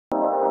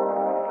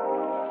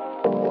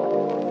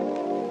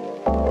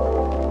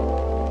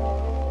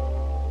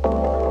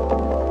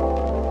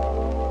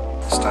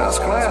Styles,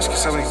 can I ask you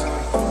something?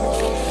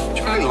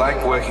 Do you really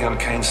like working on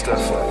Kane stuff?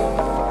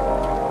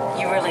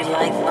 You really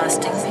like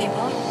busting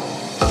people?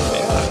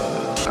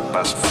 Yeah. I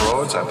bust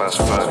frauds, I bust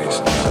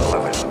phonies. I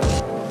love it.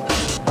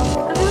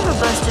 Have you ever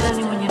busted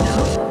anyone you know?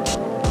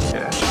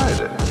 Yeah, sure I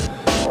did.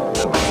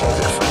 Doesn't make any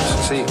difference.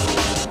 See,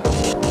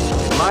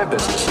 in my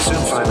business, you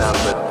soon find out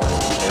that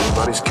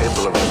everybody's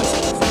capable of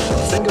anything.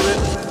 Think of it,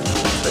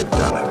 they've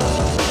done it.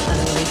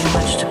 Doesn't leave you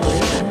much to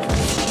believe in.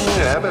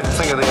 Yeah, but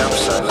think of the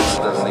upside. It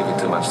doesn't leave you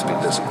too much to be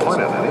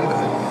disappointed in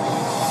either.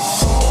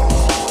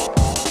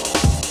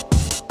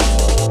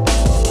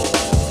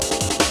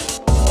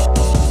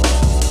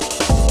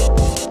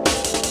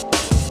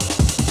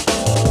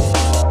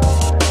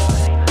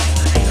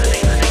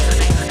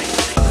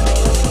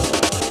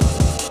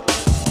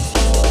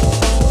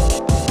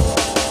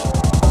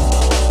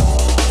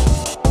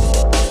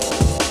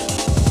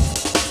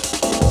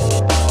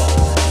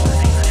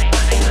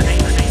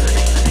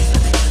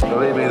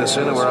 The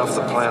sooner we're off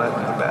the planet,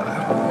 the better.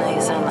 Now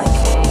you sound like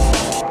Kane.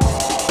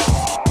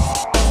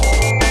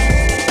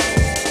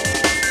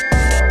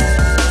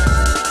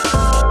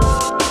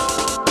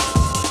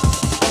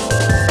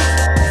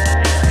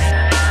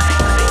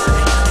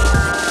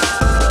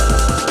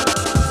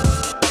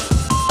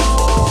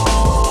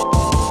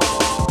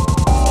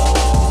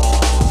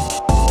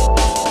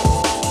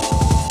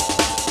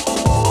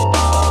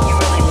 You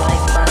really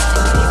like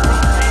busting people?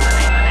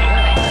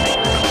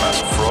 I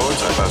bust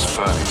frauds, I bust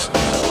phonies. I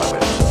love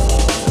it.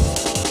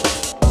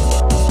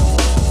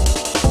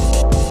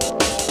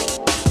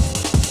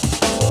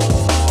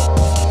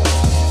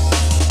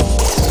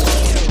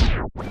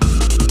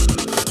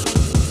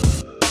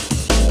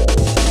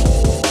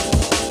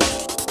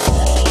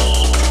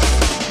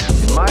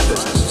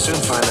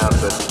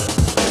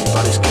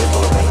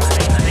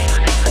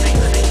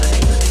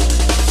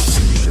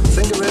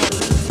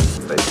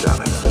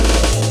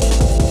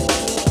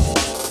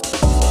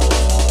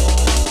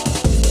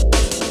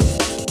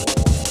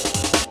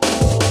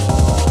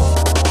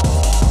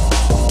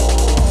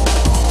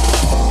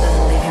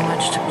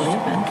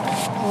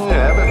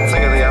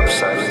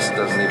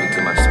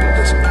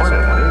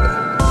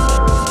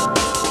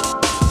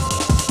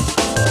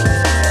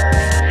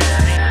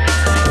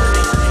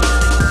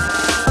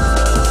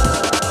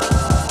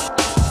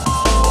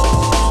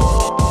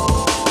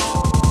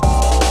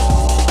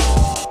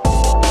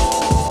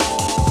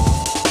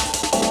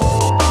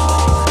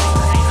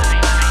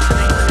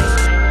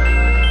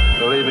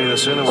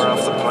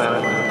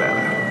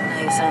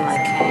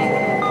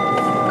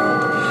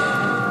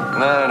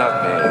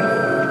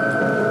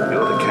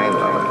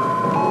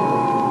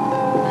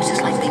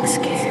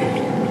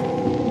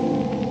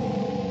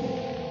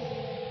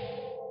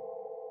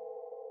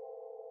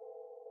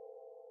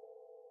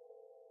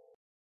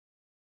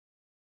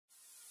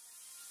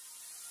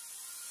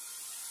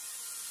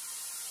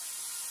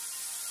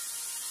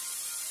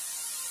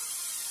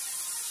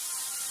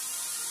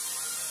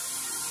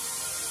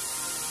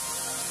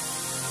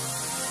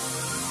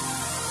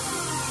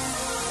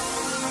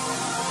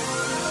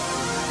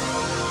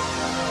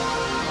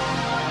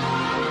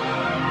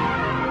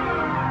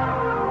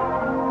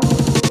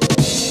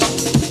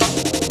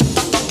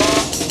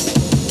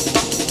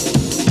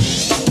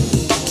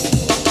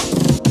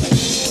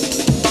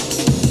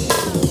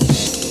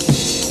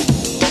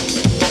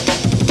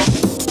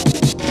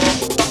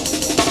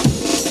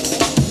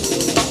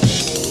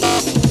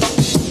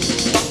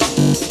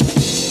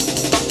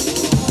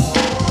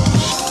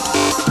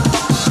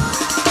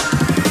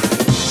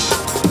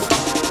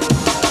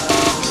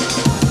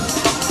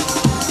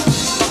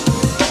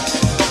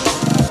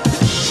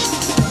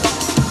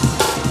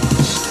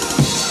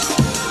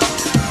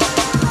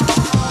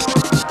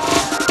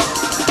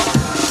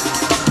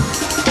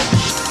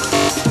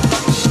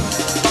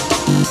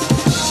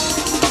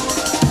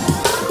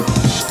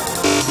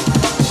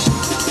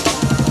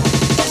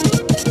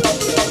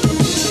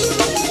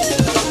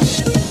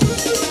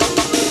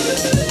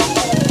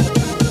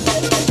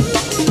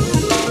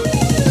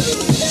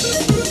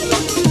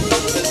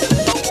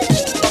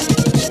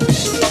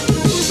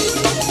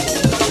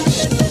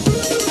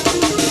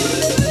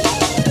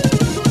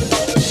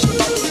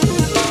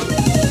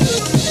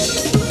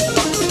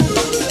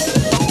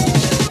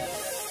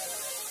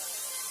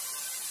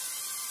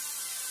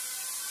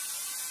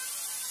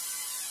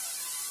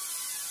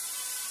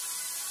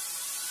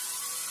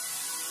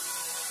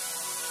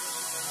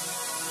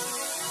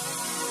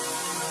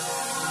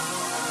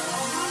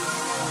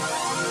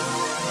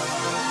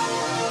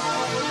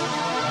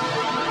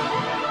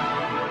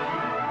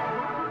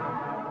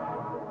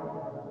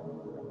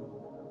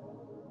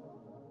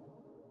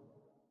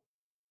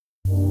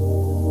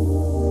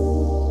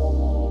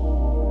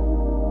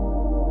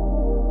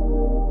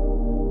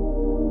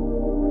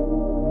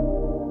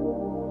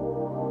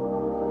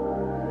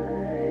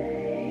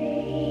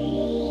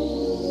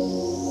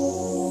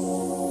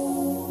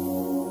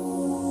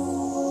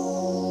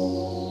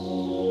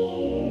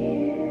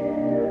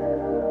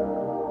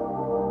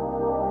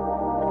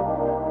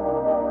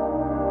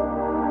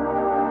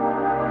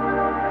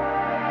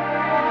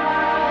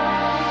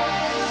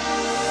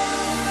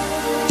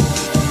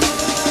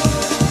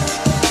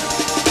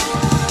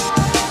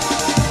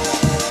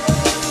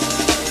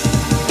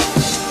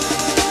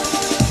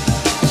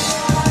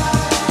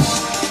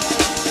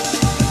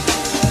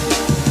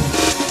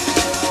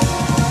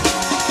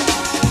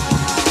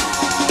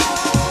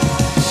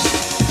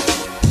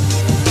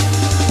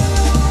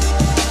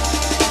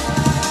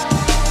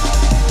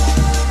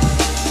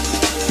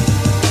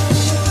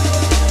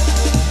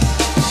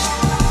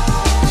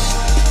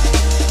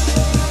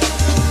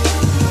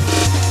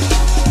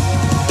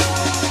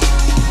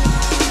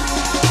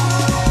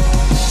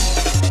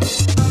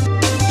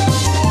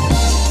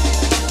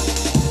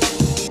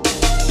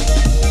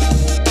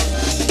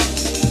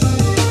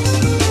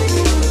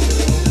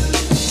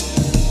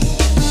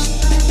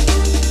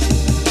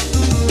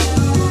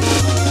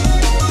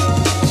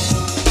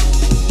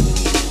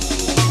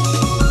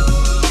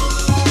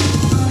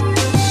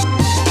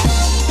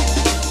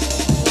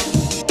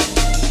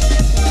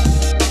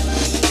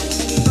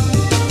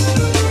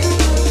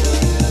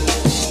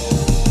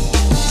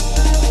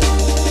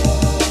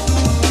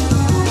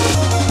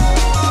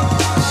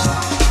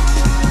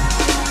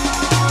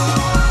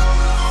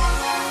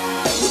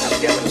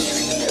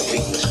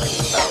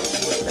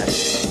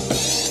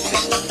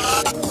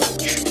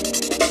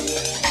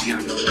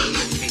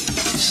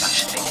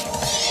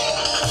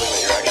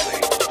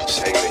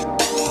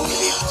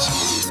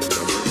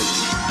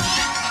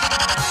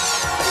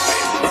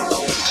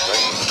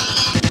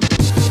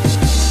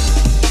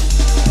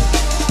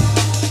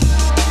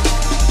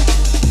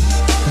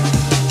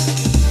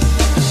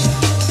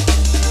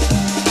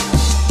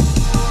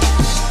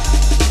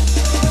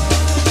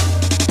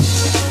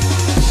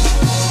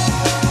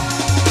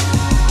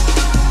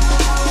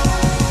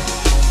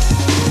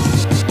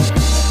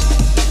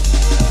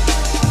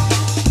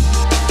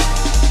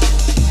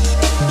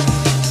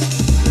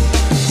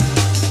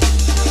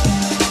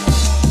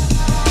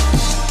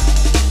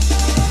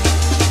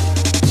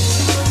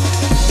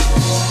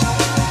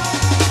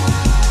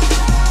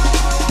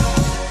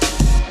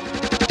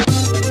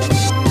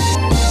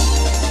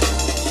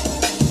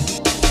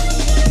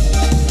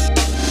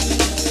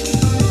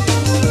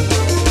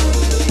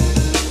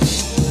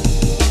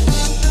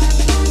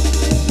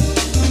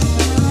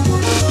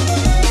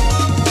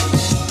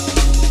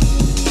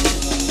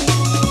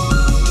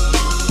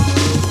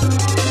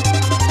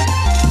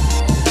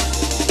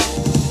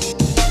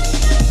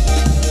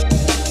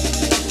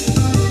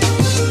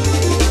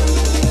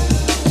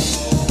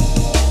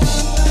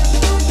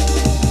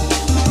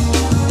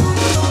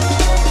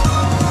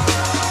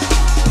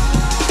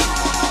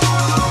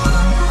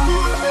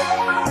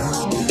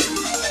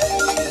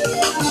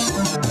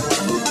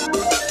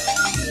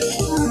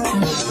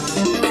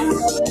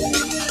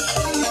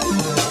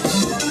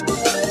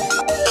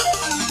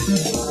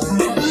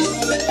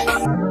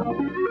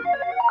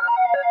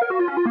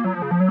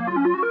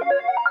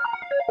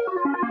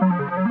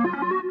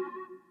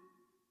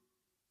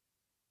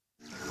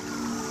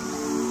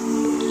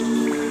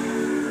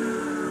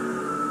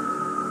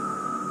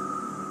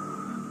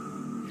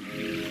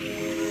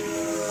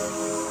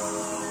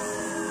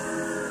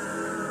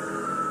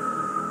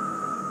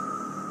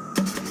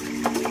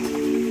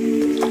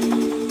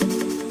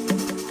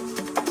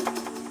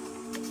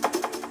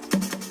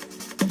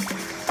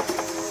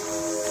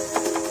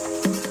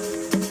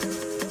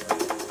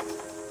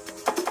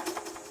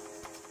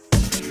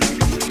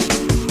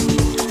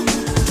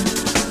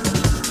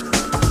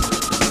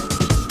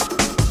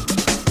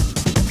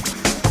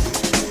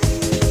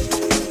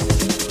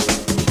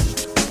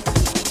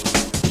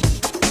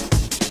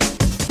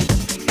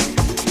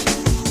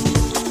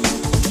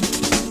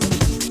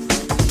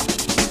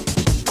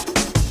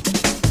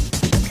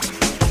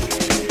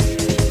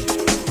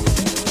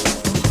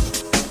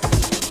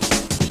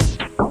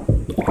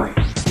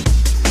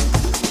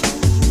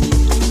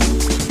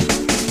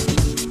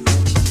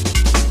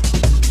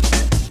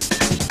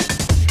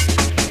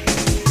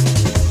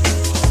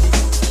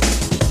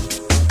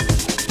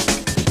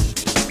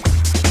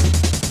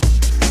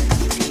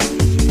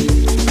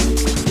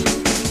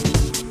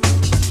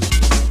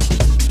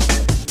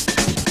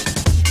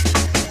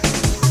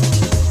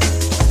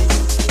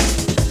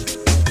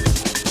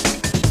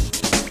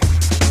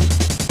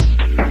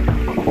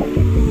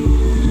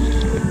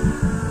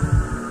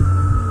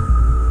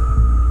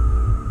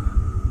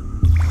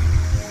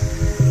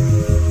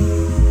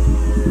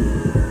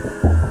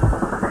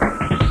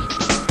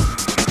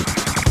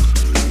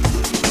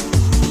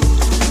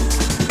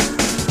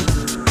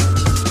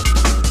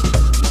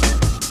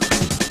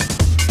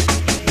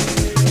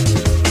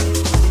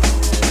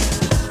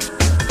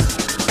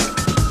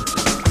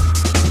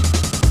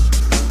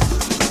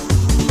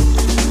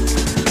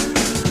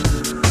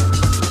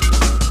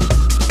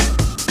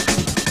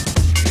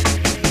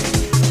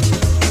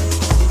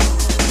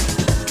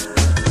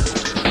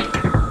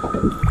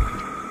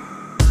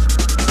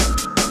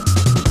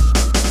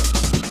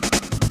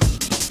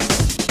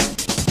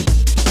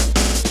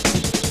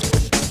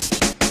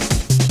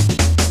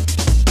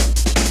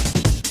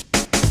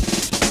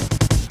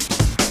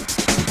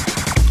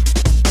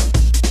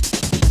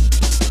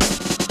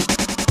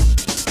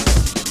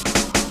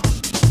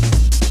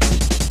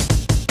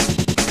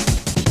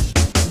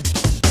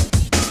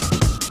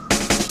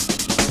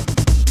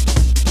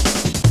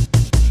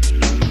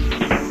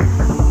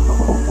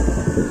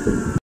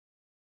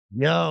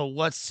 Yo,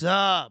 what's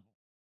up?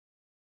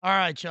 All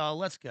right, y'all,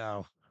 let's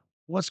go.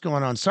 What's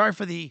going on? Sorry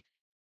for the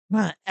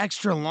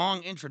extra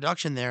long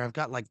introduction there. I've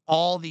got like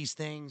all these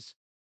things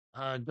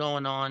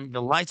going on.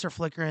 The lights are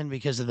flickering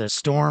because of the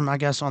storm, I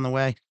guess, on the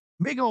way.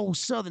 Big old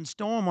southern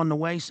storm on the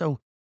way. So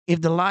if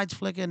the lights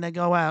flicker and they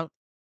go out,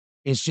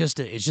 it's just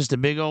a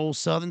big old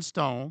southern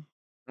storm.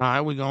 All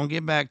right, we're gonna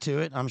get back to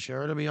it. I'm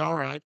sure it'll be all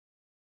right.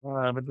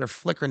 But they're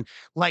flickering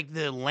like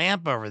the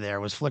lamp over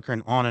there was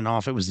flickering on and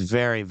off. It was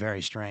very,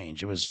 very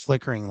strange. It was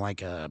flickering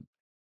like a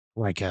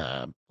like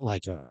a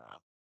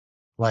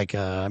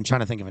I'm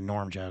trying to think of a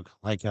Norm joke,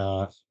 like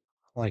a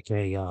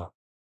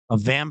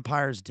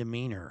vampire's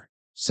demeanor,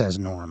 says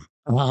Norm.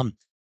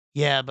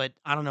 Yeah, but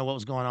I don't know what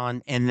was going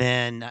on, and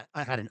then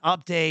I had an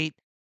update,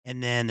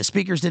 and then the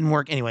speakers didn't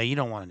work. Anyway, you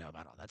don't wanna know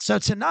about all that. So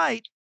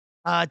tonight,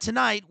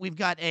 we've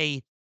got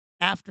a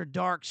after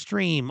dark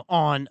stream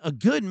on a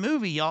good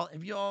movie, y'all.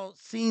 Have y'all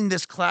seen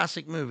this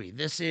classic movie?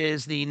 This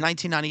is the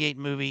 1998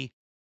 movie,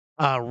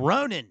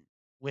 Ronin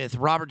with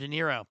Robert De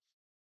Niro.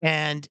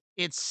 And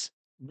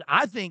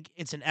I think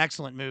it's an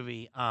excellent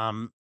movie.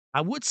 I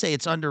would say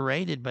it's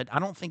underrated, but I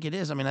don't think it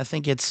is. I mean, I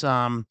think it's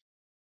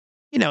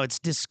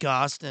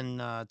discussed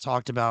and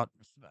talked about,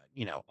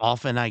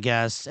 often, I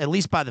guess, at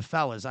least by the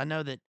fellas. I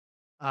know that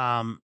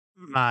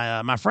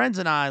my friends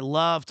and I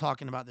love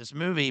talking about this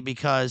movie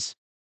because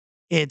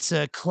it's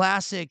a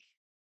classic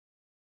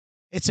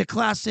it's a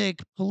classic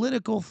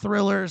political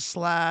thriller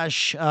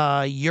slash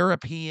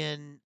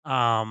European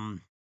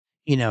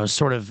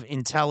sort of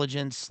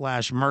intelligence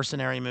slash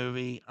mercenary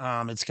movie.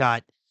 It's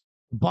got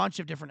a bunch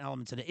of different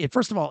elements in it.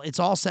 First of all, it's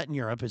all set in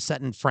Europe. It's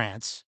set in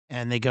France,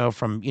 and they go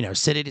from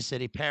city to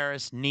city,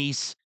 Paris,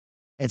 Nice,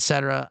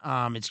 etc.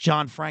 It's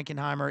John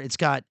Frankenheimer. It's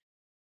got,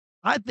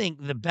 I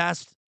think, the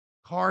best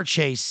car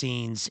chase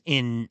scenes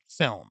in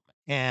film,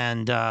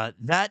 and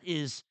that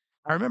is.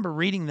 I remember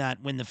reading that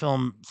when the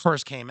film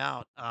first came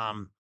out.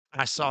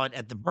 I saw it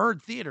at the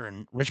Bird Theater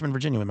in Richmond,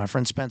 Virginia, with my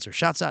friend Spencer.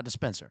 Shouts out to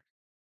Spencer.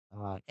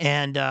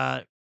 And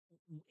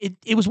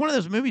it was one of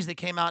those movies that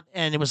came out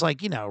and it was like,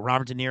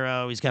 Robert De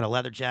Niro, he's got a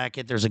leather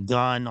jacket, there's a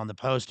gun on the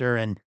poster,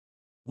 and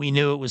we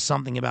knew it was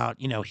something about,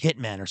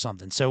 hitmen or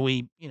something. So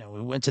we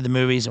went to the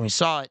movies and we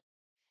saw it.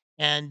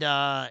 And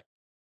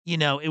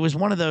it was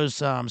one of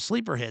those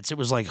sleeper hits. It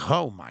was like,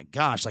 oh my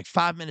gosh, like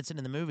 5 minutes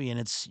into the movie,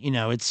 and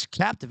it's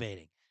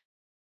captivating.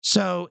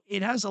 So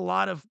it has a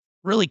lot of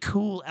really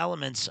cool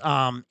elements.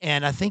 And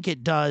I think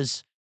it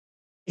does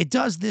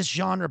this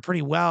genre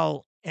pretty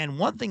well, and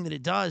one thing that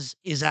it does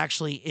is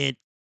actually it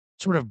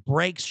sort of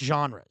breaks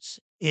genres.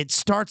 It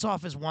starts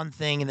off as one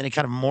thing, and then it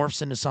kind of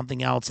morphs into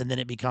something else, and then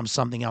it becomes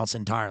something else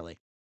entirely.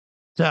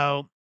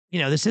 So,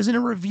 this isn't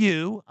a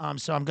review,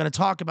 so I'm gonna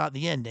talk about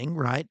the ending,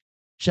 right?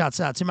 Shouts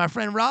out to my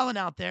friend Rollin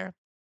out there.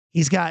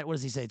 He's got, what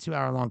does he say,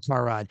 2-hour-long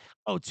car ride.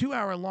 Oh,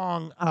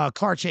 2-hour-long,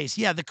 car chase.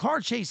 Yeah, the car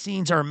chase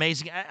scenes are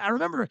amazing. I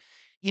remember,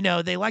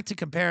 they like to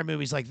compare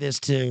movies like this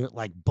to,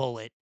 like,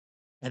 Bullitt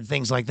and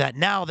things like that.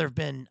 Now there've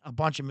been a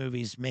bunch of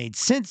movies made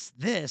since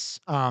this,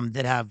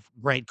 that have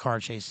great car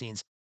chase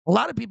scenes. A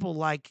lot of people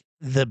like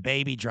the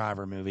Baby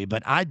Driver movie,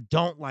 but I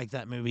don't like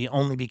that movie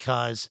only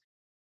because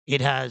it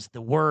has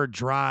the word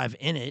drive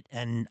in it,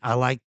 and I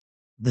like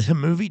the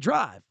movie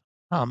Drive,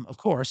 of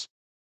course.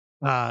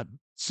 Uh,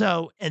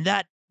 and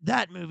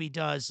that movie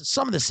does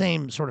some of the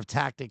same sort of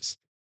tactics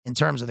in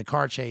terms of the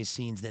car chase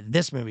scenes that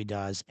this movie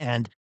does.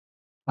 And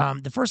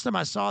the first time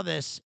I saw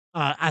this,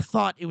 I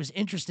thought it was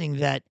interesting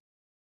that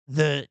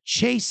the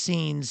chase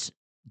scenes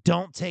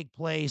don't take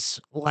place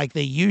like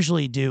they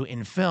usually do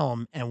in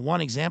film, and one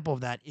example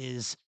of that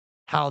is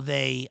how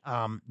they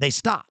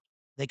stop.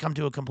 They come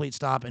to a complete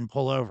stop and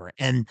pull over,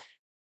 and,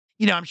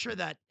 I'm sure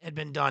that had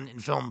been done in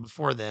film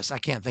before this. I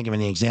can't think of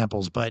any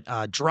examples, but,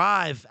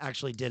 Drive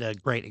actually did a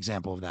great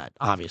example of that,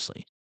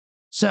 obviously.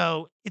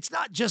 So, it's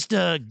not just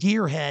a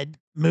gearhead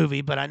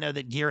movie, but I know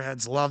that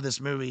gearheads love this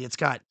movie. It's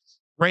got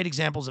great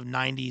examples of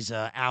 '90s,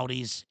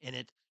 Audis in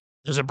it.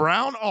 There's a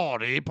brown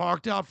Audi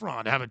parked out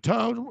front. Have it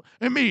towed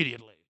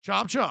immediately.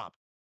 Chop, chop.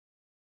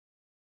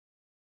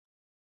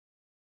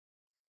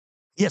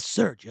 Yes,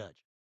 sir, Judge.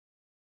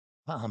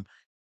 Um,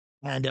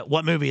 and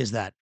what movie is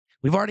that?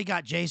 We've already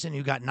got Jason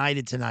who got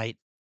knighted tonight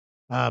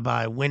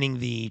by winning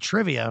the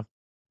trivia,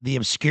 the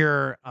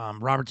obscure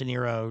Robert De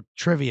Niro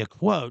trivia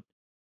quote.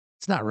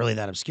 It's not really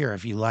that obscure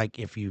if you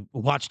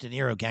watch De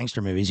Niro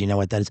gangster movies, you know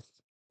what that is.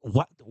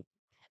 What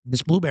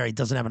this blueberry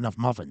doesn't have enough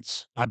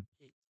muffins.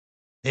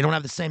 They don't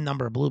have the same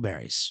number of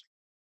blueberries.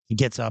 He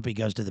gets up, he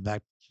goes to the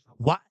back.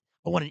 What?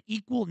 I want an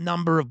equal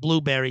number of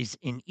blueberries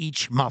in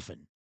each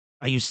muffin.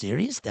 Are you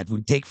serious? That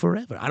would take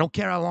forever. I don't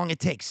care how long it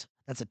takes.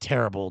 That's a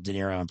terrible De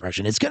Niro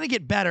impression. It's going to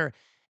get better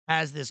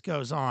as this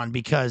goes on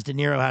because De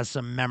Niro has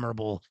some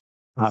memorable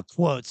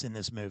quotes in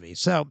this movie.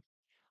 So,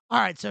 all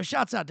right. So,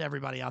 shouts out to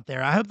everybody out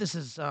there. I hope this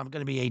is going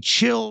to be a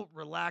chill,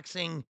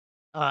 relaxing,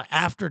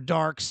 after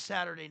dark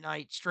Saturday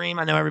night stream.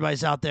 I know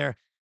everybody's out there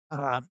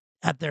uh,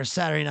 at their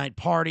Saturday night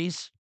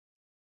parties.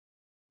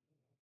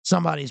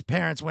 Somebody's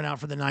parents went out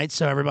for the night,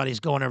 so everybody's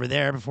going over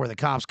there before the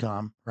cops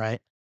come, right?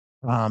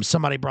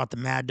 Somebody brought the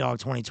Mad Dog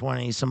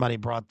 2020. Somebody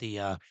brought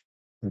the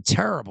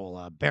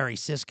terrible Barry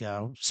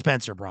Cisco.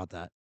 Spencer brought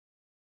that.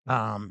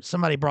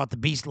 Somebody brought the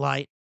Beast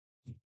Light.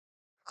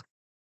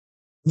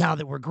 Now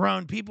that we're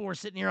grown people, we're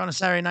sitting here on a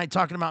Saturday night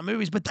talking about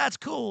movies, but that's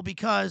cool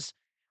because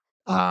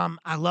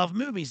I love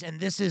movies, and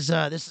this is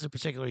a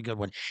particularly good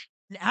one.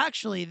 And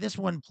actually, this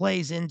one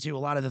plays into a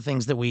lot of the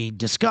things that we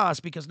discuss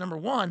because number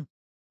one,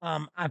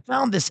 I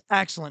found this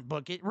excellent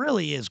book. It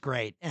really is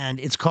great,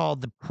 and it's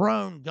called The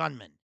Prone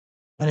Gunman,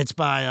 and it's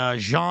by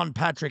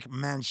Jean-Patrick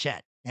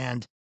Manchette.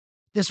 And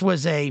this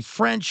was a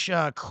French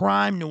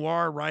crime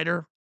noir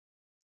writer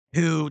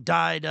who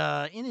died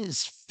in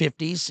his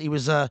 50s. He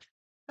was kind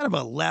of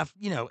a left,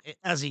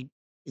 as it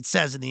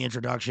says in the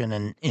introduction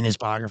and in his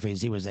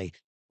biographies, he was a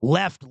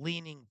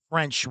left-leaning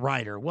French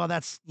writer. Well,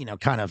 that's,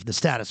 kind of the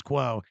status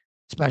quo,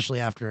 especially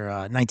after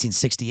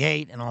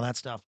 1968 and all that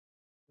stuff.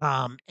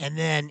 And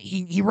then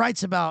he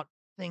writes about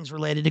things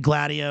related to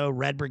Gladio,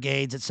 Red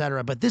Brigades,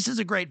 etc. But this is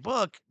a great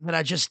book that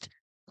I just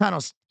kind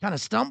of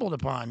stumbled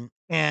upon,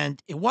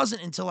 and it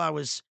wasn't until I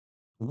was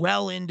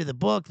well into the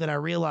book that I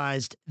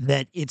realized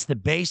that it's the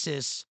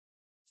basis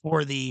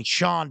for the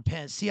Sean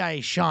Penn CIA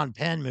Sean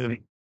Penn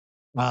movie,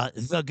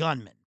 The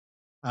Gunman.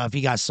 If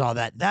you guys saw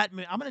that,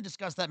 I'm going to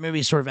discuss that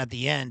movie sort of at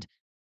the end,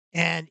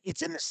 and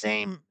it's in the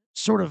same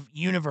sort of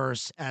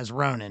universe as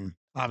Ronin,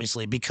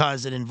 obviously,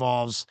 because it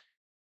involves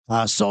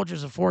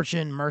soldiers of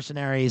fortune,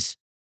 mercenaries,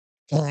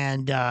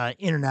 and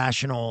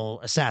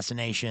international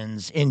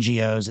assassinations,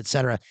 NGOs,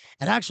 etc.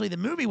 And actually, the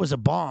movie was a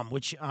bomb,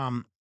 which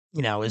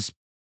is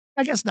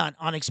I guess not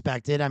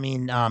unexpected. I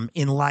mean,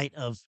 in light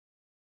of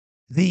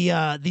the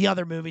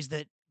other movies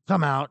that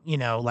come out,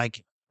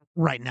 like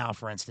right now,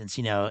 for instance,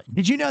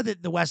 did you know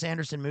that the Wes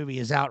Anderson movie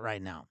is out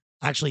right now?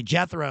 Actually,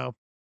 Jethro,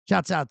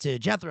 shouts out to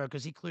Jethro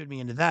because he clued me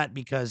into that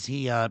because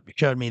he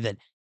showed me that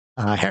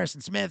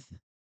Harrison Smith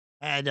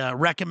had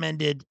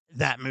recommended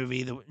that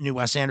movie, the new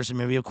Wes Anderson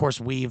movie. Of course,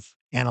 we've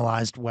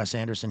analyzed Wes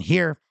Anderson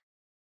here.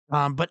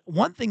 But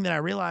one thing that I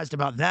realized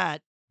about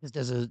that, just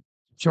as a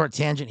short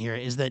tangent here,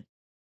 is that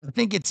I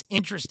think it's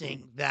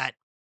interesting that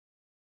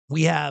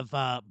we have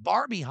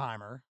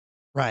Barbieheimer,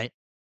 right?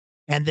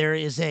 And there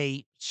is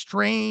a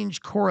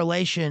strange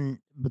correlation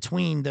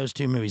between those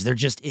two movies. There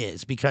just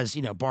is because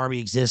Barbie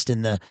exists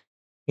in the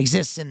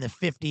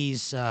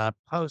 50s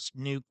post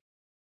nuke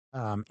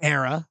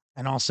era,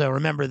 and also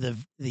remember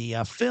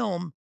the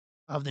film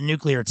of the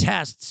nuclear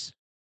tests,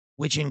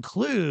 which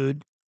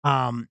include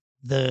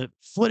the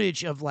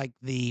footage of like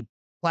the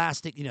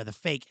plastic, the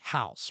fake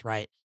house,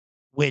 right?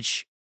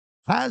 Which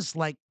has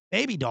like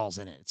baby dolls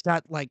in it. It's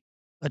got like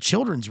a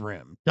children's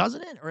room,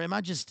 doesn't it? Or am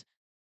I just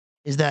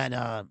is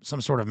that some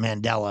sort of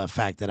Mandela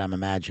effect that I'm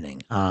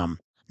imagining?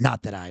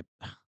 Not that I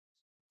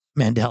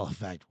Mandela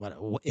effect,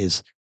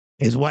 is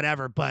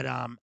whatever, but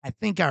I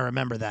think I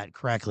remember that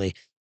correctly.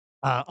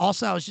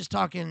 Also, I was just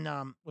talking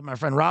with my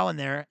friend Rollin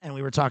there, and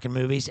we were talking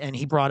movies, and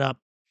he brought up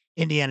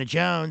Indiana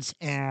Jones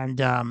and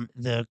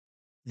the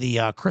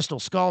Crystal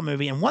Skull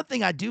movie. And one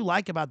thing I do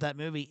like about that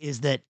movie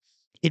is that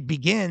it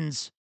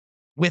begins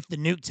with the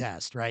nuke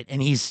test, right?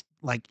 And he's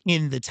like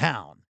in the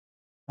town,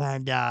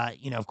 and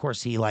of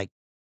course, he like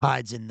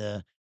hides in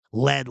the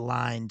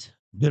lead-lined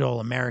good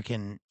old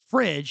American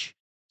fridge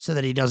so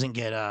that he doesn't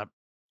get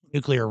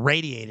nuclear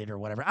radiated or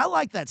whatever. I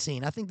like that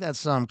scene. I think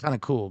that's kind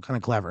of cool, kind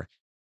of clever.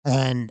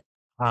 And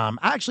I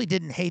actually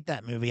didn't hate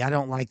that movie. I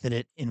don't like that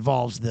it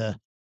involves the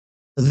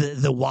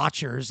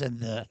Watchers and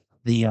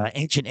the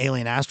ancient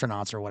alien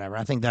astronauts or whatever.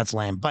 I think that's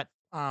lame. But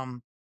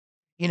Shia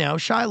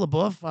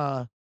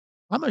LaBeouf.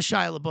 I'm a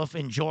Shia LaBeouf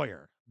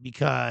enjoyer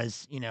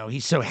because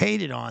he's so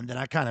hated on that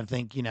I kind of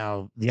think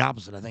the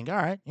opposite. I think, all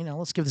right,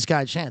 let's give this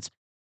guy a chance.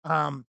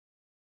 Um,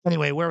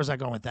 anyway, where was I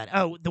going with that?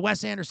 Oh, the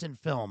Wes Anderson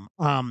film.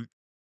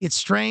 It's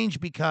strange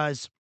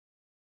because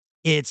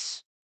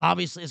it's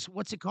obviously it's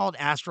what's it called,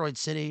 Asteroid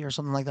City or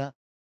something like that.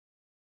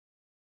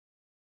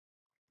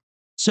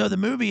 So the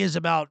movie is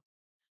about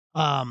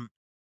um,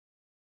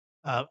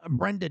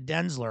 Brenda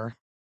Densler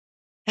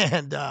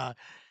and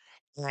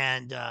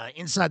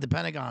inside the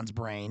Pentagon's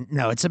brain.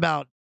 No, it's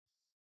about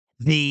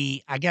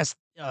I guess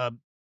the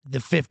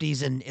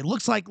 50s, and it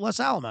looks like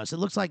Los Alamos. It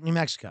looks like New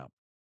Mexico,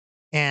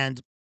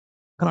 and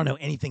I don't know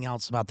anything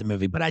else about the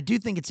movie, but I do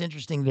think it's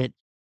interesting that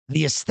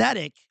the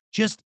aesthetic,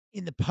 just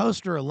in the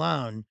poster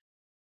alone,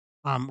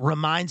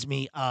 reminds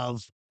me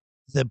of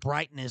the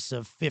brightness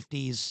of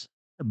 50s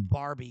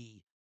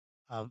Barbie,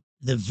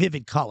 the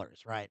vivid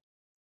colors, right?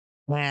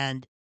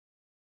 And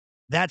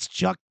that's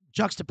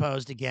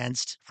juxtaposed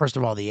against, first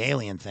of all, the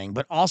alien thing,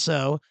 but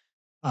also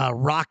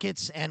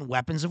rockets and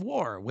weapons of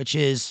war, which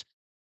is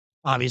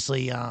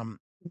obviously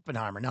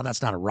Oppenheimer. Now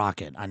that's not a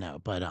rocket, I know,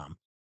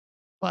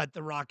 but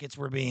the rockets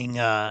were being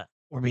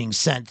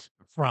sent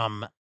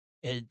from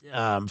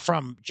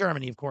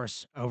Germany, of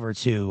course, over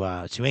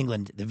to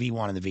England, the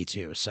V1 and the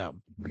V2. So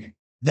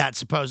that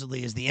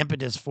supposedly is the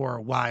impetus for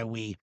why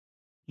we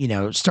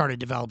started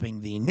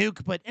developing the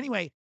nuke. But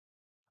anyway,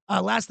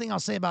 last thing I'll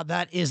say about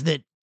that is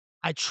that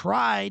I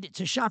tried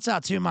to shouts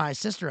out to my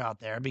sister out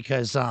there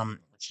because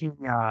she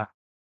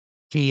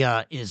She,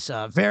 is,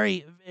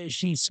 very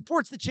she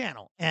supports the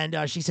channel,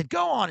 and, she said,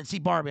 "Go on and see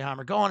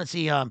Barbieheimer. Go on and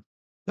see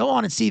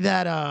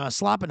that,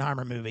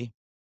 Sloppenheimer movie."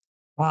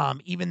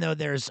 Even though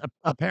there's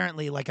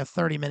apparently like a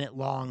 30-minute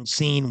long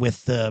scene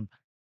with uh,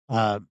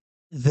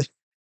 the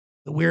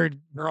the weird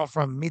girl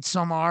from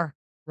Midsommar,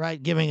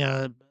 right, giving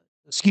a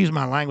excuse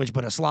my language,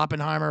 but a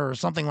Sloppenheimer or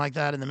something like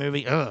that in the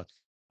movie. Ugh.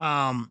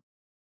 Um,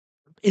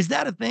 is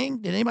that a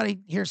thing? Did anybody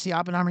here see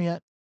Oppenheimer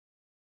yet?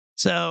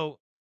 So,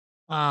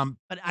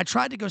 but I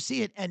tried to go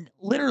see it, and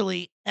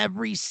literally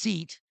every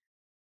seat,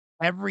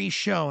 every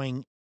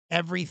showing,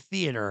 every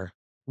theater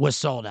was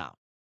sold out.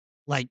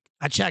 Like,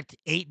 I checked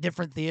 8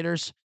 different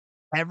theaters.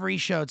 Every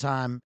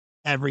showtime,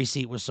 every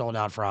seat was sold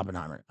out for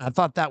Oppenheimer. I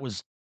thought that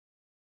was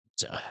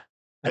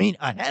I mean,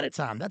 ahead of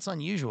time, that's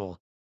unusual.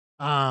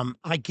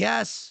 I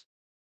guess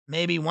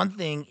maybe one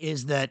thing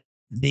is that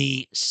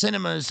the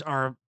cinemas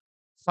are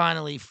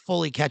finally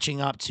fully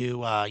catching up to,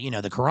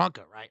 the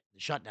Karanka, right? The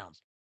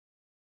shutdowns.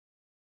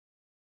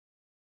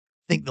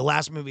 I think the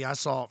last movie I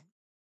saw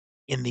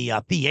in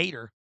the,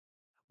 theater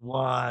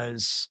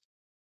was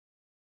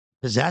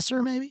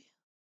Possessor, maybe?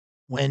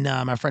 When,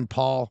 my friend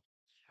Paul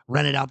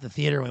rented out the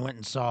theater, we went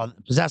and saw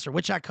Possessor,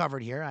 which I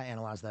covered here. I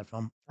analyzed that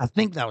film. I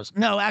think that was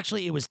no,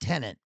 actually, it was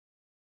Tenet.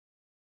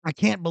 I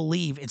can't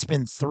believe it's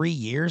been 3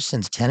 years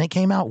since Tenet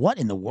came out. What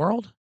in the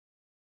world?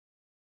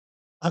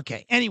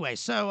 Okay, anyway,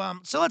 so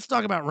let's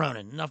talk about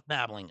Ronin. Enough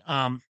babbling.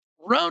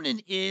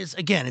 Ronin is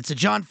again, it's a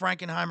John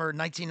Frankenheimer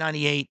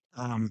 1998,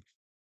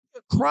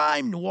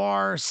 crime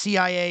noir,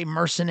 CIA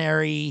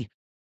mercenary,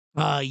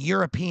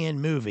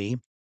 European movie,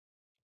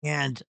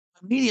 and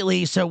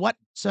immediately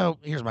so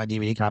here's my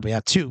DVD copy. I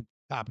have 2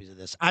 copies of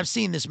this. I've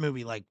seen this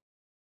movie, like,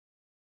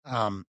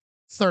 um,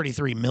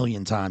 33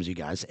 million times, you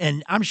guys.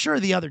 And I'm sure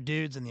the other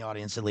dudes in the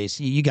audience, at least,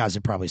 you guys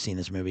have probably seen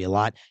this movie a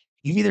lot.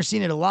 You've either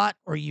seen it a lot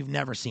or you've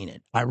never seen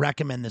it. I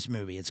recommend this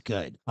movie. It's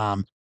good.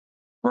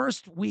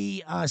 First,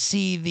 we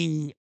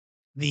see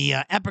the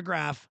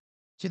epigraph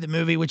to the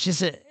movie, which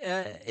is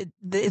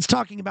it's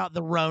talking about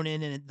the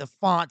Ronin, and the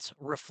font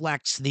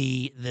reflects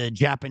the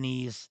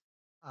Japanese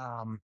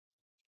um,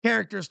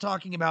 characters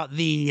talking about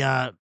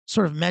the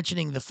sort of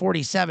mentioning the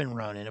 47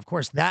 Ronin. Of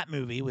course, that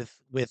movie with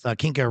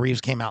Kinko Reeves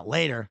came out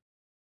later.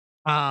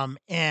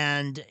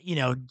 And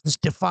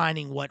just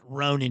defining what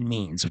Ronin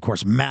means. Of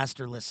course,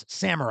 masterless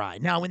samurai.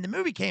 Now, when the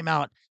movie came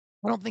out,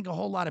 I don't think a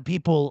whole lot of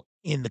people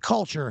in the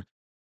culture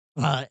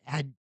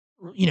had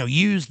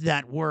used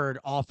that word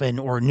often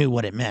or knew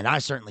what it meant. I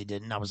certainly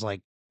didn't. I was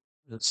like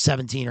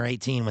 17 or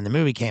 18 when the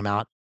movie came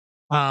out.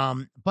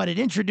 But it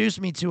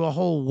introduced me to a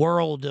whole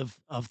world of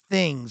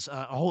things,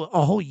 a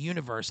whole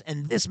universe.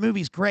 And this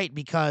movie's great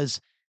because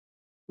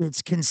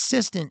it's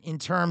consistent in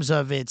terms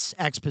of its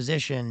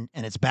exposition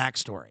and its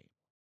backstory.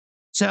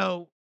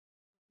 So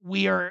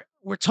we're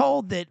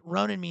told that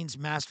Ronin means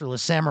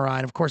masterless samurai,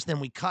 and of course, then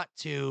we cut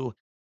to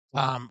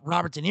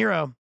Robert De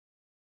Niro,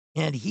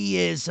 and he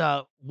is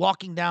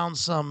walking down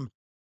some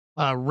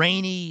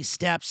rainy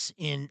steps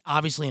in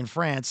obviously in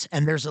France,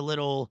 and there's a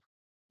little,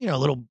 a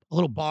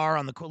little bar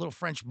on the little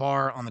French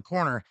bar on the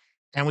corner,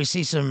 and we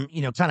see some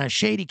kind of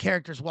shady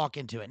characters walk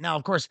into it. Now,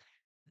 of course,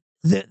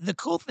 the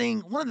cool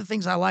thing, one of the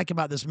things I like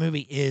about this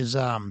movie is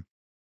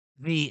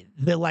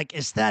the like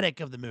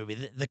aesthetic of the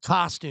movie, the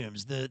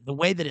costumes, the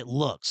way that it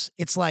looks.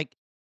 It's like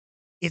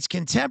it's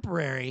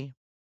contemporary,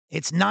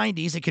 it's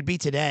 90s, it could be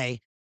today.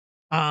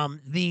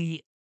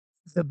 The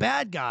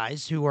bad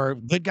guys who are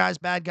good guys,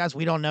 bad guys,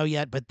 we don't know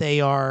yet, but they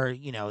are,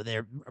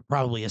 they're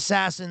probably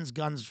assassins,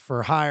 guns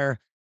for hire.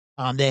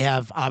 They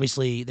have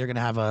obviously they're gonna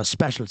have a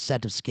special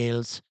set of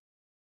skills.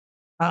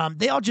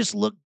 They all just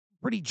look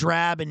pretty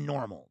drab and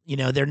normal.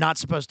 They're not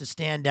supposed to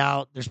stand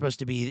out. They're supposed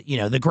to be,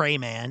 the gray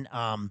man.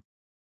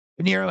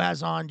 De Niro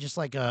has on just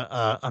like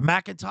a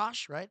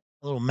Macintosh, right?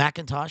 A little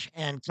Macintosh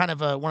and kind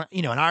of a one,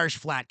 an Irish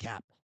flat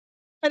cap.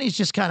 And he's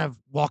just kind of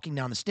walking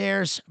down the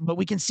stairs, but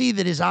we can see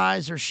that his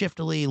eyes are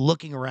shiftily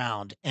looking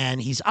around,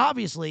 and he's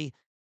obviously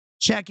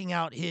checking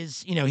out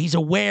he's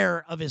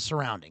aware of his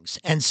surroundings.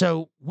 And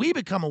so we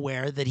become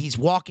aware that he's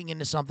walking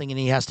into something and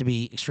he has to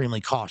be extremely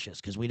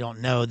cautious because we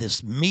don't know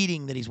this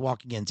meeting that he's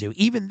walking into,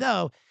 even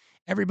though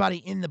everybody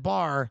in the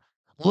bar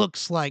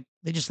looks like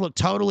they just look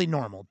totally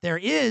normal. There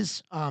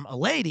is a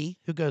lady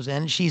who goes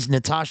in, she's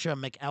Natasha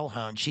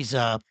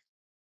McElhone.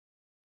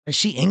 Is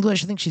she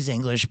English? I think she's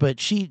English,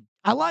 but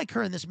I like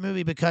her in this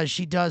movie because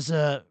she does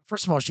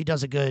first of all, she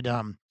does a good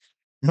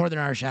Northern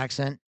Irish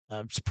accent.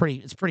 It's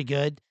pretty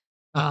good.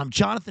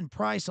 Jonathan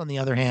Price, on the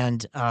other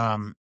hand,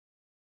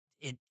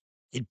 it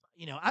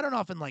I don't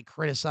often like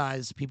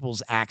criticize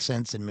people's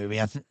accents in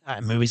movies.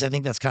 I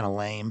think that's kind of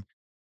lame.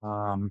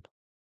 Um,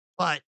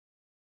 but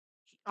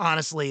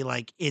honestly,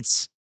 like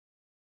it's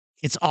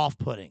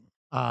off-putting.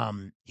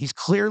 He's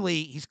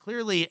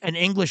clearly an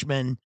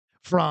Englishman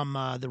from,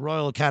 the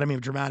Royal Academy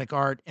of Dramatic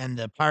Art and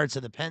the Pirates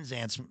of the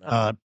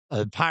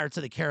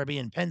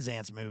Caribbean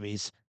Penzance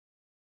movies,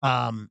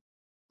 um,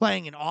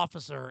 playing an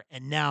officer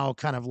and now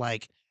kind of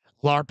like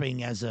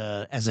LARPing as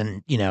an,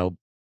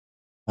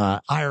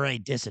 IRA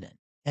dissident.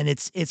 and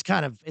it's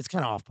kind of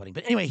off-putting.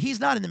 But anyway, he's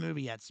not in the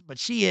movie yet, but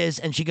she is,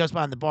 and she goes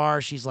behind the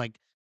bar. She's like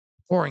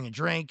pouring a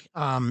drink.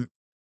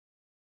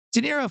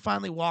 De Niro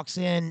finally walks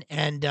in,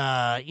 and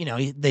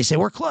they say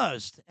we're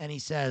closed, and he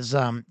says,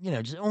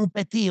 just un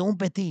petit, un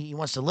petit. He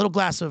wants a little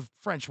glass of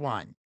French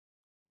wine,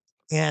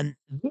 and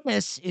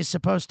this is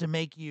supposed to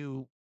make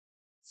you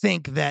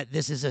think that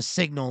this is a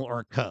signal or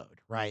a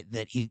code, right?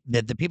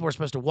 That the people are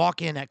supposed to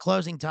walk in at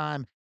closing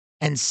time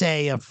and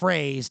say a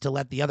phrase to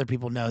let the other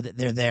people know that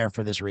they're there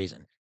for this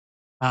reason.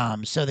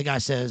 So the guy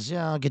says,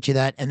 "Yeah, I'll get you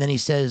that," and then he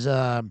says,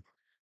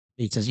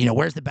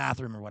 "Where's the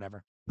bathroom or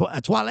whatever?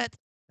 A toilet?"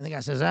 And the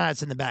guy says, "Ah,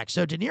 it's in the back."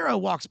 So De Niro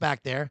walks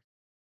back there,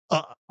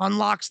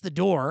 unlocks the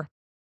door,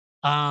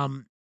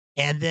 um,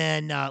 and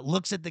then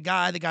looks at the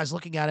guy. The guy's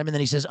looking at him, and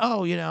then he says,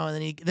 "Oh, and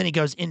then he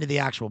goes into the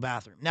actual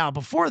bathroom. Now,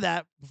 before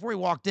that, before he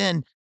walked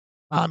in,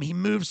 he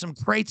moved some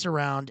crates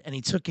around, and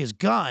he took his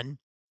gun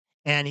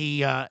and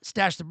he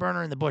stashed the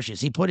burner in the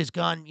bushes. He put his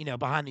gun,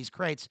 behind these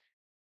crates,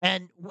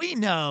 and we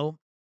know,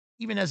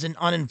 even as an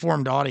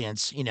uninformed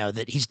audience,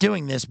 that he's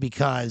doing this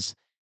because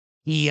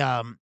he's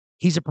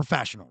a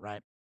professional,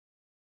 right?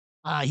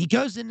 He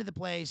goes into the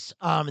place,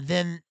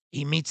 then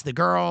he meets the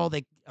girl.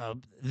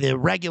 The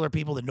regular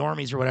people, the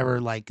normies or whatever,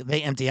 like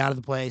they empty out of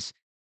the place,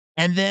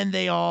 and then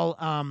they all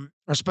are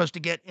supposed to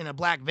get in a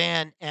black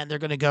van, and they're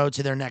going to go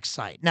to their next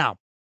site. Now,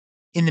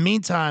 in the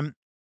meantime,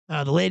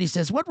 the lady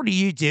says, "What were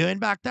you doing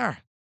back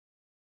there?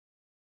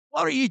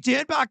 What were you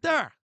doing back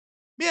there?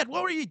 Man,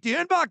 what were you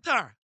doing back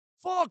there?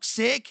 Fuck's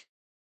sake.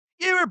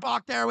 You were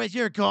back there with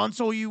your gun,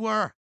 so you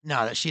were."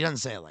 No, she doesn't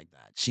say it like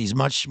that. She's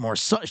much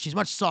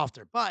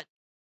softer, but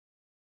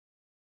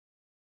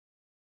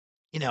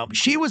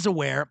she was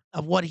aware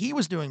of what he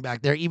was doing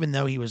back there, even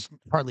though he was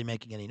hardly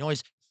making any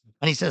noise.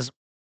 And he says,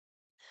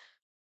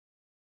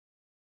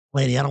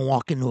 "Lady, I don't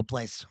walk into a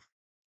place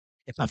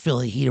if I feel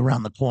the heat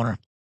around the corner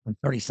in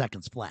 30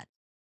 seconds flat."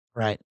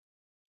 Right.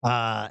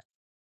 Uh,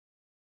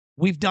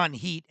 we've done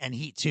Heat and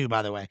Heat 2,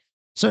 by the way.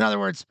 So in other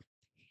words,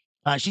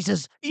 she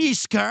says, "Are you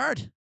scared?"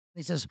 And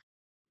he says,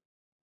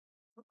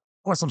 "Of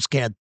course I'm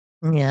scared.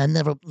 Yeah, I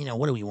never,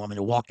 what do you want me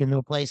to walk into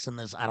a place and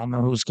I don't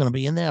know who's going to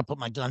be in there? I put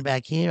my gun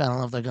back here. I don't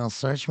know if they're going to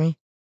search me."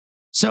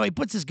 So he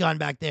puts his gun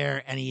back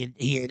there, and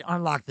he had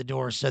unlocked the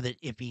door so that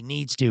if he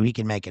needs to, he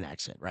can make an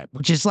exit, right?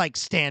 Which is like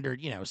standard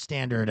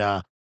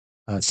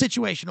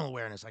situational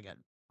awareness,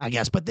 I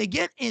guess. But they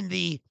get in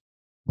the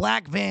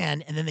black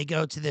van, and then they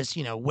go to this,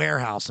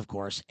 warehouse, of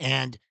course,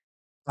 and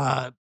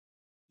uh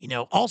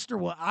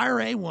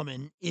IRA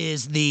woman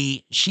she's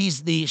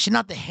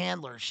not the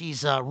handler.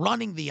 She's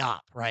running the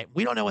op, right?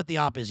 We don't know what the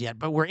op is yet,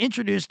 but we're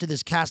introduced to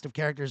this cast of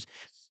characters.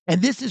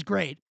 And this is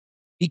great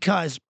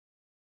because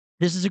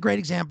this is a great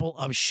example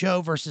of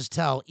show versus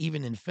tell,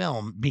 even in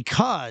film,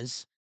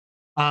 because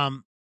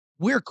um,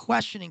 we're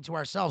questioning to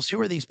ourselves,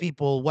 who are these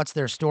people? What's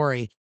their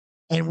story?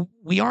 And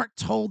we aren't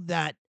told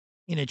that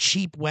in a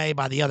cheap way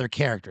by the other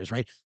characters,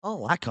 right?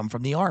 Oh, I come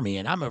from the army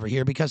and I'm over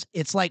here, because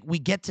it's like we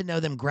get to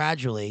know them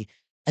gradually.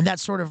 And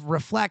that sort of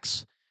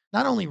reflects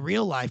not only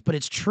real life, but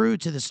it's true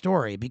to the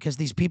story, because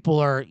these people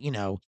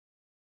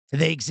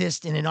they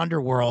exist in an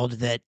underworld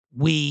that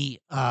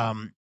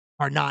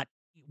are not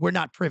we're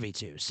not privy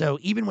to. So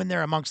even when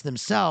they're amongst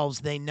themselves,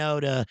 they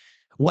know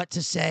what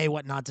to say,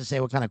 what not to say,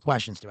 what kind of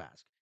questions to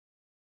ask.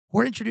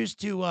 We're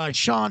introduced to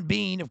Sean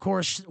Bean, of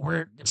course.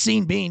 We're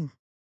seeing Bean,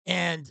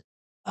 and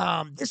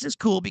this is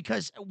cool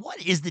because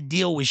what is the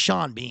deal with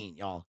Sean Bean,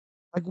 y'all?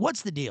 Like,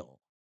 what's the deal?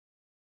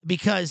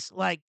 Because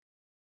like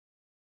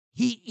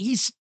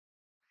he's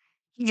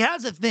he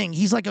has a thing.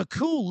 He's like a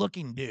cool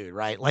looking dude,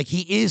 right? Like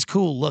he is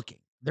cool looking.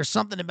 There's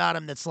something about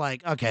him that's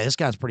like, okay, this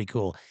guy's pretty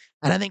cool.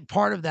 And I think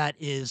part of that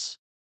is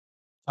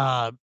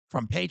uh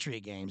from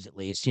Patriot games, at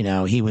least, he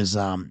was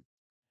a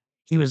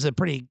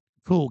pretty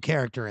cool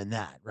character in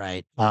that,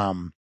 right?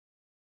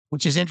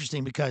 Which is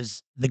interesting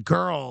because the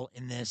girl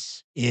in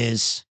this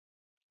is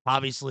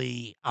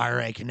obviously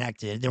IRA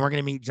connected. Then we're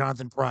going to meet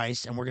Jonathan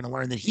Price, and we're going to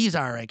learn that he's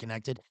IRA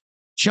connected.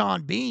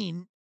 Sean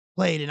Bean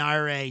played an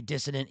IRA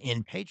dissident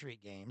in Patriot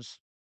games.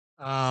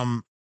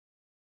 Um,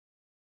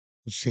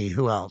 let's see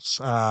who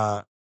else.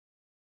 I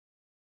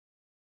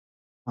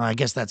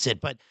guess that's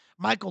it. But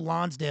Michael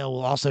Lonsdale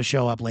will also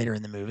show up later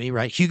in the movie,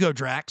 right? Hugo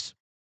Drax.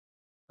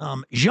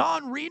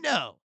 Jean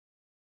Reno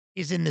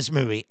is in this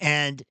movie,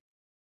 and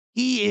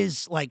he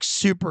is like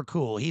super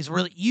cool. He's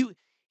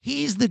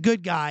the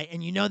good guy,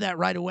 and you know that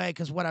right away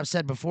because what I've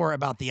said before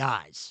about the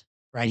eyes,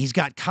 right? He's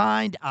got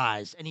kind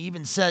eyes, and he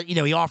even said,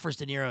 he offers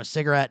De Niro a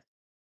cigarette.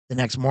 The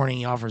next morning,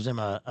 he offers him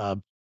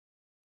how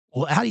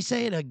do you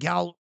say it? A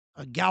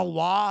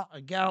Gaulois,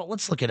 a Gal.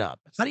 Let's look it up.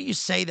 How do you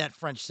say that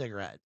French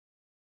cigarette?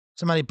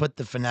 Somebody put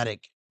the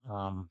phonetic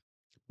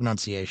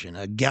pronunciation.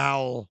 A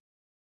Gaulois,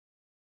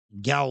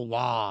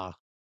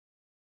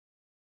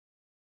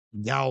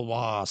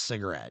 Gaulois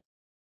cigarette.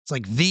 It's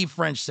like the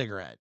French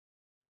cigarette.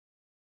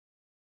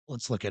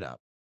 Let's look it up.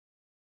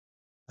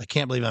 I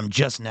can't believe I'm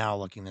just now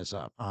looking this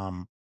up.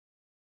 Gaulois,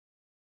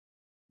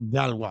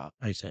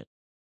 I said.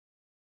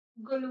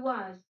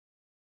 Gauloise.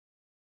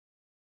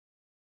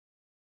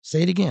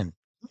 Say it again.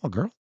 Oh,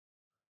 girl.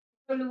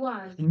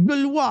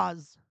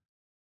 Gauloise.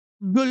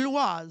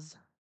 Gauloise.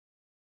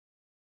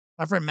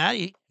 My friend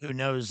Maddie, who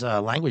knows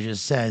languages,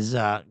 says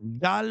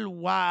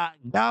Gauloises.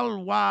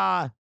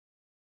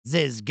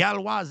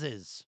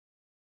 Gauloises.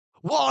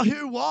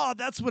 Wahoo wah.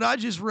 That's what I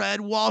just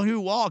read. Wahoo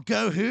wah.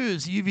 Go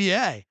who's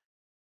UVA.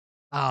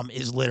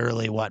 Is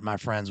literally what my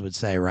friends would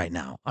say right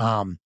now.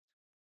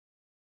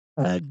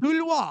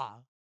 Gaulois.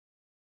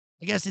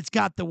 I guess it's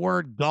got the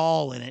word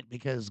Gaul in it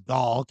because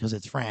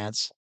it's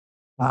France.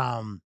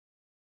 Um,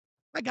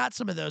 I got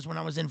some of those when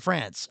I was in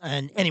France.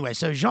 And anyway,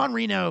 so Jean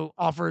Reno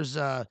offers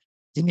De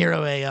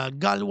Niro a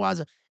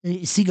Gauloise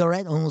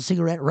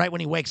cigarette right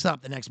when he wakes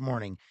up the next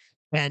morning.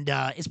 And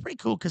it's pretty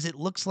cool because it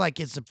looks like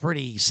it's a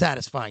pretty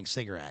satisfying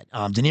cigarette.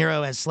 De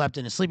Niro has slept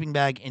in a sleeping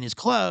bag in his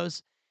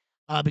clothes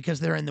because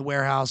they're in the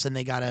warehouse and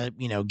they got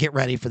to, get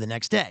ready for the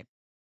next day.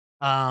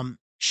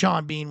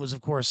 Sean Bean was,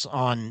 of course,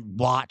 on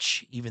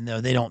watch, even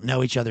though they don't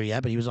know each other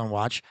yet, but he was on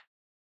watch.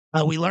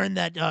 We learned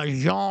that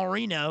Jean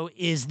Reno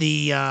is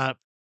the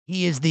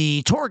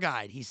tour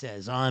guide. He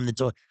says, "I'm the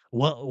tour.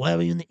 Well,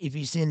 if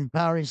he's in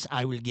Paris,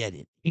 I will get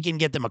it. He can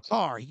get them a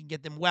car. He can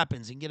get them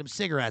weapons. He can get them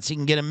cigarettes. He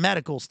can get them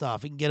medical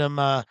stuff. He can get them,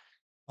 uh,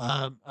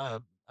 uh,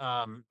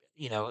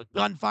 a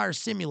gunfire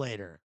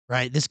simulator.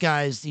 Right?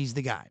 He's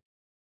the guy.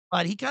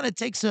 But he kind of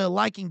takes a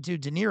liking to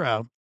De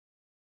Niro,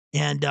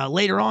 and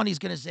later on, he's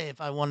gonna say, "If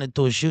I wanted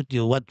to shoot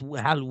you,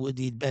 how would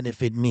it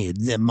benefit me?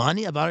 The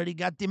money? I've already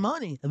got the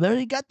money. I've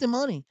already got the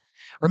money."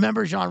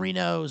 Remember Jean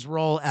Reno's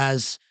role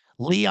as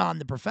Leon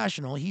the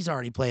Professional? He's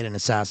already played an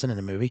assassin in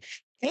a movie,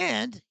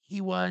 and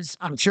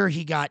I'm sure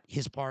he got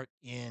his part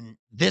in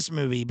this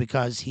movie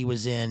because he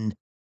was in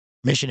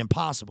Mission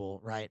Impossible,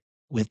 right,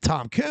 with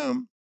Tom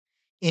Cruise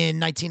in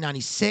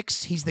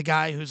 1996. He's the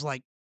guy who's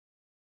like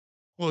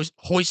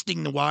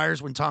hoisting the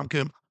wires when Tom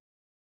Cruise,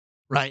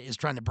 right, is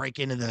trying to break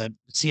into the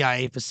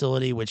CIA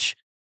facility, which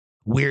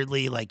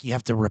weirdly, like, you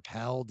have to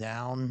rappel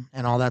down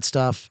and all that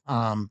stuff.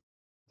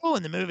 Cool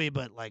in the movie,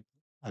 but like,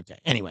 okay.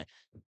 Anyway,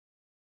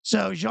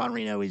 so Jean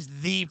Reno is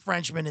the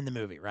Frenchman in the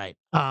movie, right?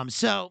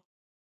 So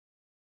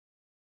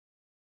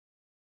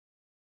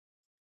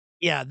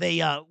yeah, they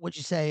what'd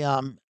you say?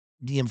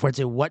 The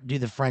Inforce, what do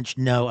the French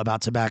know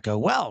about tobacco?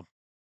 Well,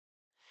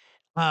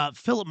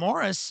 Philip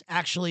Morris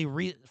actually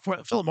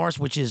Philip Morris,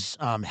 which is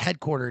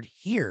headquartered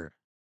here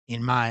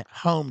in my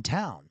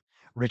hometown,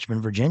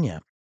 Richmond,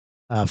 Virginia.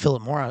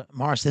 Philip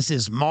Morris. This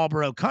is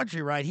Marlboro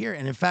country right here.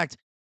 And in fact,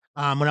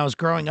 when I was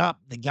growing up,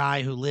 the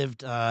guy who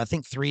lived, I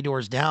think 3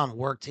 doors down,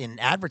 worked in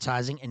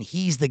advertising, and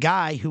he's the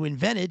guy who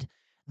invented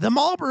the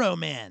Marlboro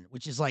Man,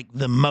 which is like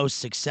the most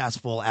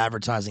successful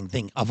advertising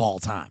thing of all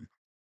time.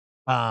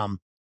 Um,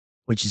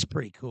 which is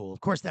pretty cool.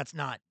 Of course, that's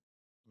not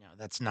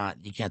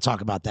you can't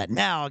talk about that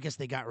now. I guess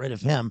they got rid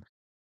of him.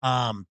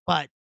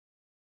 But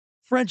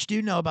French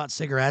do know about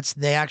cigarettes.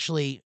 They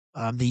actually,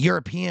 the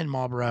European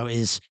Marlboro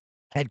is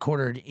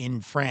headquartered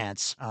in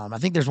France. I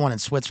think there's one in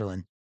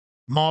Switzerland.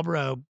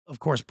 Marlboro, of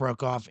course,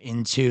 broke off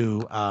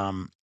into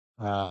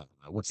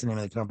what's the name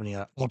of the company?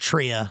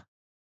 Altria.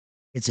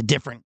 It's a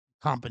different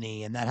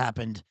company, and that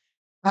happened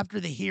after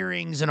the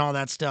hearings and all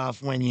that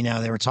stuff. When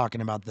they were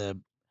talking about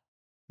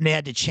they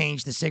had to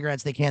change the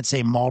cigarettes. They can't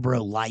say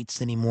Marlboro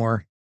Lights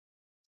anymore.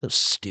 So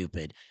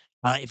stupid.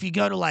 If you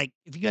go to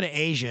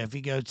Asia, if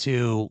you go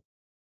to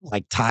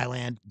like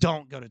Thailand,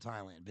 don't go to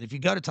Thailand. But if you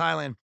go to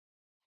Thailand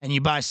and you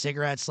buy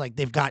cigarettes, like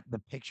they've got the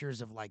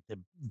pictures of like the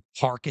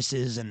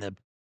carcasses and the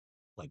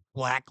like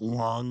black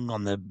lung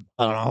on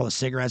all the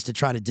cigarettes to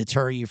try to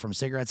deter you from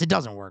cigarettes. It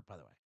doesn't work, by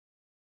the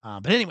way.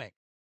 But anyway,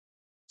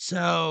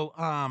 so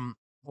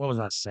what was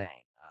I saying?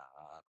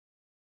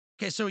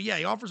 Okay, so yeah,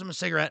 he offers him a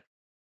cigarette,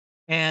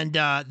 and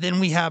then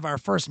we have our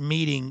first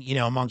meeting,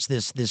 amongst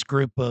this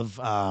group of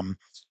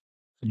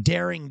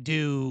daring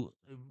do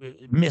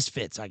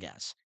misfits, I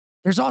guess.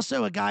 There's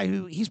also a guy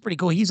who he's pretty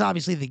cool. He's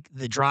obviously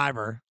the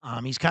driver.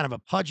 He's kind of a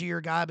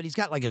pudgier guy, but he's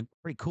got like a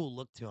pretty cool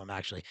look to him,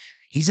 actually.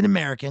 He's an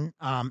American.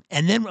 And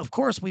then of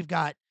course we've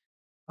got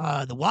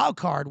the wild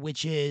card,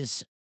 which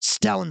is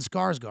Stellan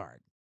Skarsgard,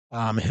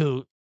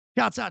 who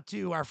shouts out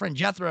to our friend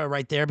Jethro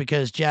right there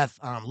because Jeff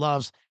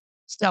loves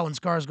Stellan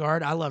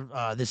Skarsgard. I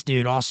love this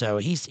dude also.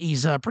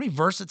 He's pretty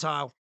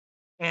versatile,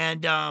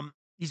 and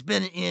he's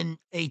been in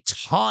a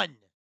ton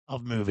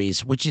of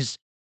movies, which is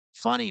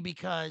funny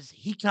because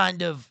he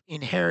kind of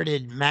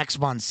inherited Max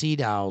von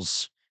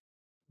Sydow's,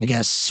 I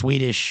guess,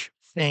 Swedish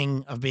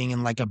thing of being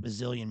in like a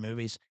bazillion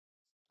movies.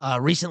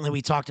 Recently,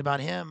 we talked about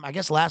him, I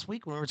guess last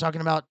week when we were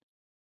talking about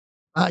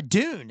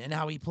Dune and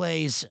how he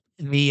plays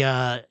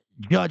the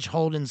Judge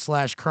Holden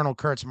slash Colonel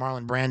Kurtz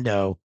Marlon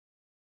Brando,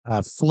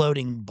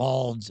 floating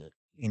bald,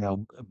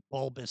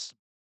 bulbous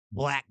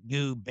black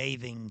goo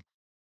bathing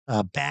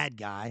bad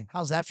guy.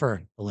 How's that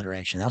for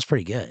alliteration? That was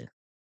pretty good.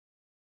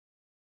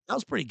 That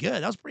was pretty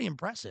good. That was pretty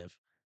impressive.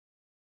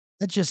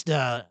 That just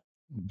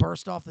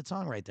burst off the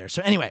tongue right there.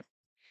 So anyway,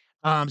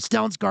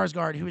 Stellan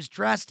Skarsgård, who is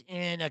dressed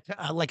in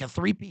like a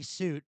three-piece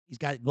suit. He's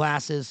got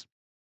glasses,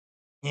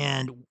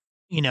 and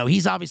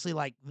he's obviously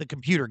like the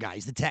computer guy.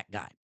 He's the tech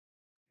guy,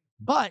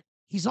 but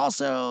he's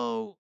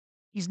also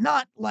he's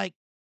not, like,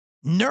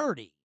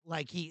 nerdy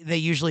like they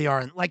usually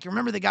are. Like, you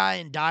remember the guy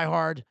in Die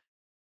Hard,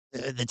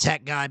 the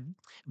tech guy?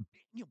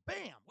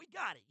 Bam, we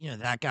got it.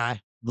 That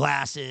guy,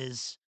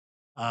 glasses,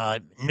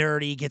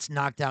 nerdy, gets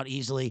knocked out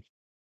easily.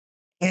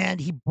 And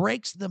he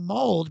breaks the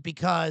mold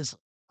because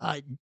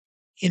uh,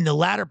 in the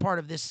latter part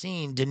of this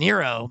scene, De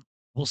Niro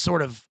will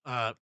sort of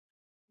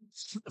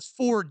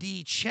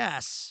 4D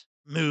chess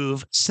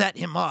move set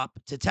him up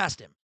to test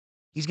him.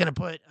 He's going to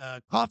put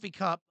a coffee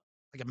cup,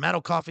 like a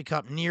metal coffee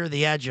cup, near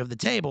the edge of the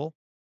table.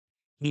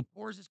 He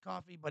pours his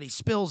coffee, but he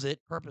spills it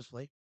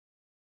purposefully.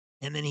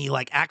 And then he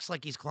like acts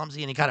like he's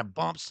clumsy and he kind of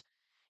bumps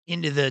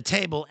into the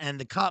table and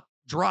the cup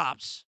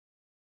drops.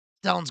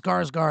 Stellan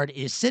Skarsgård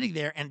is sitting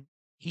there and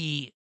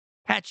he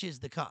catches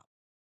the cup.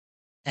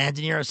 And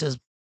De Niro says,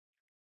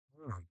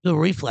 "The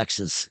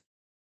reflexes,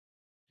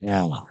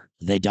 yeah,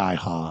 they die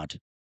hard."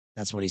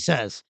 That's what he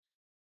says.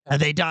 And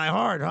they die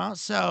hard, huh?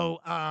 So,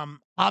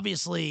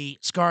 obviously,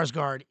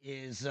 Skarsgård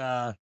is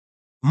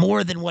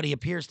more than what he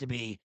appears to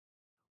be.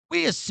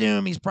 We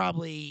assume he's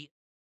probably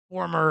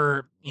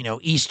former,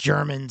 East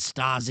German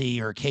Stasi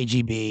or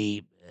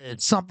KGB,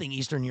 something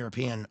Eastern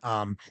European,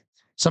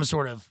 some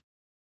sort of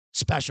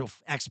special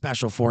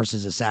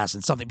forces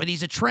assassin, something. But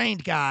he's a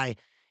trained guy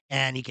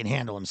and he can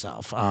handle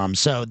himself.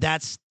 So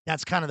that's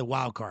kind of the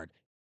wild card.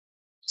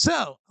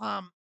 So,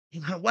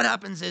 what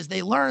happens is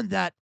they learn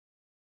that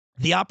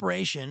the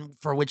operation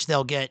for which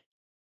they'll get,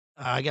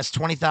 I guess,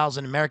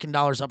 20,000 American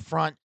dollars up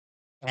front.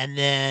 And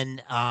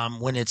then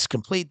when it's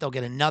complete, they'll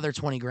get another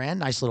 20 grand.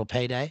 Nice little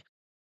payday.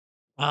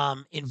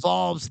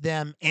 Involves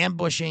them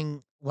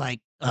ambushing, like,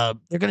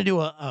 they're going to do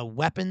a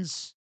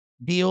weapons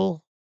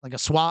deal, like a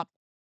swap.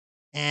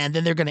 And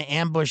then they're going to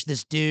ambush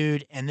this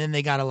dude. And then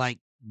they got to, like,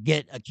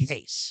 get a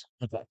case.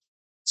 Okay.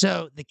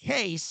 So the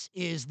case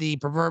is the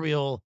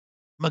proverbial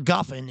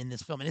MacGuffin in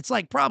this film, and it's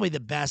like probably the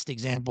best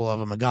example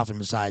of a MacGuffin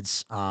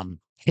besides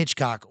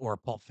Hitchcock or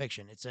Pulp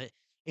Fiction.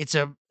 It's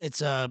a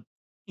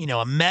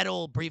a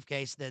metal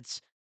briefcase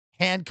that's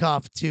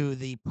handcuffed to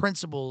the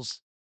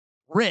principal's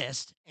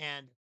wrist,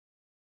 and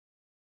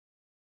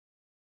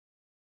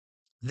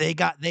they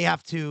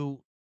have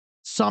to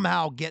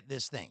somehow get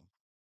this thing.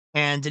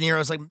 And De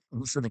Niro's like,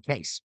 "What's in the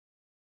case?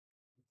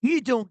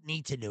 You don't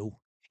need to know.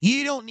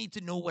 You don't need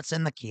to know what's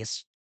in the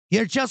case.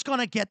 You're just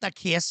gonna get the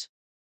case."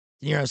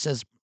 De Niro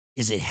says,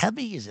 "Is it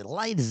heavy? Is it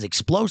light? Is it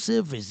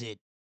explosive? Is it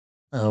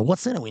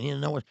what's in it? We need to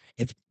know what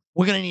if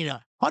we're gonna need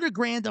 100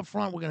 grand up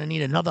front, we're gonna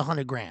need another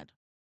 100 grand.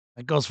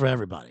 That goes for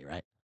everybody,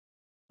 right?"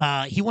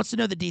 He wants to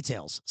know the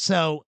details.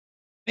 So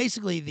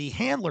basically the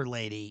handler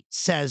lady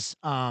says,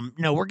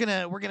 no, we're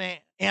gonna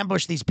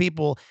ambush these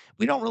people.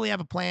 We don't really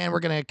have a plan. We're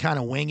gonna kind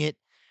of wing it.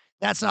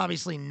 That's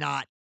obviously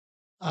not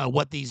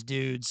what these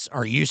dudes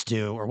are used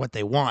to or what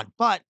they want.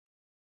 But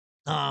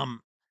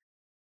um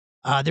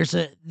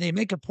they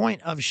make a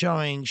point of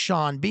showing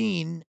Sean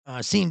Bean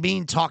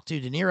talk to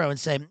De Niro and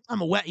say,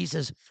 he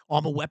says,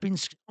 I'm a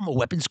weapons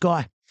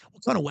guy.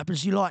 What kind of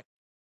weapons do you like?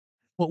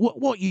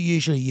 What you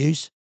usually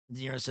use?"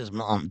 De Niro says, I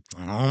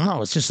don't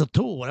know. It's just a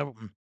tool,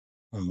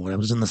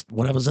 whatever's in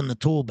the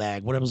tool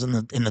bag, whatever's in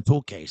the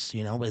tool case,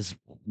 is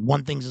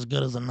one thing's as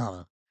good as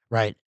another,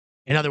 right?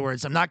 In other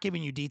words, I'm not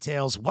giving you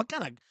details. What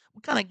kind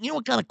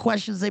of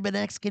questions they've been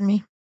asking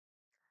me?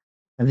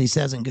 And he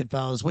says in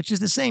Goodfellas, which is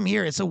the same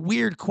here. It's a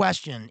weird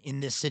question in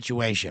this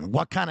situation.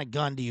 What kind of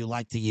gun do you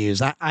like to use?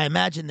 I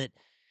imagine that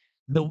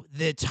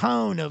the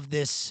tone of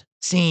this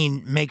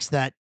scene makes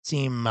that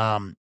seem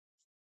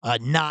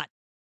not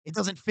it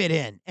doesn't fit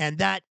in. And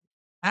that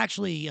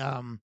actually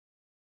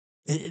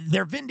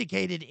they're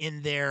vindicated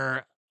in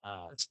their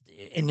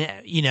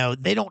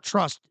they don't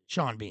trust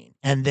Sean Bean.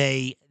 And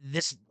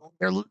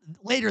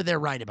later they're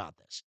right about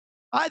this.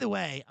 By the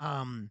way,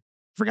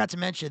 forgot to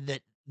mention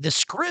that the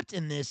script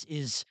in this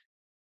is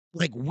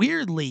like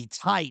weirdly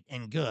tight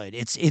and good.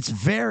 It's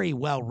very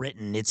well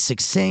written. It's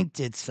succinct.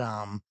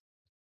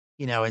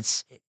 You know,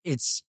 it's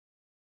it's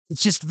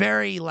it's just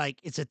very like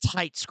it's a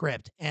tight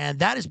script, and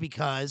that is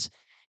because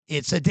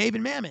it's a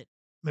David Mamet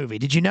movie.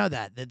 Did you know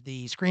that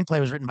the screenplay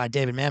was written by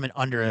David Mamet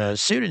under a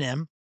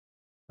pseudonym,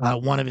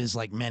 one of his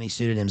like many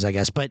pseudonyms, I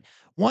guess. But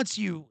once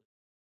you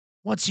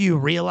once you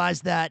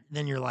realize that,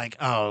 then you're like,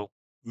 oh,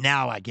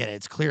 now I get it.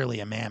 It's clearly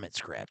a Mamet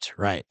script,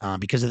 right?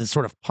 Because of the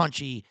sort of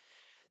punchy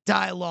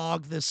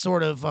dialogue, the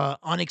sort of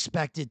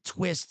unexpected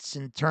twists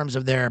in terms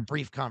of their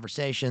brief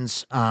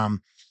conversations.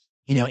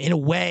 In a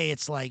way,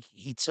 it's like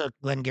he took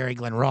Glengarry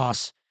Glen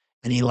Ross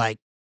and he like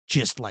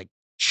just like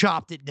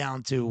chopped it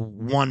down to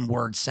one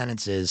word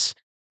sentences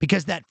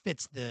because that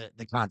fits the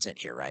content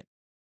here, right?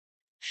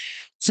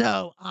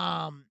 So,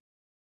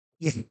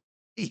 yeah,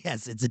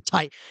 yes, it's a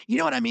tight. You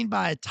know what I mean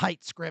by a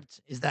tight script?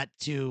 Is that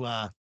too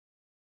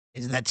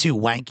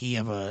wanky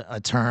of a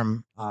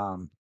term?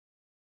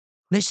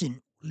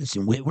 Listen,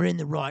 we're in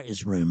the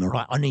writer's room, all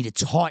right? I need a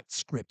tight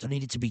script. I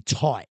need it to be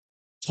tight,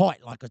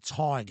 tight like a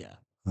tiger.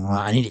 All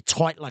right, I need it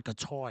tight like a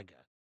tiger.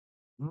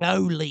 No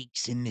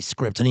leaks in this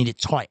script. I need it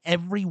tight.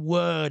 Every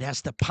word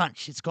has to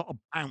punch. It's got to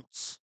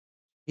bounce.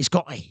 It's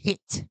got to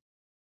hit.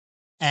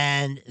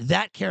 And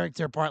that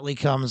character partly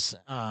comes,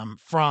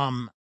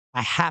 from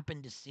I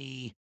happened to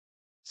see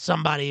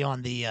somebody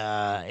on the,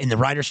 in the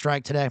writer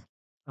strike today,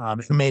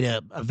 who made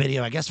a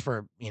video, I guess,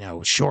 for,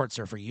 shorts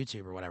or for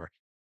YouTube or whatever.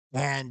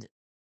 And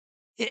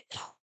it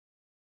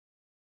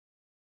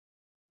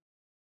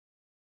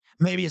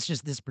maybe it's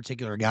just this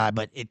particular guy,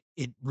 but it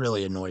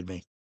really annoyed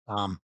me,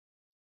 um,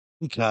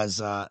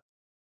 because,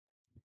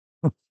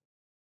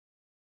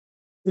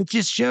 it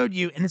just showed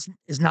you, and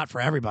it's not for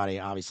everybody,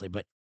 obviously,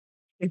 but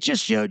it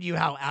just showed you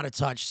how out of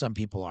touch some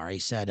people are. He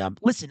said,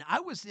 "Listen, I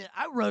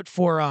wrote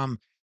for,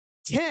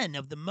 10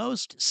 of the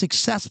most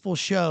successful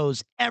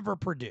shows ever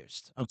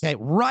produced." Okay,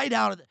 right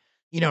out of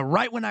the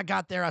right when I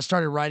got there, I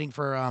started writing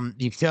for,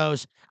 these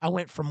shows. I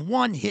went from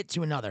one hit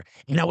to another,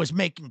 and I was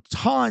making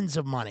tons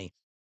of money.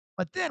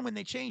 But then when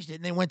they changed it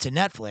and they went to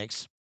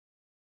Netflix,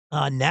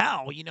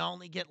 now,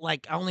 I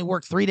only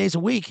work 3 days a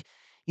week,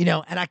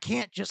 and I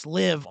can't just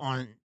live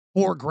on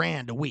 4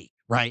 grand a week,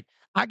 right?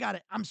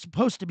 I'm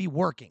supposed to be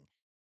working.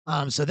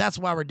 So that's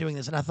why we're doing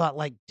this. And I thought,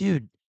 like,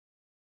 dude,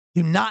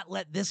 do not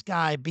let this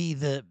guy be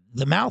the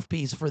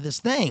mouthpiece for this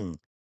thing.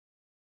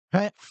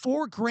 Right?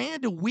 4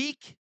 grand a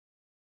week?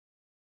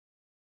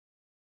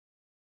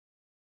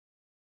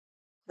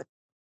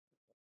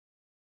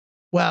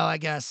 Well, I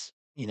guess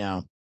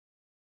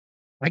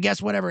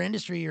whatever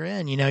industry you're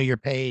in, you're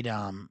paid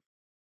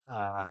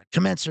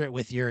commensurate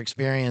with your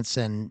experience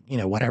and,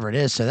 whatever it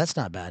is. So that's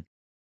not bad.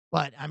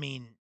 But I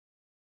mean,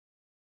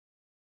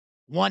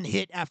 one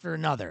hit after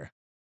another.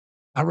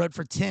 I wrote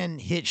for 10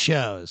 hit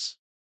shows.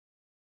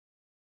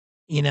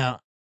 You know,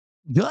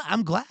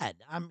 I'm glad.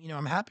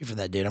 I'm happy for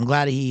that dude. I'm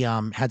glad he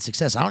had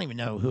success. I don't even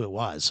know who it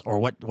was or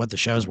what the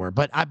shows were,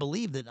 but I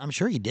believe that I'm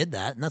sure he did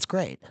that, and that's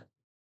great.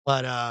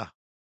 But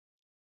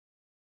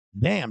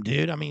damn,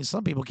 dude. I mean,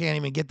 some people can't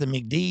even get the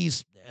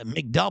McD's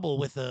McDouble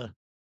with the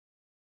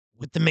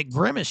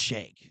McGrimace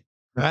shake,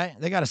 right?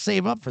 They got to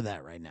save up for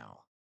that right now.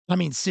 I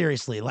mean,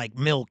 seriously, like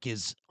milk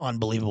is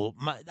unbelievable.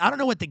 I don't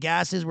know what the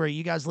gas is where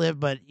you guys live,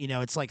 but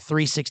it's like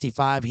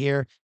 365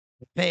 here.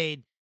 I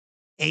paid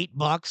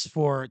 $8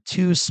 for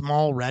 2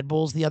 small Red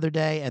Bulls the other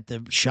day at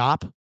the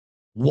shop.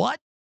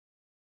 What?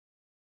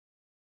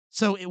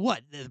 So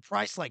the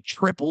price like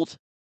tripled?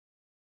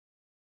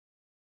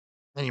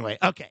 Anyway,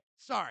 okay.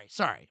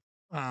 Sorry.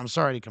 I'm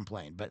sorry to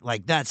complain, but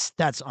like that's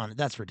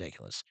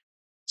ridiculous.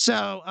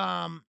 So,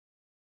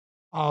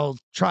 I'll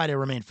try to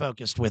remain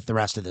focused with the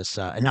rest of this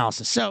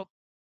analysis. So,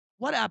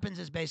 what happens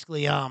is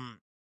basically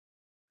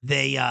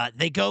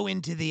they go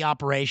into the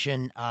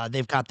operation,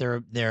 they've got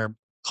their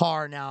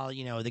car now,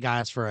 the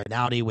guys for an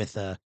Audi with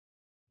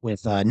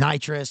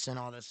nitrous and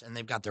all this, and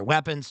they've got their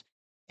weapons.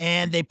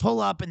 And they pull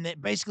up, and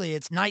basically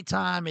it's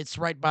nighttime. It's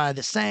right by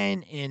the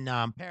Seine in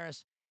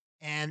Paris,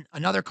 and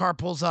another car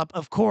pulls up.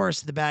 Of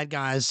course, the bad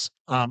guys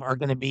are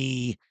going to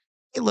be.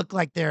 They look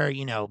like they're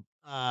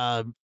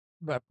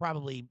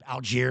probably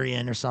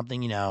Algerian or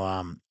something.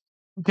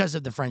 Because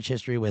of the French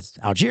history with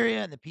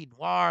Algeria and the Pied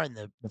Noir and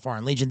the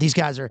Foreign Legion. These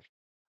guys are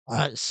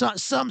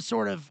some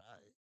sort of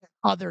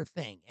other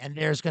thing, and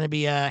there's going to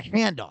be a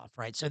handoff,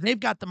 right? So they've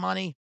got the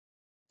money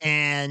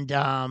and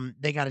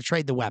they got to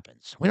trade the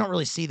weapons. We don't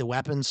really see the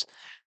weapons,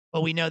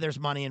 but we know there's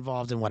money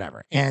involved and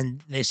whatever.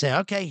 And they say,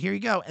 "Okay, here you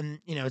go." And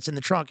it's in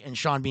the trunk, and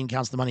Sean Bean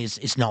counts the money.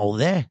 It's not all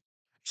there.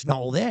 It's not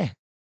all there.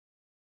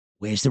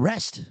 Where's the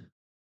rest?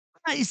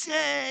 "Ah, it's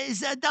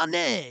down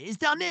there. It's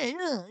down there.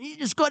 You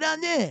just go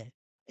down there."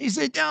 He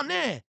said, "Down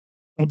there."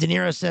 And De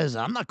Niro says,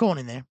 "I'm not going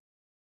in there."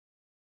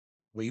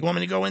 "Well, you want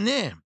me to go in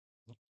there?"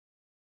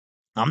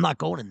 "I'm not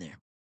going in there."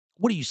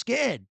 "What, are you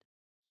scared?"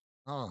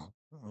 "Oh,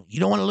 you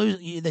don't want to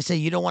lose." They say,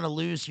 "You don't want to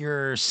lose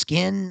your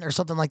skin or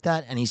something like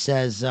that." And he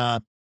says,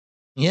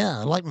 "Yeah,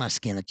 I like my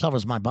skin. It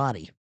covers my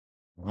body.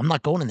 I'm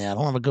not going in there. I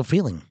don't have a good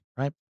feeling."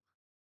 Right?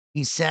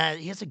 He said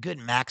he has a good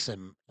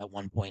maxim at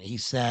one point. He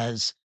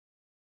says,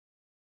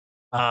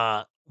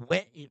 where,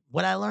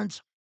 what I learned,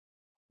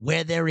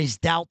 where there is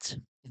doubt,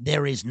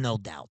 there is no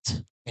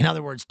doubt. In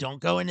other words,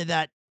 don't go into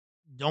that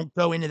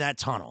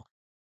tunnel.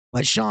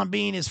 But Sean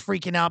Bean is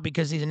freaking out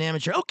because he's an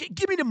amateur. "Okay,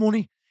 give me the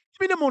money.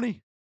 Give me the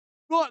money.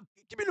 Go on,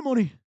 give me the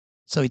money."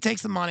 So he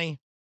takes the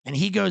money and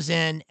he goes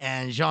in,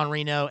 and Jean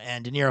Reno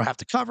and De Niro have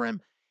to cover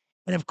him.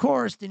 And of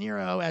course, De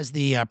Niro, as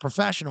the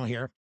professional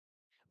here,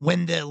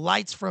 when the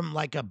lights from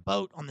like a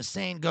boat on the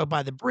Seine go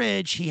by the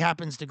bridge, he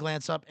happens to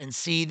glance up and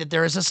see that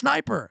there is a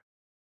sniper,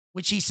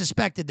 which he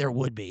suspected there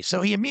would be.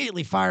 So he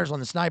immediately fires on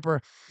the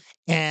sniper,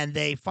 and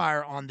they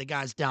fire on the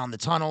guys down the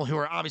tunnel who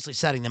are obviously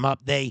setting them up.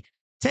 They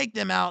take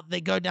them out.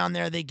 They go down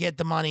there. They get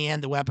the money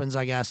and the weapons,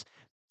 I guess,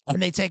 and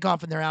they take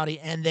off in their Audi.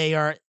 And they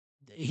are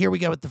here. We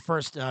go with the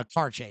first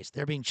car chase.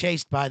 They're being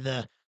chased by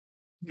the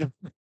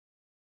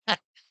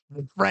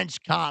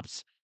French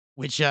cops,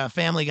 which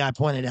Family Guy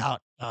pointed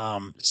out,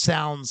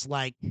 sounds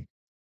like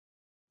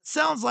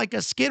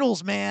a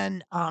Skittles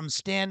man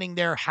standing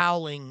there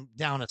howling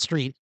down a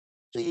street.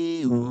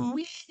 It's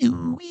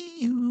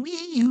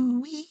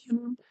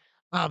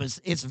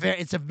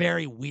a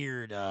very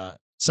weird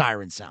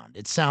siren sound.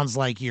 It sounds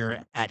like you're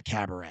at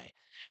cabaret.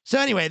 So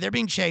anyway, they're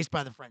being chased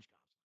by the French cops.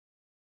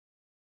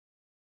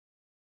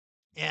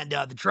 and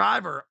the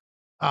driver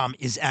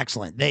is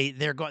excellent.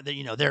 They're going,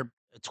 they're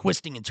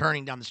twisting and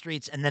turning down the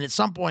streets, and then at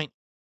some point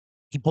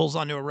he pulls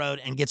onto a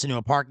road and gets into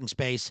a parking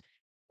space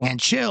and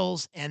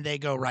chills, and they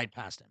go right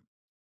past him.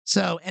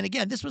 So, and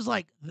again, this was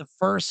like the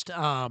first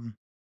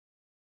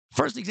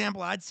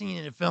example I'd seen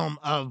in a film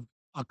of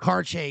a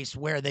car chase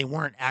where they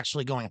weren't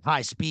actually going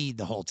high speed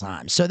the whole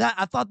time. So that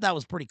I thought that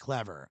was pretty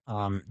clever.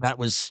 That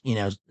was,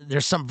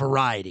 there's some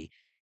variety.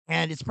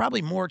 And it's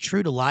probably more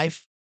true to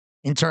life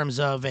in terms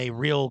of a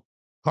real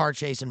car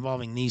chase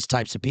involving these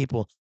types of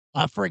people.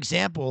 For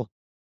example,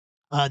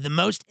 the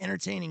most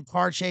entertaining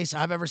car chase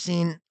I've ever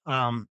seen,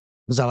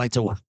 because I like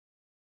to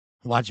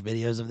watch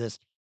videos of this,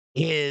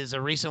 is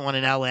a recent one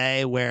in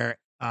LA where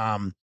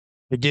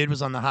the dude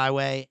was on the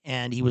highway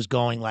and he was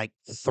going like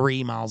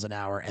 3 miles an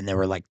hour and there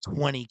were like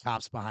 20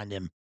 cops behind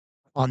him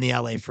on the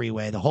LA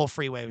freeway. The whole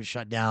freeway was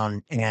shut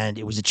down and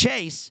it was a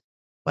chase,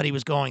 but he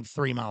was going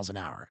 3 miles an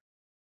hour.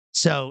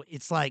 So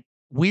it's like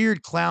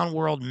weird clown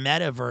world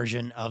meta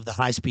version of the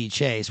high speed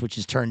chase, which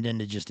is turned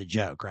into just a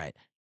joke, right?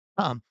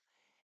 Um,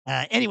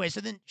 anyway,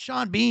 so then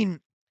Sean Bean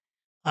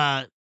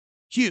uh,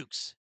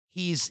 pukes.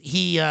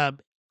 He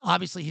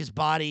obviously his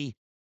body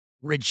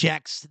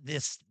rejects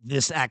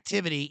this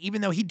activity, even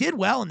though he did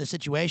well in the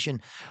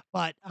situation,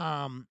 but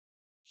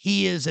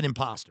he is an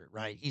imposter,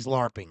 right? He's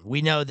LARPing.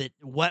 We know that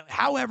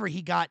however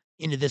he got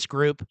into this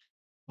group,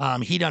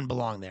 he doesn't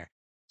belong there.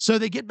 So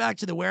they get back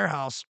to the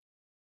warehouse,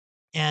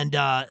 and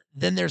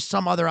then there's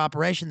some other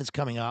operation that's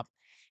coming up,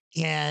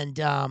 and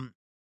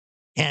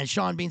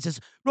Sean Bean says,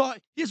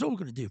 "Right, here's what we're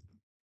gonna do."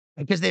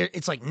 Because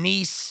it's like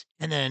Nice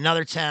and then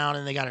another town,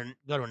 and they gotta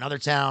go to another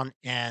town,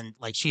 and,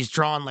 like, she's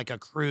drawn, like, a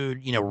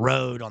crude,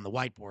 road on the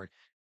whiteboard.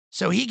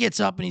 So he gets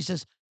up and he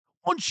says,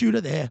 "1 shooter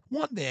there,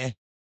 1 there,"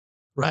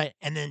 right?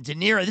 And then De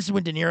Niro this is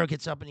when De Niro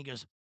gets up and he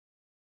goes,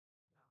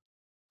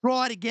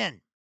 "Draw it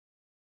again.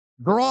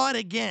 Draw it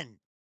again.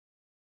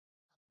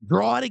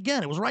 Draw it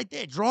again." It was right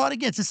there. "Draw it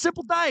again. It's a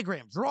simple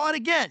diagram. Draw it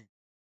again.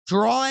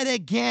 Draw it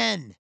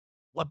again."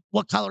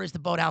 What color is the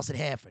boathouse at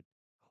Hereford?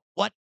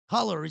 What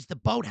color is the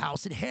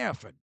boathouse at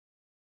Hereford?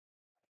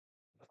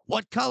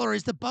 What color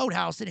is the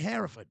boathouse at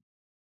Hereford?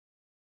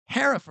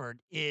 Hereford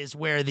is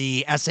where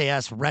the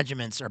SAS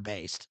regiments are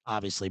based,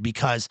 obviously,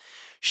 because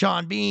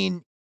Sean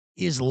Bean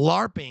is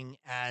LARPing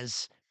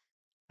as,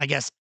 I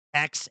guess,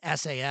 ex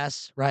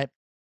SAS, right?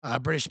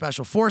 British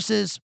Special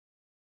Forces.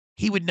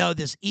 He would know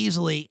this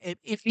easily.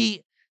 If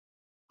he,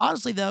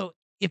 honestly, though,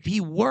 if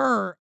he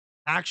were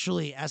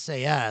actually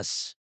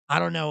SAS, I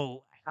don't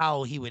know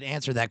how he would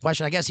answer that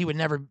question. I guess he would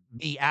never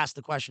be asked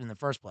the question in the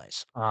first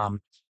place.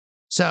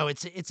 So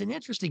it's an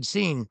interesting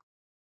scene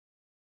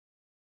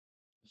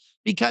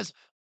because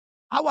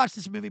I watched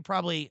this movie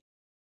probably,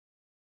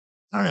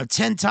 I don't know,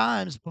 10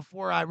 times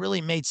before I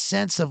really made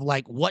sense of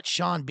like what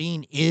Sean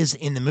Bean is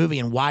in the movie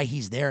and why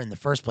he's there in the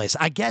first place.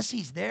 I guess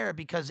he's there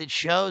because it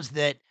shows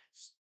that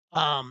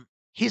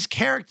his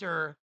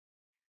character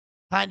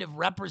kind of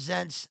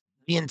represents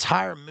the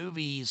entire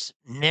movie's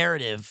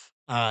narrative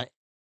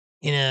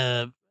in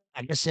a,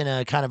 I guess, in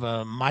a kind of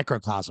a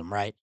microcosm,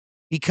 right?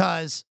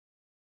 Because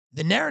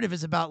the narrative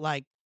is about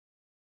like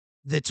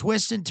the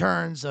twists and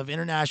turns of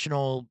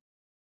international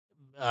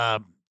uh,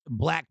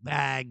 black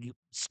bag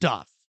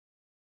stuff,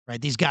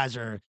 right? These guys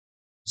are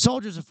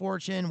soldiers of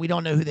fortune. We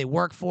don't know who they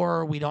work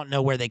for. We don't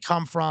know where they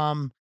come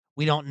from.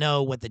 We don't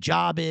know what the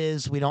job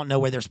is. We don't know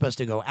where they're supposed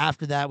to go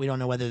after that. We don't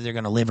know whether they're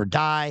going to live or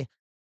die.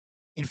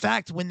 In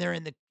fact, when they're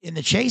in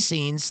the chase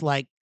scenes,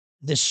 like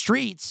the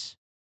streets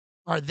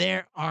are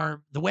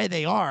the way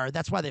they are.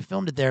 That's why they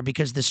filmed it there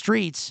because the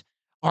streets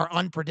are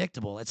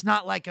unpredictable. It's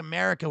not like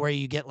America where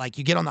you get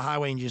on the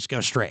highway and you just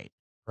go straight,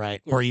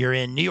 right? Or you're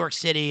in New York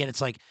City and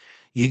it's like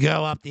you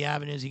go up the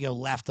avenues, you go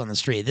left on the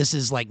street. This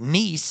is like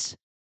Nice,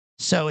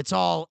 so it's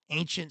all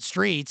ancient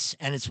streets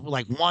and it's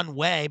like one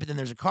way, but then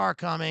there's a car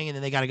coming and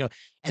then they got to go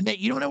and then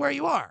you don't know where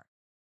you are.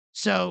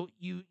 So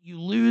you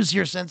lose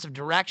your sense of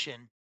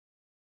direction.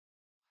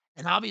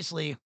 And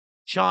obviously,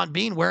 Sean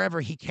Bean,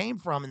 wherever he came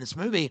from in this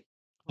movie,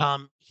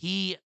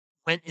 he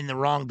went in the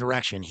wrong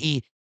direction.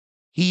 He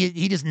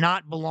does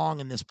not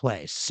belong in this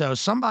place. So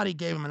somebody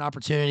gave him an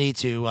opportunity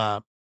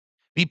to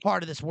be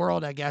part of this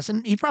world, I guess.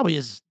 And he probably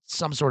is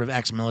some sort of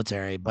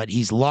ex-military, but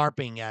he's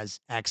LARPing as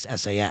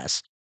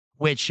ex-SAS,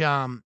 which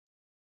I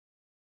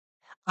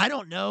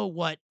don't know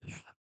what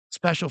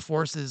special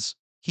forces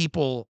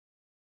people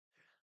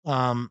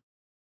um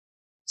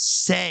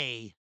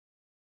say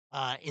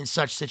in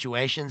such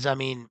situations. I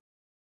mean,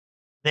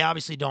 they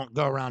obviously don't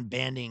go around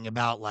banding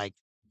about like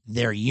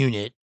their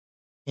unit.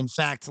 In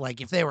fact,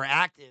 like if they were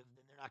active,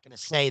 then they're not going to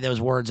say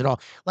those words at all.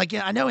 Like,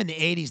 yeah, I know in the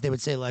 80s they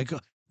would say like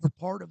we're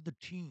part of the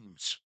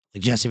teams,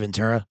 like Jesse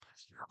Ventura.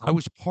 I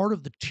was part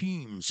of the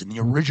teams in the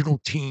original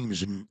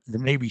teams in the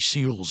Navy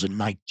SEALs in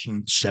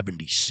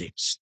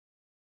 1976.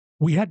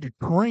 We had to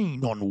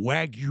train on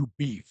Wagyu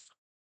beef.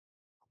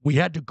 We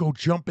had to go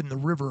jump in the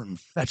river and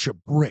fetch a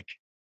brick.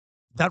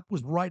 That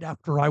was right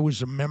after I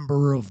was a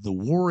member of the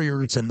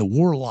Warriors and the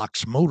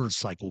Warlocks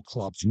motorcycle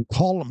clubs. We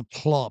call them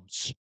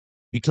clubs.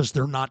 because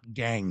they're not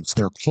gangs,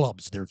 they're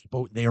clubs.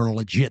 They are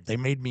legit. They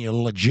made me a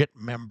legit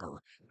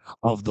member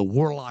of the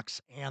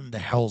Warlocks and the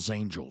Hells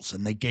Angels,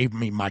 and they gave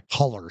me my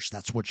colors.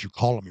 That's what you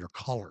call them, your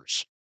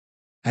colors.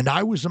 And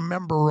I was a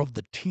member of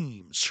the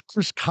teams.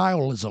 Chris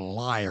Kyle is a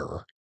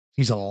liar.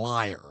 He's a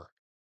liar.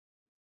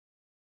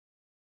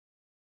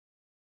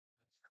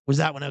 Was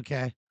that one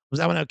okay? Was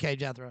that one okay,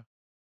 Jethro?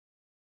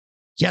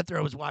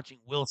 Jethro was watching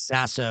Will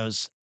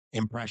Sasso's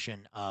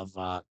impression of,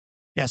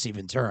 Jesse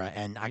Ventura,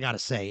 and I gotta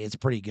say, it's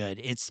pretty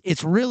good.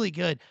 It's really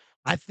good.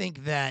 I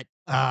think that,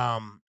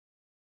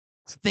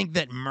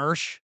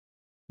 Mersh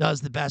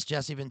does the best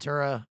Jesse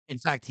Ventura. In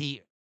fact,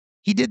 he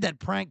did that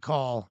prank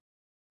call,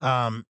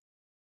 um,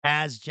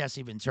 as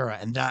Jesse Ventura,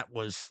 and that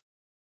was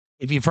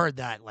if you've heard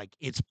that, like,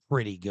 it's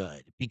pretty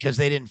good because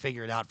they didn't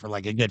figure it out for,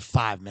 like, a good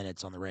 5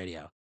 minutes on the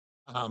radio.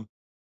 Um,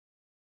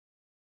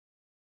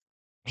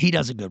 he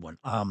does a good one.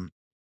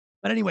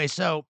 But anyway,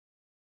 so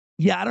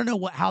yeah, I don't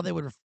know how they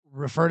would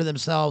refer to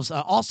themselves.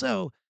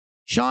 Also,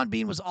 Sean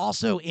Bean was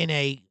also in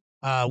a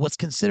what's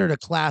considered a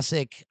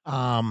classic,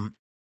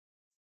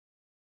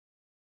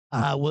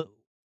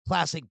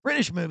 classic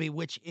British movie,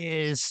 which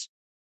is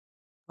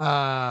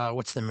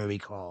what's the movie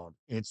called?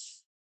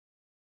 It's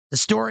the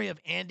story of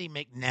Andy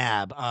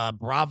McNabb,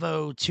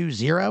 Bravo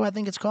 20, I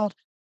think it's called,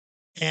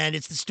 and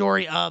it's the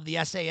story of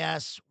the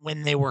SAS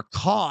when they were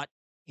caught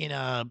in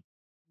a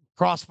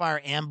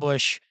crossfire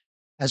ambush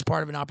as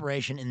part of an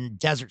operation in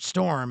Desert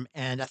Storm,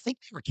 and I think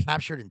they were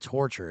captured and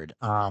tortured.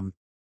 And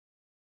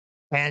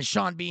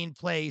Sean Bean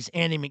plays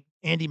Andy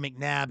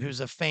McNabb, who's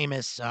a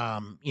famous,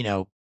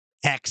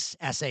 ex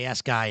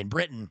SAS guy in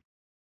Britain.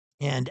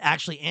 And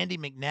actually, Andy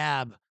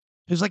McNabb,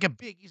 who's like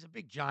he's a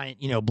big giant,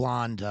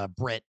 blonde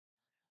Brit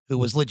who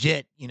was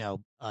legit,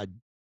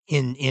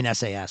 in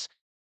SAS.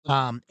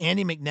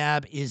 Andy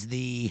McNabb is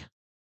the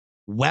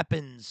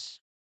weapons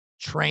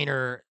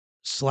trainer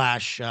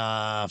slash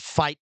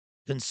fight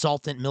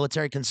consultant,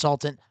 military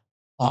consultant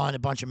on a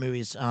bunch of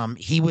movies.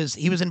 He was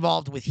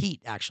involved with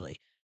Heat actually.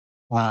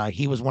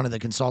 He was one of the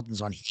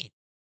consultants on Heat.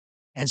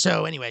 And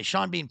so anyway,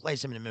 Sean Bean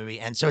plays him in the movie.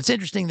 And so it's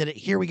interesting that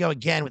here we go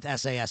again with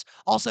SAS.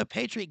 Also,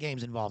 Patriot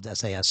Games involved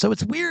SAS. So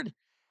it's weird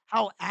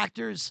how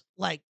actors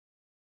like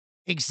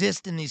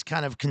exist in these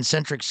kind of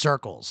concentric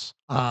circles.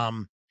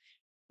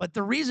 But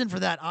the reason for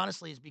that,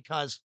 honestly, is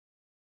because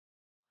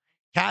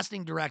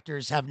casting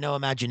directors have no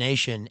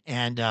imagination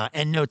and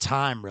no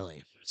time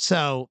really.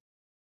 So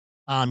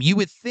you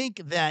would think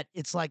that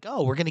it's like,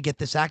 oh, we're gonna get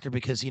this actor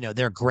because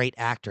they're a great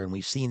actor and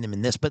we've seen them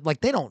in this, but like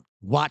they don't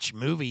watch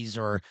movies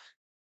or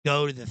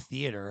go to the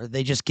theater.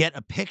 They just get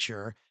a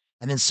picture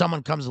and then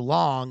someone comes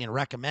along and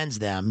recommends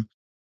them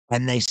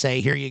and they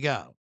say, here you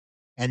go.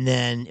 And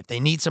then if they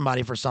need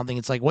somebody for something,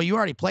 it's like, well, you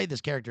already played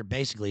this character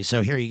basically.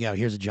 So here you go.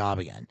 Here's a job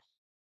again,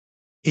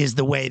 is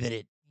the way that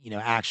it,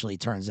 actually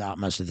turns out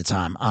most of the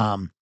time.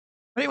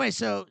 But anyway,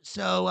 so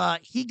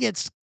he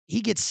gets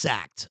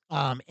sacked.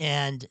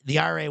 And the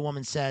IRA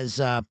woman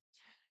says,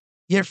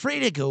 "You're free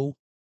to go.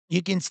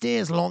 You can stay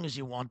as long as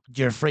you want, but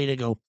you're free to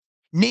go.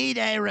 Need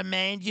I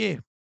remind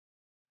you,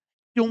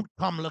 don't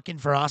come looking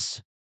for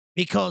us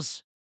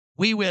because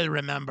we will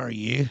remember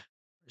you."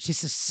 She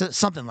says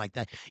something like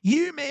that.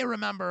 "You may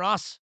remember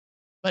us,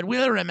 but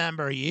we'll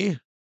remember you.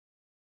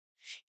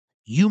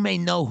 You may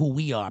know who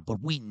we are, but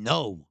we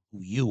know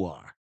who you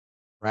are."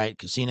 Right,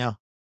 Casino?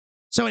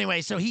 So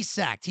anyway, so he's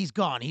sacked. He's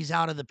gone. He's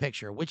out of the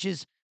picture, which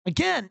is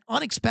again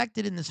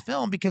unexpected in this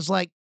film because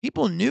like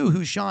people knew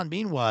who Sean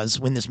Bean was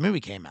when this movie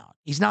came out.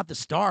 He's not the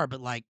star,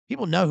 but like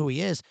people know who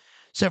he is.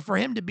 So for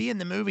him to be in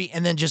the movie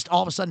and then just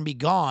all of a sudden be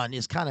gone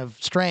is kind of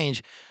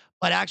strange.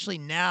 But actually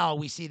now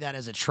we see that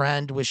as a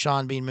trend with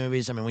Sean Bean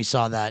movies. I mean, we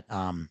saw that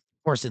of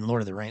course in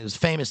Lord of the Rings. It was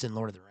famous in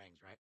Lord of the Rings,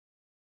 right?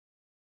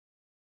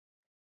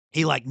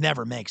 He like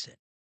never makes it.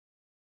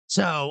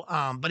 So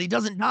but he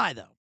doesn't die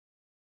though.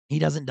 He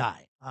doesn't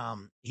die.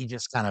 He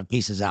just kind of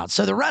pieces out.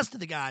 So the rest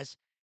of the guys,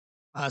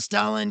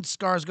 Stellan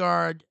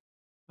Skarsgard,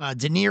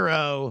 De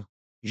Niro,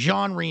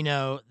 Jean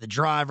Reno, the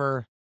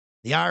driver,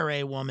 the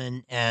IRA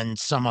woman, and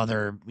some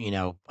other,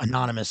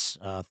 anonymous,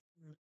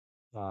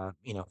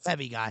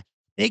 heavy guy.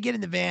 They get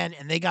in the van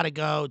and they got to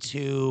go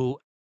to.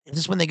 Is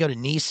this when they go to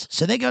Nice?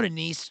 So they go to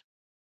Nice,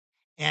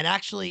 and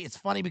actually, it's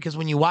funny because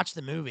when you watch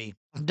the movie,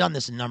 I've done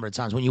this a number of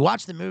times. When you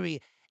watch the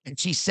movie, and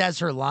she says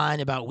her line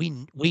about we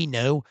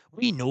know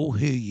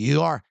who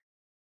you are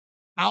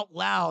out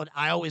loud,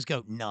 I always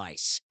go,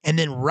 "Nice." And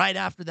then right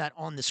after that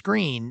on the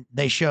screen,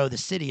 they show the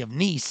city of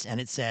Nice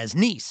and it says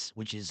Nice,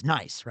 which is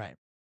nice, right?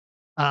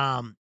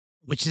 Um,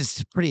 which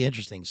is pretty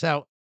interesting.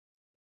 So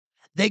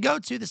they go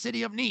to the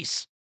city of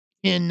Nice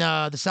in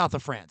the south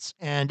of France.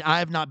 And I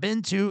have not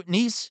been to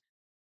Nice.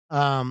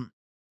 Um,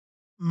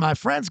 my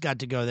friends got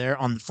to go there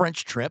on the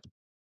French trip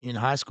in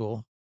high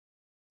school.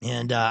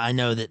 And I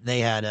know that they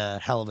had a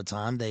hell of a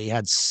time. They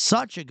had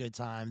such a good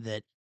time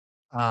that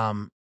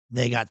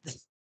they got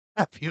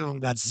a few of them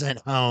got sent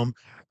home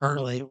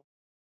early,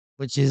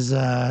 which is,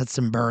 it's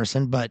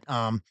embarrassing, but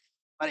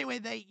anyway,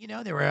 they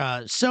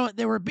were, so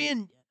they were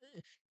being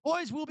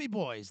boys will be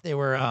boys. They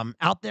were,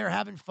 out there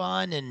having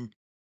fun, and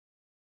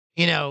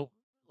you know,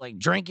 like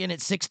drinking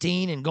at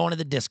 16 and going to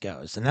the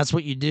discos, and that's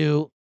what you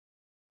do.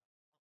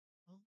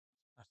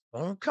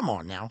 Oh, come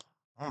on now.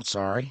 I'm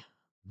sorry.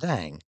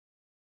 Dang.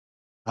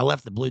 I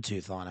left the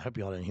Bluetooth on. I hope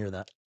y'all didn't hear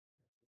that.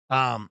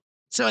 Um,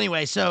 so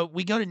anyway, so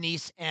we go to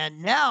Nice,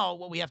 and now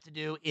what we have to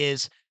do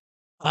is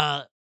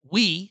uh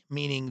we,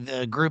 meaning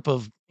the group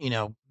of,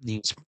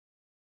 these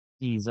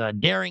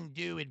daring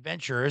do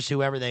adventurers,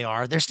 whoever they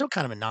are, they're still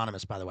kind of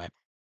anonymous, by the way.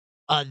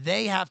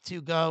 They have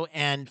to go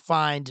and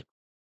find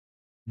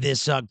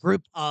this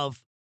group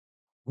of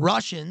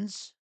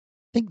Russians.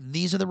 I think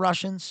these are the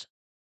Russians.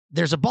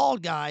 There's a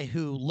bald guy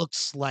who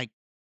looks like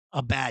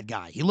a bad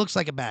guy. He looks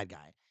like a bad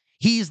guy.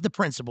 He's the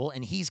principal,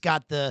 and he's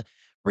got the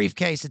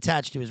briefcase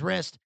attached to his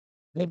wrist.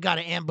 They've got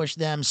to ambush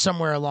them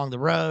somewhere along the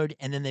road,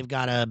 and then they've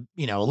got to,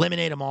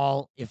 eliminate them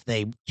all if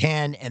they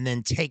can, and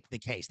then take the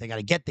case. They got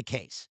to get the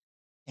case.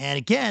 And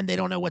again, they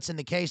don't know what's in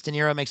the case. De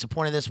Niro makes a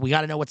point of this. We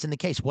got to know what's in the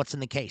case. What's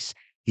in the case?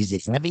 Is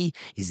it heavy?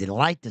 Is it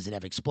light? Does it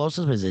have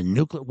explosives? Is it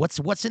nuclear?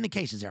 What's in the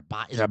case? Is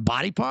there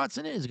body parts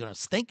in it? Is it going to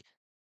stink?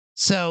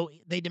 So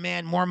they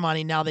demand more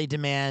money. Now they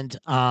demand,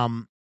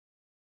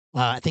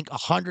 I think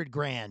 100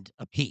 grand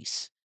a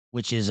piece,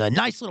 which is a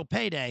nice little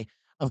payday.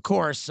 Of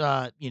course,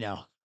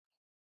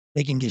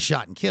 they can get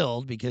shot and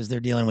killed because they're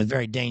dealing with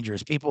very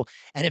dangerous people.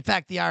 And in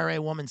fact, the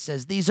IRA woman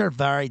says these are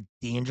very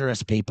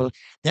dangerous people.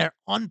 They're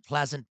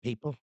unpleasant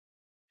people.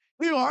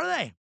 Who are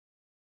they?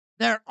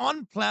 They're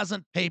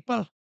unpleasant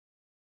people.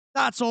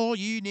 That's all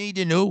you need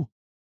to know.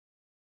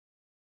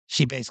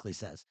 She basically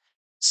says.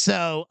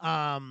 So,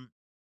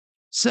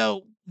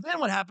 so then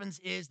what happens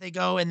is they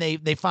go and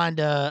they find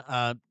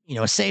a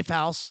safe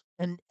house,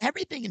 and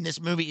everything in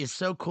this movie is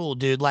so cool,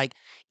 dude. Like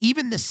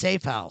even the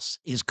safe house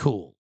is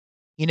cool.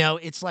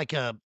 It's like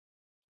a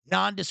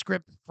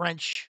nondescript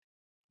French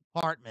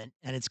apartment,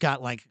 and it's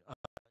got like a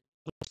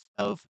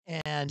stove,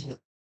 and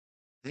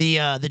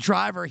the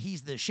driver,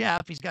 he's the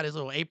chef. He's got his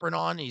little apron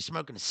on, and he's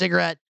smoking a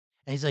cigarette,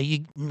 and he's like, "You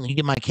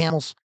get my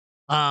camels."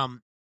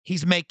 Um,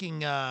 he's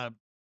making I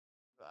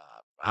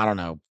don't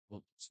know,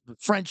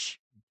 French,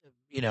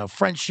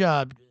 French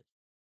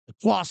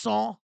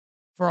croissant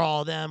for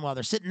all of them while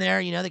they're sitting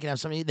there. They can have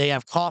something. They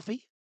have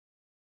coffee,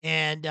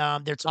 and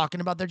they're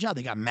talking about their job.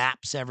 They got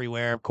maps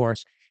everywhere, of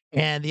course.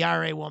 And the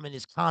IRA woman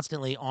is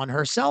constantly on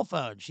her cell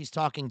phone. She's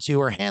talking to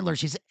her handler.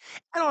 She's,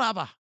 I don't have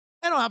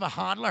a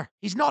handler.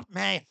 He's not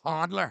my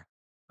handler,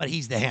 but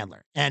he's the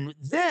handler. And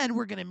then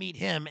we're going to meet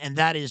him, and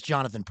that is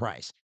Jonathan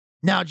Pryce.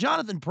 Now,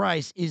 Jonathan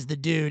Pryce is the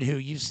dude who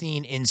you've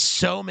seen in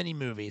so many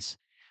movies.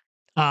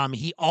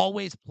 He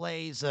always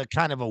plays a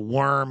kind of a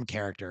worm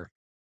character.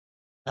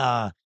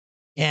 Uh,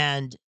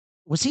 and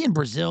was he in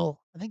Brazil?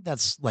 I think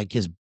that's like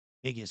his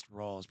biggest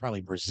role is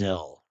probably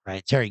Brazil,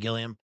 right? Terry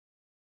Gilliam.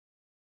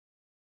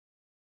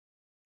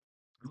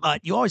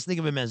 But you always think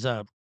of him as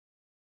a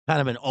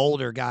kind of an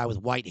older guy with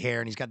white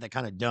hair, and he's got that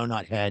kind of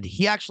donut head.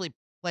 He actually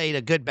played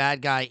a good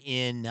bad guy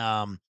in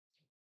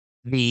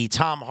the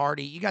Tom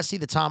Hardy. You guys see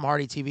the Tom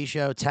Hardy TV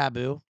show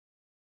Taboo?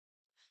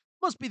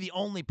 Must be the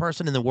only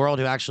person in the world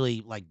who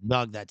actually like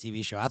dug that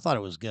TV show. I thought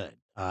it was good.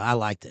 I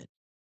liked it.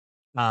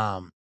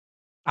 Um,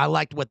 I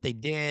liked what they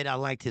did. I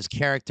liked his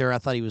character. I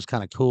thought he was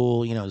kind of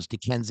cool. He's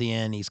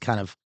Dickensian. He's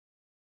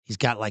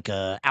got like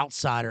a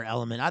outsider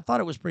element. I thought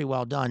it was pretty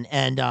well done.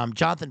 And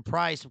Jonathan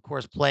Pryce, of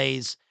course,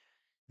 plays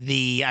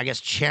the, I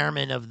guess,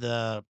 chairman of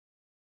the,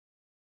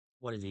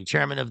 what is he?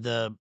 Chairman of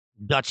the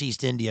Dutch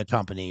East India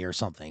Company or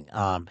something.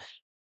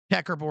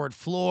 Checkerboard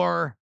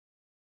floor,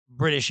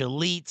 British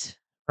elite,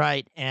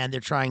 right? And they're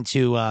trying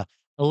to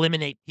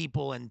eliminate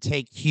people and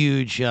take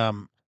huge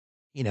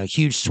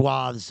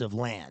swaths of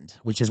land,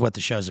 which is what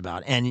the show's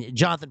about. And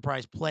Jonathan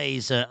Pryce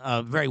plays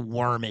a very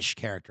wormish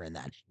character in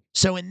that.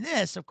 So in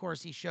this, of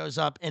course, he shows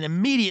up, and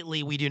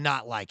immediately we do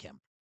not like him,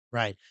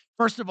 right?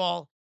 First of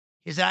all,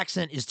 his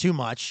accent is too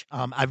much.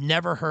 I've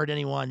never heard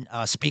anyone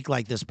speak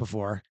like this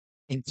before,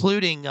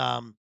 including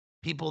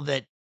people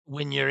that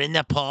when you're in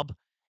the pub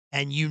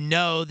and you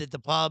know that the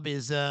pub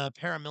is a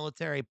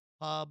paramilitary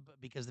pub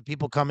because the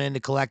people come in to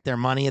collect their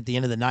money at the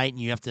end of the night, and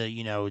you have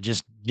to,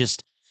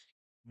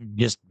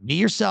 just be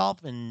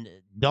yourself and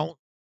don't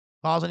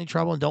cause any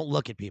trouble and don't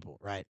look at people,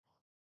 right?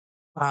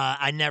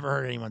 I never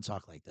heard anyone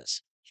talk like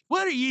this.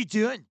 What are you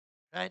doing?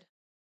 Right?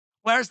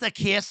 Where's the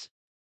kiss?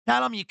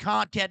 Tell them you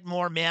can't get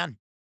more men.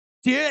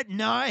 Do it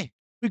now.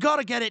 We got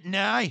to get it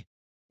now.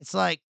 It's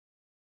like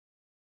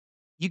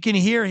you can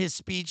hear his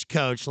speech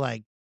coach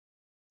like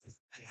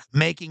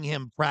making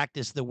him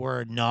practice the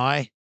word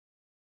now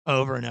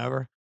over and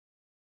over.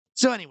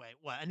 So anyway,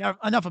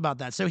 enough about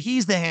that. So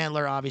he's the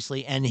handler,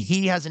 obviously, and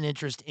he has an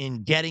interest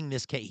in getting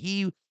this case.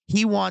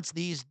 He wants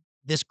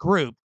this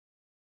group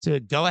to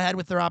go ahead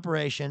with their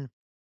operation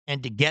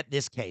and to get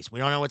this case. We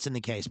don't know what's in the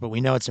case, but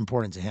we know it's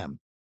important to him.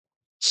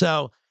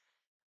 So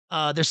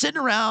they're sitting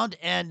around,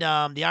 and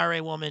the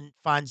IRA woman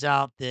finds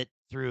out that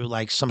through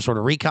like some sort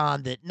of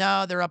recon that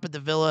no, they're up at the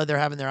villa. They're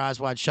having their eyes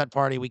wide shut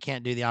party. We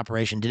can't do the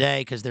operation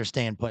today because they're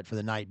staying put for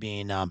the night,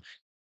 being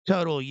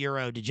total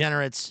Euro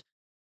degenerates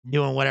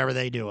doing whatever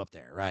they do up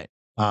there, right?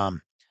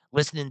 Um,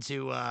 listening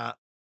to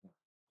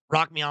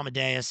Rock Me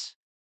Amadeus,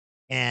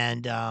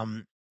 and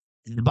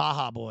the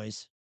Baja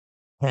Boys,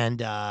 and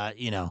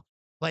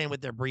playing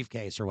with their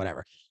briefcase or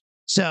whatever.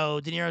 So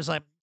De Niro's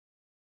like,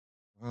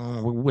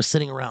 we're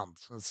sitting around.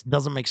 So this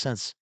doesn't make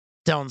sense.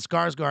 Stellan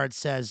Skarsgard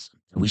says,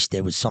 I wish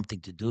there was something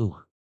to do.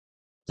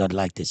 Not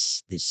like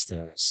this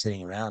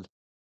sitting around.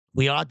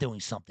 We are doing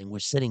something. We're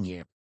sitting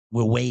here.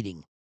 We're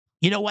waiting.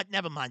 You know what?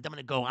 Never mind. I'm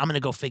gonna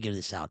go figure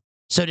this out.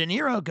 So De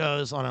Niro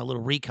goes on a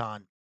little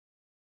recon,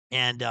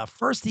 and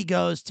first he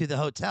goes to the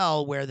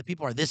hotel where the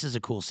people are. This is a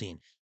cool scene.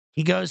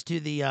 He goes to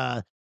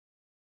the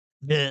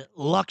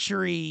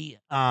luxury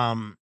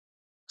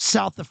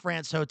south of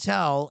France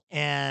hotel,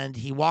 and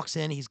he walks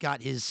in. He's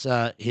got his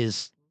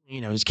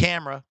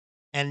camera,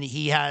 and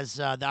he has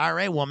the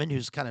IRA woman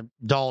who's kind of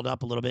dolled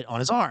up a little bit on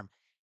his arm,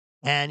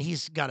 and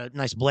he's got a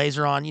nice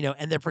blazer on,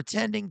 and they're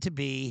pretending to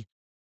be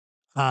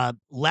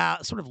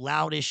loud, sort of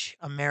loudish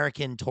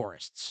American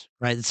tourists,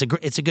 right? It's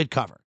a good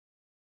cover.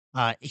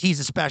 He's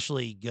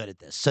especially good at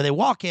this. So they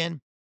walk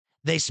in,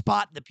 they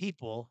spot the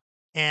people,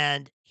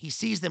 and he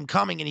sees them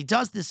coming, and he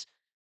does this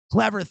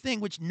clever thing,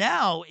 which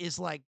now is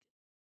like,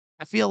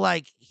 I feel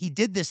like he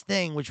did this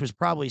thing, which was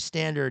probably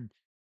standard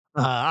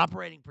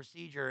operating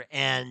procedure,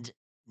 and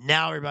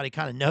now everybody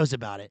kind of knows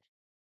about it,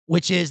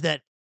 which is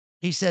that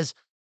he says,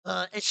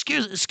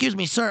 excuse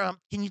me, sir,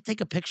 can you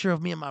take a picture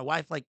of me and my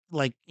wife?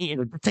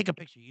 Take a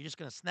picture. You're just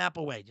gonna snap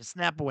away, just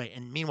snap away."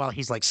 And meanwhile,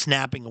 he's like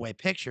snapping away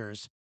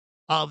pictures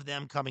of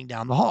them coming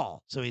down the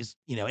hall. So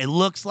it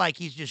looks like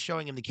he's just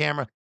showing him the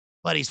camera,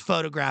 but he's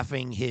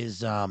photographing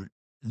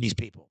these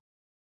people.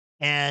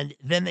 And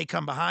then they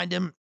come behind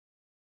him.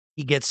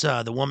 He gets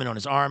the woman on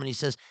his arm, and he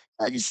says,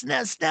 "Just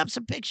snap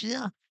some pictures.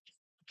 Yeah,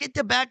 get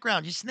the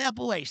background. Just snap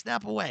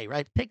away,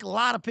 right? Take a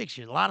lot of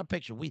pictures, a lot of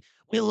pictures.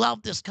 We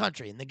love this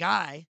country." And the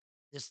guy,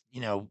 this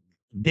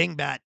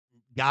dingbat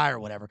guy or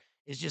whatever,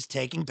 is just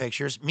taking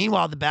pictures.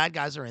 Meanwhile, the bad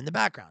guys are in the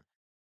background.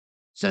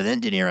 So then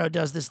De Niro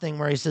does this thing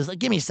where he says, like,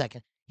 "Give me a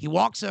second." He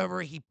walks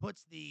over, he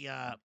puts the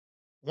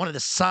one of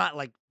the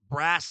like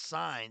brass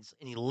signs,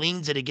 and he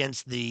leans it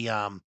against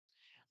the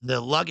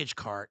luggage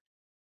cart,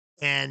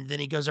 and then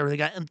he goes over to the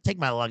guy and take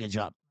my luggage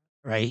up,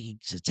 right? He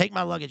says, "Take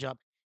my luggage up."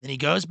 Then he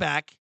goes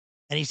back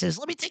and he says,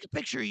 "Let me take a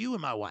picture of you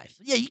and my wife."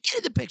 "Yeah, you get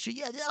in the picture.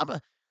 Yeah,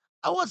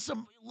 I want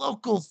some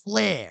local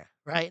flair,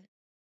 right?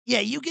 Yeah,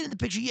 you get in the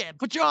picture. Yeah,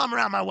 put your arm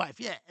around my wife.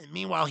 Yeah." And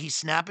meanwhile, he's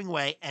snapping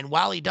away. And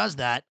while he does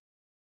that,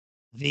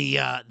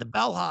 the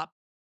bellhop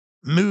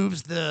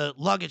moves the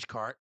luggage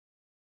cart.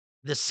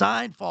 The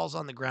sign falls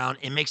on the ground.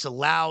 It makes a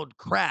loud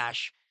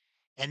crash.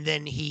 And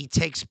then he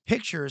takes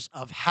pictures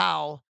of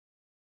how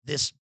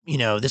this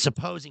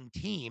opposing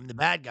team, the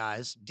bad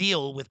guys,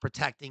 deal with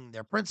protecting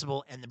their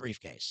principal and the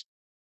briefcase.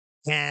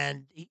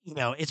 And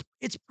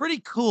it's pretty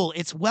cool.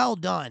 It's well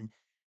done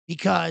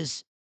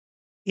because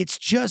it's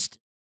just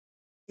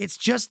it's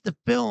just the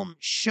film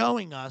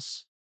showing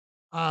us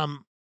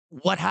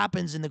what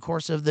happens in the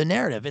course of the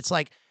narrative. It's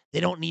like they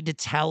don't need to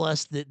tell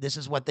us that this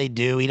is what they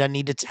do. He doesn't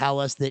need to tell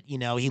us that,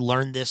 he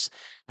learned this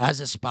as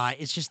a spy.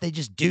 It's just they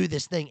just do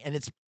this thing, and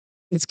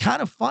it's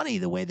kind of funny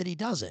the way that he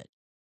does it.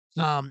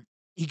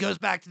 He goes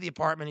back to the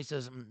apartment. He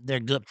says,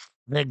 "They're good.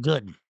 They're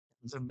good.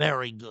 They're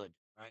very good."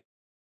 Right?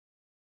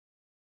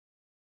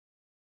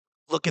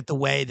 Look at the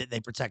way that they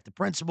protect the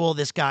principal.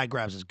 This guy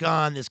grabs his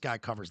gun. This guy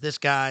covers this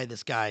guy.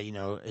 This guy,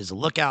 is a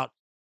lookout.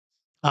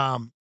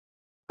 Um,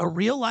 a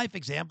real life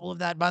example of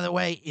that, by the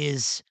way,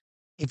 is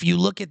if you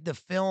look at the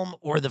film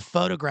or the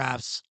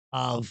photographs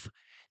of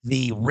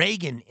the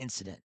Reagan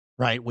incident,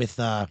 right, with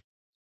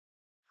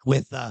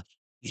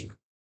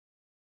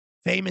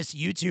famous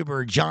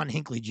YouTuber John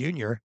Hinckley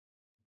Jr.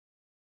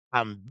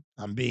 I'm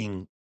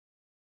being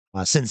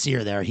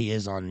sincere there. He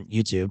is on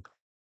YouTube.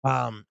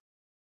 Um,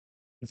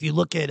 if you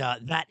look at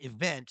that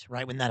event,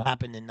 right, when that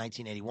happened in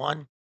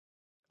 1981,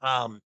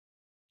 um,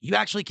 you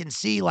actually can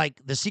see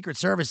like the Secret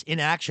Service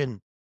in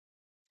action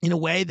in a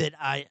way that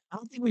I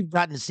don't think we've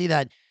gotten to see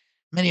that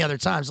many other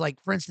times. Like,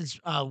 for instance,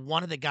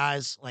 one of the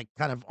guys, like,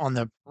 kind of on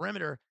the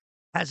perimeter,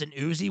 has an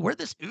Uzi. Where'd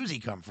this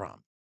Uzi come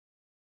from?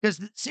 Because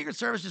the Secret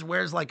Service just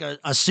wears like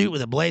a suit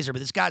with a blazer, but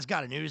this guy's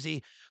got an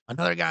Uzi.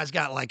 Another guy's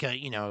got like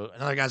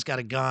another guy's got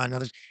a gun.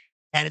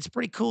 And it's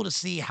pretty cool to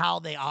see how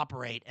they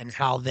operate and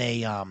how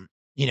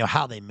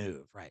how they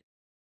move, right?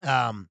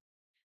 Um,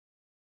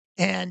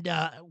 and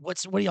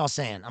what are y'all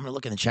saying? I'm gonna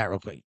look in the chat real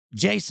quick.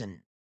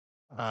 Jason,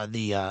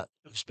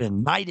 who's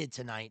been knighted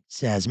tonight,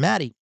 says,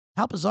 "Maddie,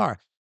 how bizarre!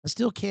 I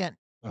still can't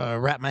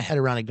wrap my head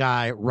around a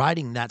guy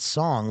writing that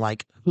song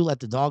like 'Who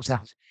Let the Dogs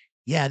Out.'"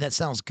 Yeah, that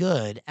sounds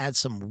good. Add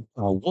some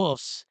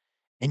woofs,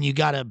 and you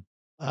gotta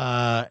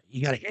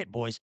hit,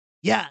 boys.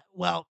 Yeah,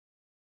 well,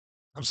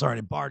 I'm sorry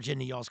to barge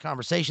into y'all's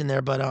conversation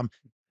there, but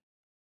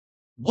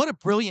what a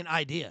brilliant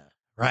idea,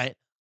 right?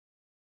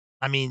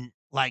 I mean,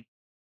 like,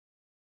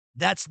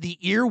 that's the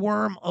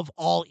earworm of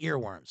all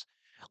earworms.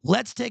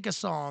 Let's take a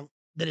song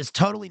that is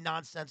totally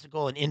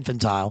nonsensical and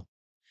infantile.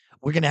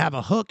 We're gonna have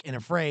a hook and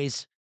a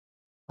phrase.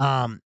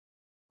 Um,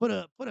 put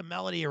a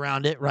melody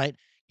around it, right?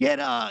 Get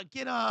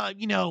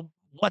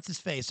what's his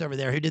face over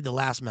there who did the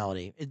last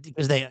melody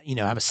because they,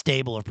 have a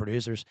stable of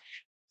producers.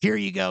 Here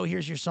you go.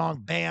 Here's your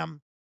song.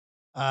 Bam.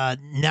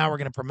 Now we're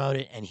gonna promote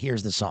it, and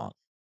here's the song.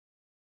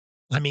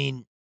 I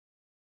mean,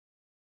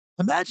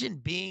 imagine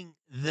being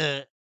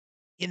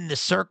in the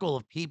circle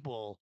of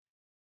people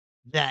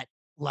that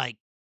like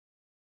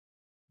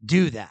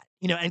do that,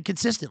 and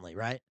consistently,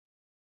 right?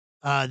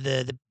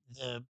 The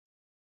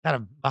kind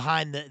of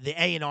behind the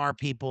A&R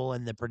people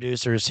and the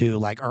producers who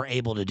like are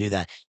able to do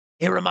that.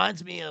 It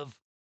reminds me of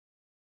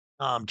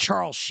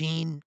Charles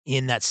Sheen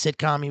in that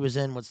sitcom he was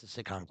in. What's the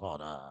sitcom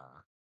called?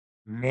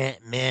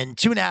 Men,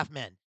 Two and a Half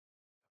Men.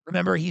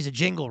 Remember, he's a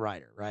jingle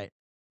writer, right?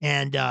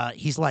 And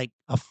he's like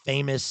a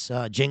famous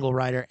jingle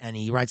writer, and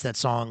he writes that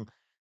song.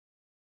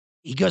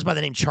 He goes by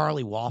the name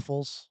Charlie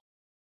Waffles,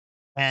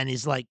 and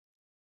he's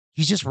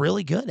just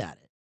really good at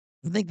it.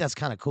 I think that's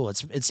kind of cool.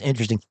 It's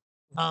interesting.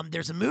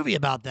 There's a movie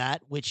about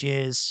that, which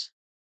is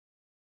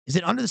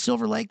it Under the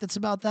Silver Lake that's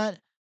about that?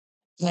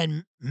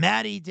 And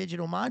Maddie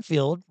Digital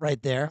Minefield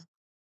right there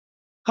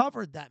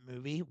covered that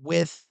movie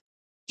with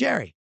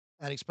Jerry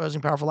at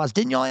Exposing Powerful Lies.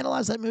 Didn't y'all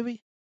analyze that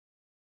movie?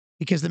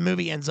 Because the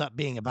movie ends up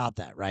being about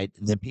that, right?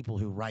 The people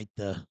who write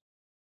the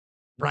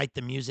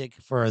music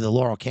for the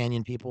Laurel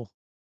Canyon people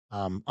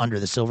under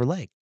the Silver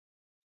Lake.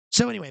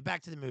 So anyway,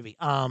 back to the movie.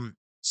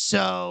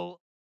 So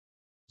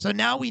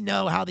now we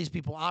know how these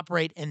people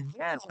operate, and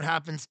then what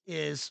happens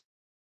is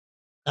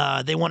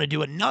they want to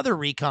do another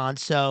recon.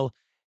 So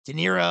De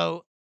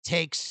Niro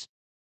takes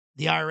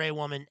the IRA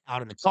woman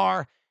out in the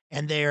car,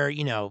 and they're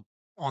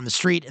on the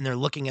street, and they're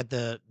looking at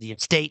the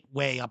estate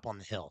way up on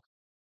the hill.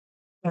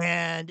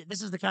 And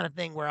this is the kind of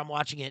thing where I'm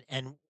watching it,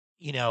 and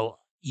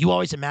you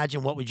always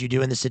imagine what would you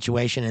do in this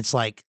situation. It's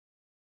like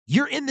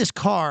you're in this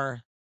car,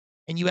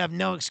 and you have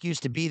no excuse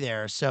to be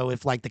there. So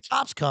if like the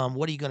cops come,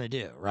 what are you going to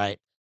do, right?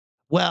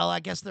 Well, I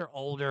guess they're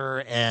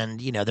older and,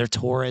 they're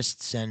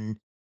tourists and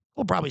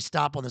we'll probably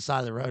stop on the side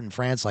of the road in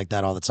France like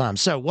that all the time.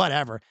 So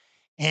whatever.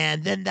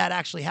 And then that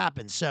actually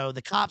happens. So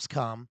the cops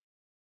come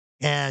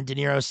and De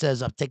Niro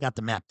says, take out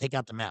the map, take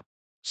out the map.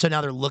 So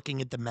now they're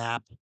looking at the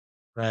map,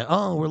 right?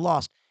 Oh, we're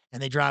lost.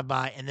 And they drive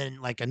by and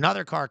then like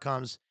another car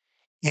comes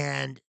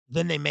and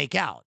then they make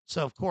out.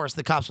 So of course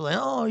the cops are like,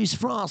 oh, he's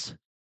France.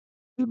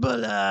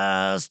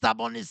 But stop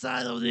on this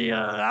side of the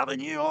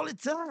avenue all the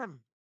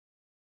time.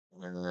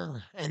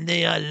 And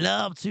they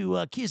love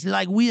to kiss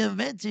like we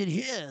invented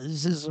here.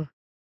 This is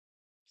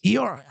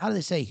here. How do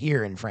they say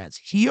here in France?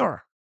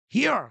 Here,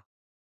 here.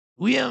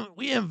 We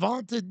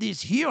invented this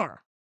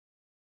here.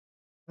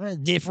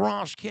 De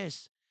French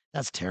kiss.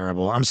 That's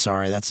terrible. I'm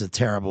sorry. That's a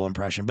terrible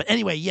impression. But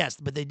anyway, yes,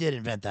 but they did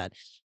invent that.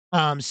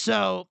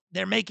 So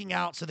they're making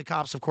out. So the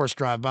cops, of course,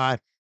 drive by.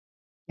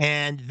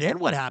 And then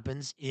what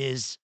happens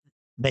is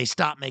they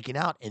stop making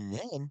out. And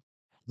then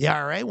the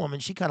IRA woman,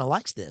 she kind of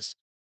likes this.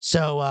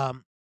 So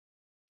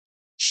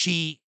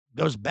she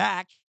goes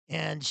back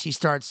and she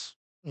starts,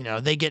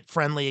 they get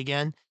friendly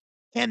again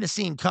and the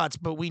scene cuts,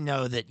 but we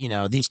know that,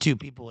 these two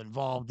people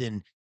involved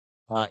in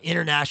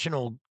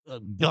international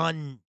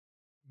gun,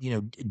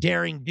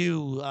 daring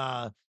do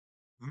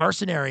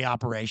mercenary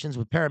operations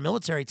with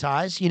paramilitary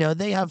ties,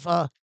 they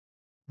have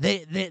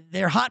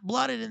they're hot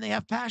blooded and they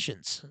have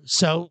passions.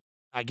 So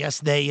I guess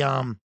they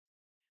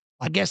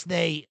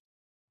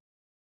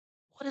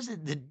what is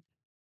it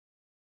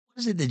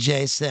that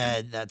Jay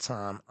said that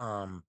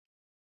time?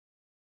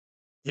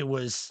 It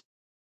was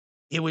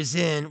was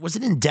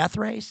it in Death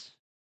Race?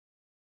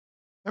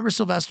 Remember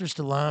Sylvester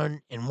Stallone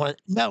in what?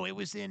 No, it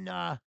was in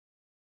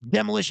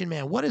Demolition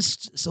Man. What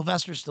does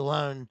Sylvester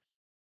Stallone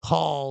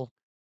call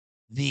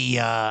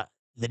the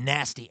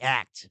nasty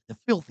act, the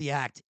filthy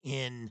act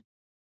in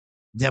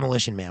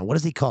Demolition Man? What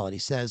does he call it? He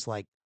says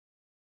like,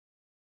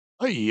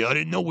 "Hey, I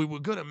didn't know we were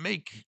gonna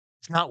make."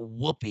 It's not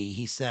whoopee.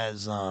 He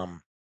says,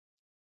 "Come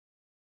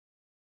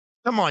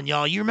on,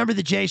 y'all. You remember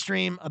the J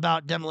stream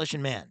about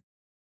Demolition Man,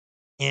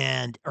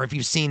 and or if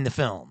you've seen the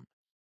film."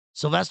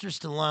 Sylvester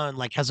Stallone,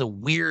 like, has a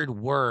weird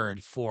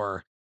word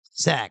for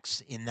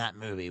sex in that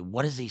movie.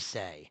 What does he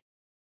say?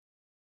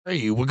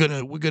 "Hey, we're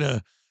gonna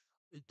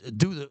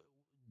do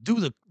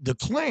the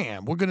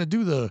clam. We're gonna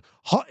do the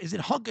is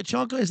it hunka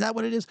chunka? Is that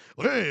what it is?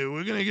 Hey,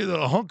 we're gonna get a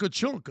hunka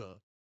chunka."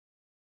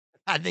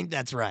 I think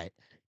that's right.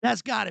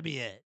 That's gotta be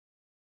it.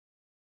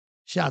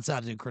 Shouts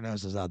out to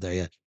Chronosis out there,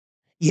 yeah.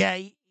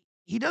 Yeah,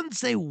 he doesn't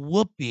say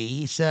whoopee.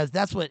 He says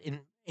that's what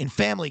in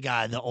Family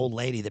Guy, the old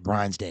lady that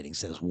Brian's dating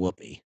says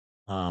whoopee.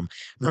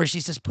 Remember she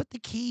says, "Put the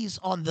keys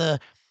on the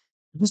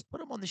just put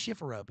them on the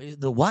shifter rope."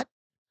 The what?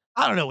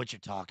 I don't know what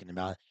you're talking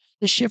about.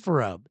 The shifter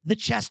rope, the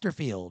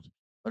Chesterfield.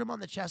 Put them on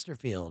the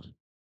Chesterfield.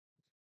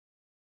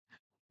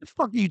 The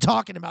fuck are you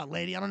talking about,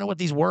 lady? I don't know what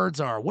these words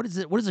are. What is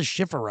it? What is a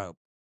shifter rope?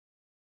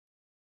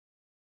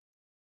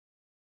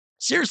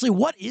 Seriously,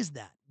 what is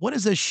that? What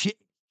is a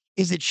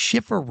is it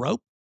shifter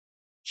rope?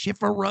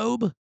 Shifter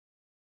robe?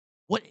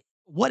 What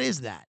what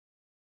is that?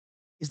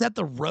 Is that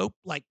the rope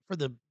like for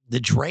the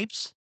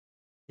drapes?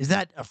 Is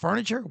that a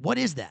furniture? What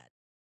is that?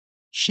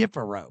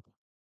 Shifter rope.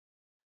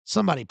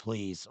 Somebody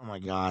please. Oh my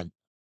god.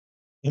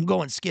 I'm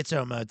going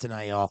schizo mode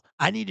tonight, y'all.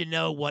 I need to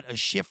know what a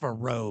shiffer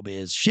robe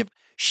is.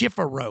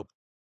 Shiffer robe.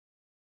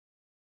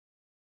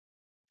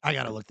 I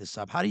gotta look this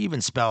up. How do you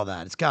even spell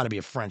that? It's got to be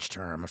a French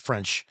term, a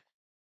French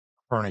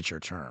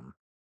furniture term.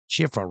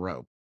 Shiffer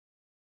robe.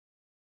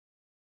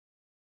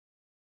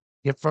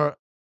 Shiffer.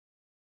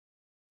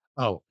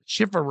 Oh,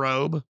 shiffer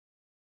robe.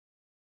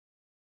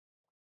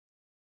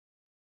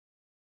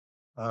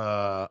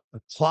 A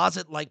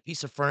closet-like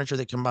piece of furniture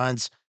that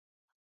combines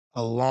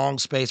a long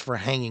space for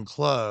hanging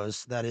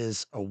clothes. That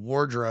is a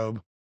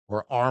wardrobe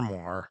or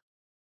armoire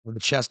with a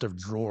chest of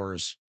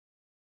drawers.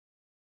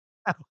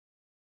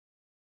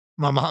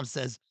 My mom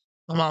says.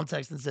 My mom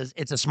texts and says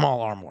it's a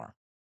small armoire.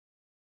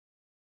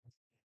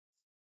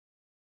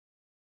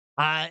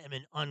 I am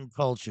an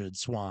uncultured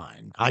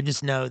swine. I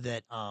just know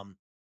that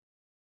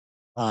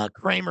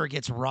Kramer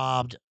gets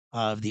robbed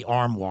of the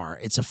armoire.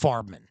 It's a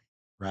Farbman,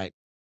 right?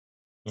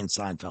 In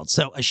Seinfeld.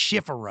 So a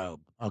shiffer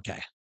robe.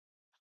 Okay.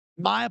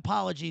 My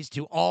apologies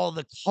to all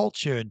the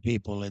cultured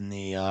people in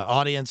the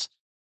audience.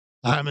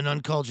 I'm an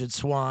uncultured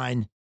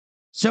swine.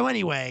 So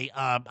anyway,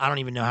 I don't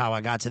even know how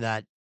I got to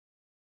that.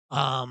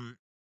 Um,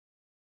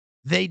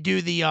 they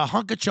do the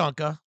hunka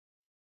chunka.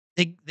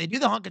 They do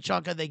the hunka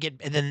chunka. They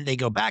get and then they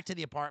go back to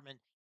the apartment,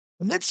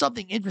 and then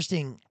something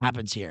interesting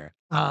happens here.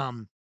 Uh,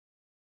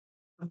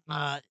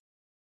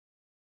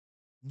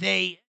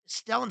 They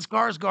Stellan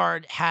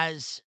Skarsgard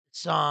has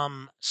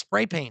some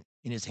spray paint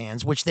in his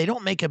hands, which they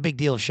don't make a big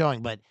deal of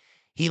showing, but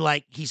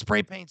he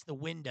spray paints the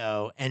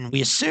window, and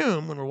we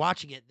assume when we're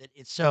watching it that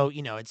it's so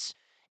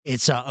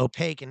it's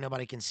opaque and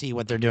nobody can see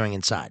what they're doing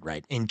inside,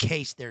 right? In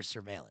case there's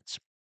surveillance,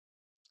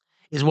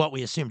 is what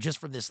we assume just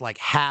from this like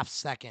half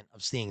second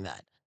of seeing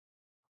that.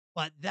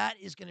 But that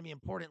is going to be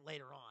important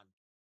later on,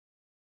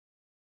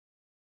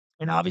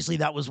 and obviously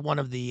that was one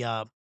of the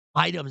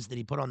items that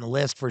he put on the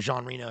list for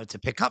Jean Reno to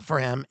pick up for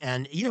him,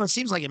 and it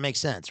seems like it makes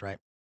sense, right?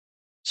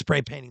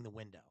 Spray painting the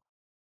window.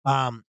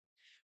 Um,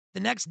 the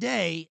next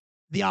day,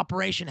 the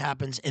operation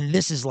happens, and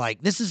this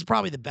is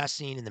probably the best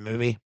scene in the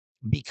movie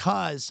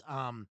because,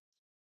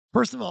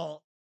 first of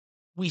all,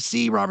 we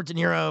see Robert De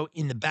Niro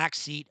in the back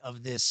seat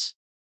of this.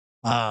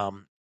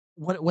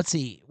 What's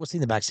he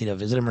in the back seat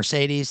of? Is it a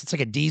Mercedes? It's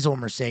like a diesel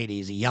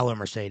Mercedes, a yellow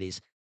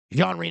Mercedes.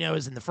 Jean Reno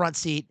is in the front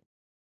seat.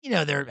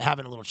 They're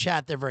having a little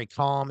chat. They're very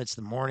calm. It's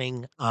the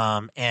morning,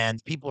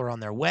 and people are on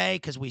their way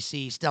because we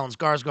see Stellan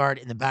Skarsgård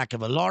in the back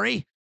of a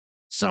lorry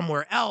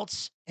somewhere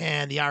else,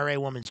 and the IRA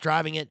woman's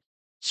driving it.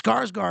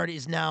 Skarsgård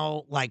is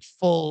now like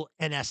full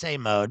NSA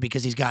mode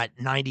because he's got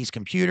 90s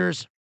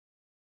computers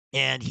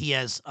and he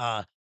has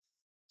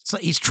so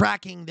he's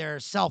tracking their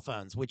cell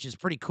phones, which is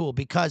pretty cool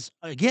because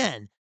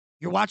again,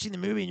 you're watching the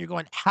movie and you're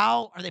going,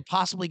 how are they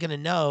possibly going to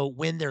know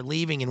when they're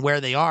leaving and where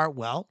they are?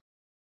 Well,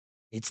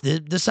 it's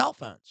the cell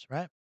phones,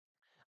 right?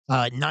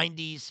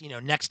 90s,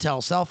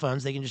 Nextel cell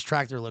phones, they can just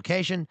track their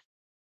location.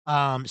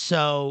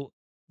 So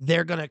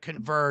they're gonna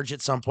converge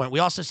at some point. We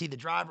also see the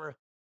driver.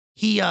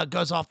 He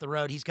goes off the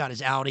road. He's got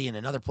his Audi in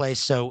another place,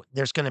 so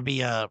there's gonna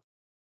be an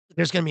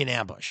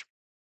ambush.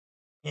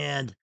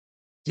 And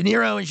De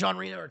Niro and Jean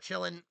Reno are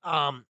chilling.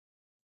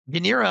 De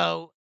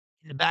Niro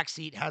in the back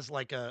seat has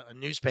like a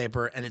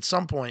newspaper, and at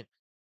some point,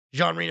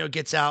 Jean Reno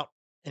gets out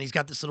and he's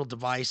got this little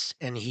device,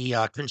 and he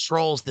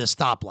controls the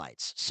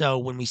stoplights. So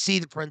when we see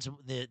the principal,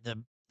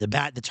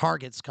 the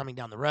targets coming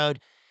down the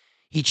road,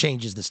 he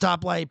changes the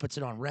stoplight, puts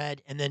it on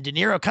red, and then De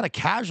Niro kind of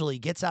casually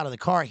gets out of the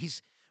car.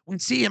 We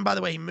see him, by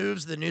the way, he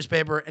moves the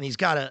newspaper and he's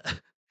got a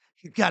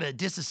he's got a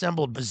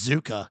disassembled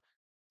bazooka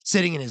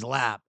sitting in his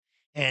lap.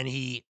 And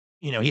he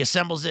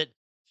assembles it,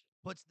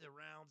 puts the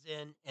rounds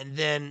in, and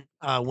then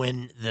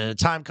when the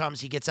time comes,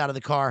 he gets out of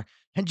the car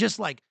and just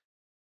like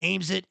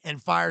aims it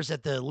and fires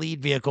at the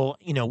lead vehicle,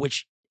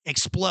 which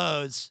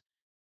explodes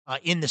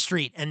in the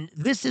street. And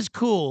this is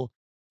cool.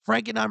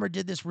 Frankenheimer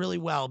did this really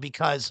well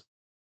because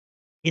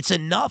it's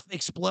enough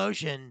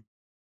explosion,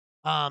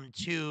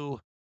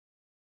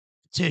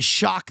 to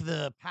shock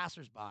the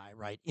passersby,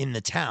 right, in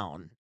the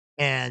town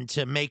and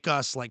to make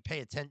us, like,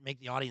 make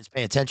the audience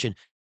pay attention,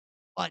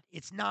 but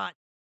it's not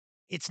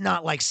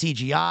like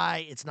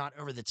CGI, it's not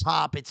over the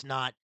top, it's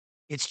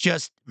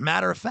just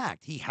matter of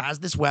fact. He has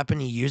this weapon,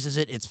 he uses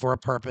it, it's for a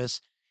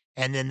purpose,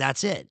 and then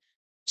that's it.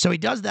 So he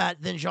does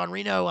that, then Jean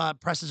Reno,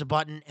 presses a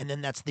button, and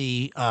then that's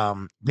the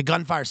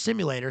gunfire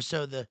simulator,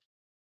 so the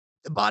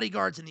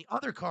bodyguards in the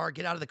other car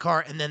get out of the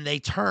car and then they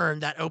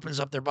turn. That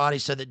opens up their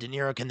bodies so that De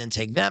Niro can then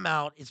take them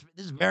out. This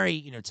is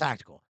very,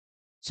 tactical.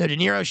 So De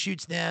Niro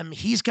shoots them.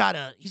 He's got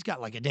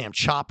like a damn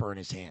chopper in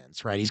his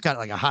hands, right? He's got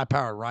like a high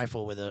powered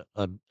rifle with a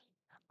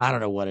I don't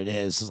know what it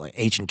is. It's like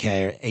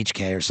H&K or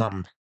HK or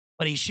something.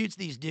 But he shoots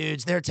these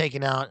dudes. They're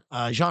taken out.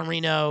 Jean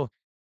Reno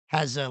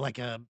has like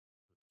a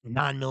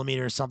 9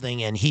 millimeter or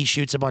something, and he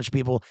shoots a bunch of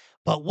people.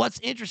 But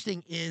what's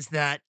interesting is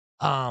that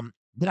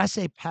did I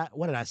say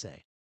what did I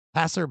say?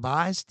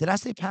 Passerbys? Did I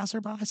say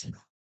passerbys?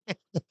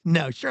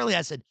 No, surely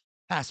I said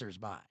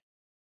passersby.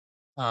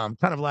 Kind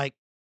of like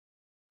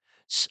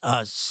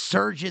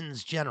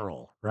surgeons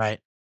general, right?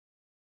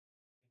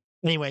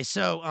 Anyway,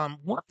 so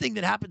one thing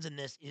that happens in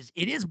this is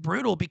it is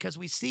brutal because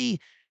we see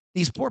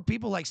these poor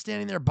people like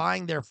standing there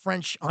buying their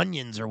French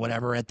onions or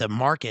whatever at the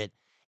market,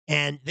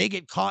 and they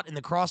get caught in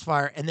the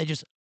crossfire and they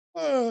just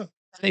uh,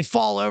 they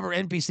fall over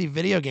NPC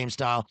video game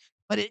style.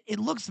 But it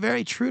looks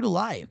very true to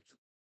life,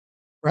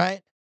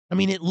 right? I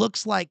mean, it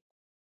looks like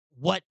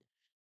what.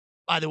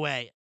 By the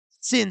way,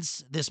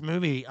 since this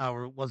movie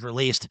was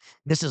released,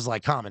 this is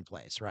like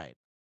commonplace, right?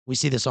 We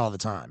see this all the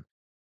time.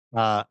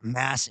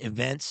 Mass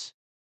events.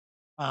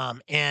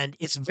 And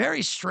it's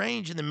very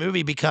strange in the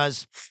movie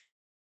because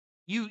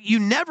you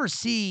never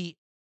see,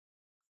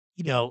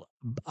 you know,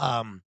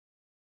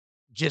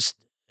 just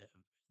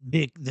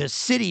the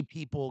city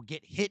people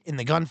get hit in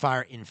the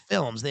gunfire in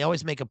films. They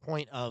always make a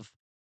point of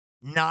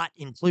not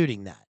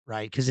including that,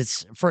 right? Because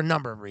it's for a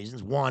number of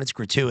reasons. One, it's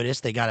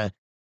gratuitous. They gotta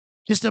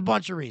just a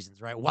bunch of reasons,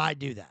 right? Why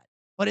do that?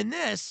 But in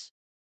this,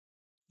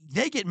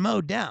 they get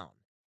mowed down,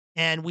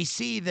 and we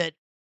see that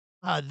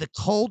the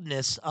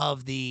coldness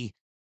of the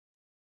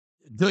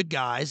good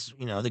guys,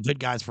 the good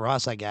guys for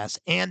us, I guess,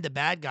 and the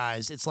bad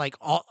guys, it's like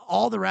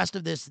all the rest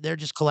of this, they're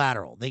just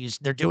collateral.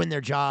 They're doing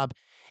their job,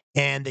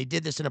 and they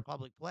did this in a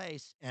public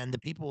place, and the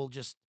people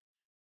just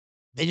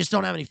they just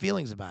don't have any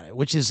feelings about it,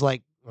 which is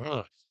like,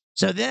 ugh.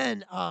 So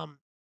then,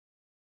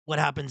 what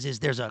happens is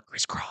there's a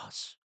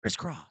crisscross,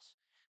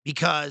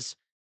 because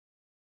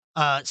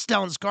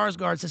Stellan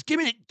Skarsgård says, give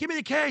me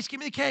the case, give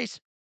me the case,"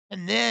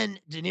 and then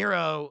De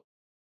Niro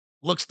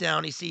looks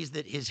down, he sees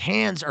that his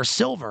hands are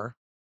silver.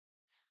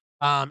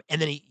 And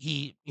then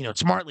he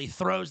smartly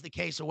throws the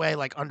case away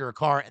like under a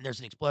car, and there's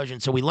an explosion.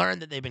 So we learn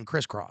that they've been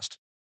crisscrossed,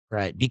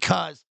 right?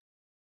 Because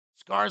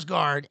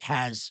Skarsgård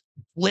has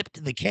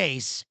flipped the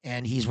case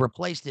and he's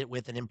replaced it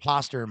with an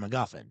imposter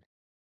MacGuffin,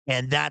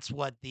 and that's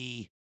what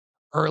the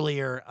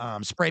earlier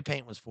spray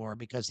paint was for,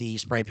 because he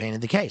spray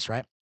painted the case,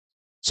 right?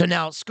 So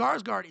now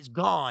Skarsgård is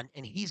gone,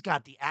 and he's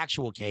got the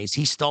actual case.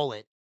 He stole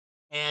it,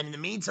 and in the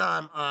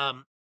meantime, I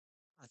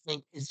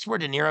think it's where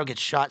De Niro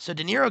gets shot. So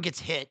De Niro gets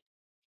hit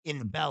in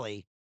the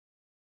belly.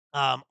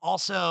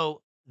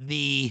 Also,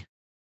 the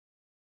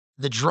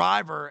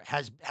driver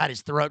has had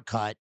his throat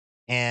cut,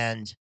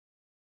 and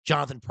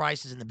Jonathan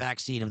Price is in the back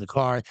seat of the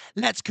car.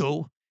 "Let's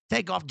go.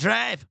 Take off,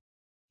 drive."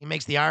 He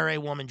makes the IRA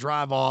woman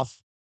drive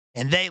off,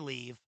 and they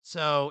leave.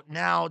 So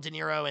now De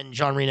Niro and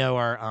Jean Reno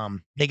are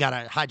they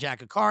gotta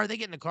hijack a car. They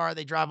get in the car,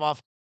 they drive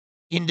off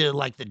into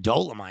like the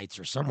Dolomites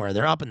or somewhere.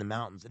 They're up in the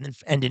mountains.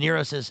 And De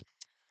Niro says,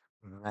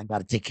 I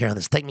gotta take care of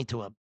this. Take me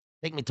to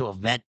a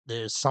vet.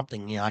 There's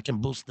something, I can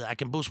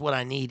boost what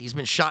I need. He's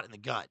been shot in the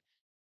gut.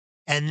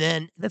 And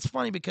then that's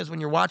funny because when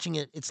you're watching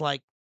it, it's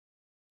like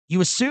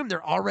you assume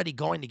they're already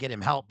going to get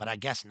him help, but I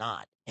guess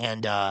not.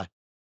 And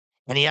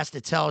he has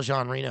to tell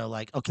Jean Reno,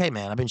 like, okay,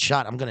 man, I've been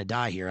shot. I'm gonna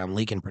die here. I'm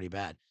leaking pretty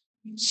bad.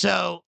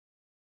 So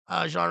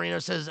Jean Reno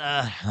says,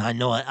 I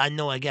know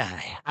a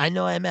guy. I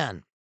know a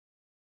man.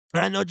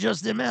 I know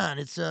just a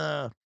man.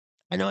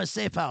 I know a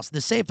safe house.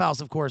 The safe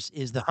house, of course,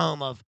 is the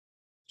home of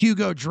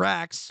Hugo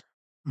Drax,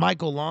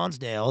 Michael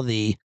Lonsdale,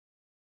 the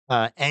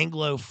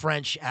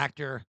Anglo-French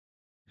actor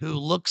who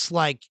looks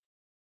like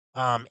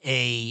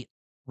a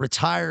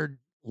retired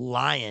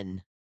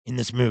lion in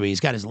this movie. He's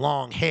got his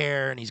long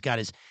hair and he's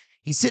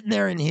sitting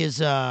there in his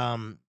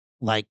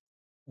like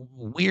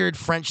weird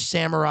French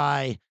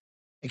samurai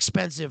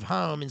expensive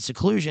home in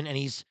seclusion, and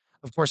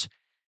of course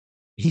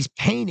he's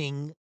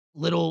painting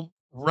little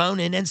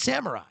Ronin and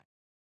samurai,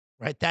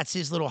 right? That's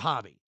his little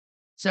hobby.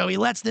 So he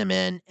lets them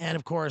in, and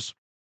of course,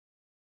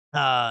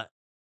 uh,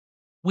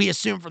 we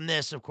assume from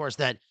this, of course,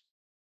 that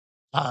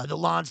the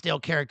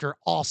Lonsdale character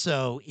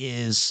also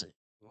is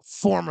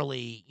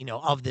formerly,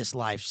 of this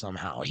life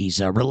somehow. He's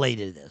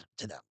related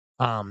to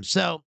them.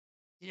 So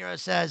De Niro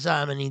says,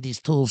 I need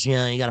these tools.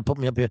 Yeah, you got to put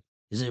me up here.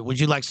 Would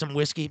you like some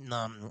whiskey?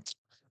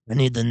 I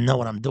need to know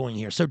what I'm doing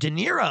here. So De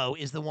Niro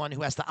is the one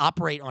who has to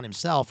operate on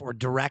himself or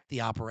direct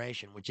the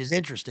operation, which is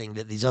interesting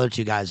that these other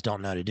two guys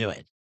don't know to do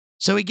it.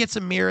 So he gets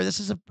a mirror. This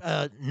is a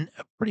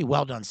pretty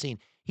well done scene.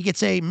 He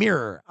gets a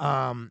mirror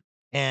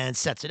and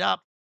sets it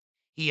up.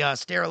 He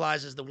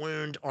sterilizes the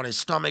wound on his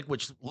stomach,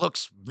 which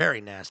looks very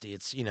nasty.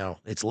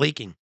 It's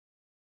leaking.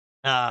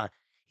 Uh,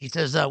 he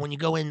says, when you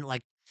go in,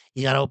 like,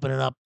 you gotta open it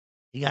up.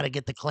 You gotta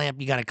get the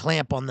clamp. You gotta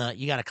clamp on the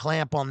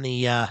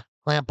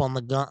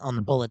gun, on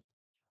the bullet.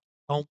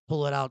 Don't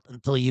pull it out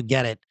until you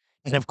get it.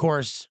 And of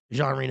course,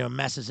 Jean Reno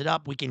messes it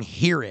up. We can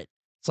hear it.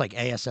 It's like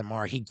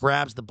ASMR. He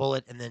grabs the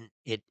bullet and then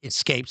it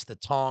escapes the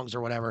tongs or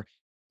whatever,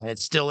 and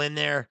it's still in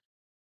there.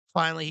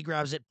 Finally, he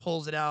grabs it,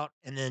 pulls it out,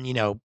 and then,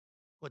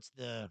 puts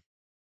the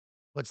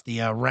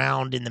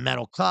round in the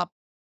metal cup.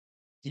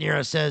 De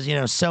Niro says,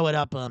 "Sew it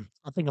up. I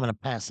think I'm gonna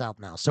pass out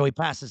now." So he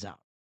passes out.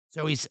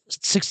 So he's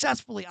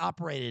successfully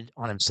operated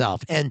on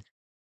himself. And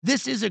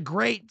this is a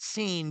great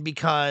scene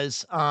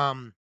because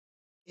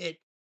it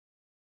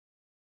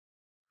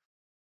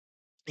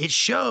it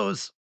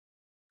shows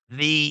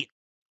the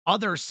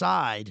other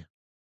side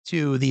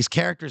to these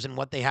characters and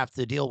what they have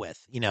to deal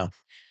with.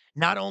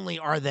 Not only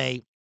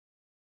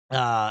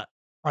uh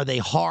are they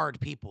hard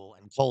people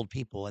and cold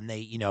people, and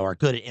they, are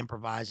good at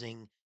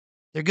improvising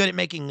they're good at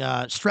making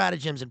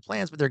stratagems and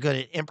plans, but they're good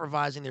at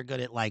improvising. They're good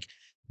at like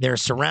their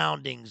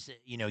surroundings,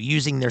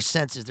 using their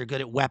senses. They're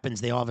good at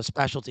weapons. They all have a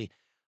specialty,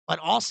 but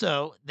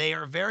also they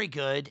are very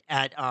good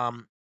at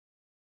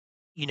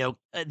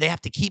they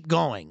have to keep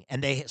going,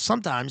 and they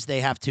sometimes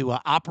they have to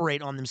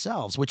operate on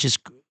themselves, which is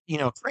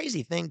a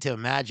crazy thing to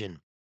imagine.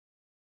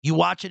 You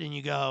watch it and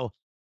you go,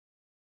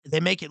 they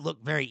make it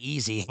look very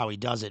easy how he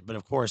does it, but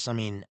of course, I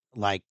mean,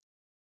 like,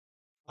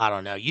 I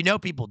don't know.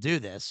 People do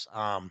this.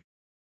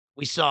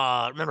 We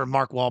saw remember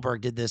Mark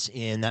Wahlberg did this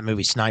in that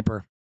movie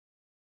Sniper.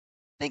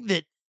 I think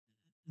that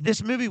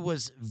this movie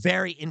was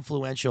very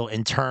influential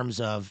in terms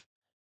of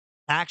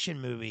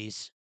action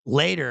movies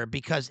later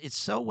because it's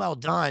so well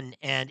done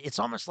and it's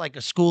almost like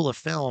a school of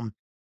film.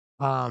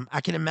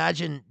 I can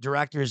imagine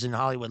directors in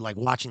Hollywood like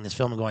watching this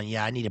film and going,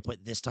 "Yeah, I need to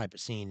put this type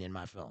of scene in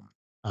my film."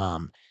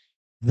 Um,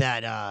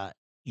 that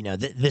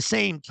the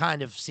same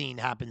kind of scene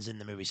happens in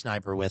the movie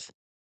Sniper with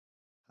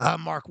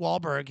Mark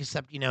Wahlberg,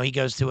 except, he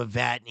goes to a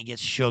vet and he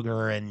gets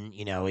sugar and,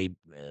 he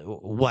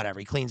whatever,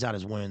 he cleans out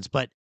his wounds.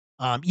 But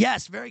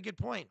yes, very good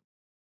point,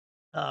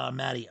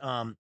 Maddie.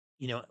 Anton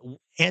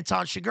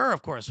Chigurh,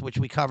 of course, which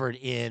we covered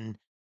in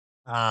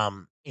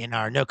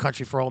our No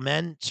Country for Old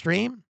Men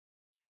stream,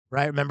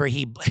 right? Remember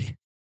he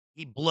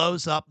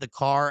blows up the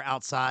car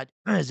outside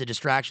as a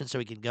distraction so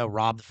he can go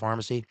rob the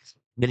pharmacy.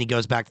 Then he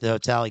goes back to the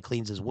hotel, he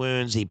cleans his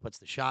wounds, he puts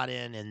the shot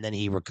in, and then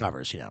he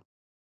recovers.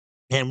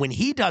 And when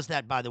he does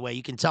that, by the way,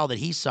 you can tell that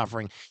he's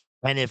suffering.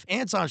 And if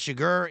Anton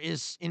Chigurh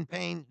is in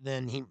pain,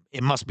 then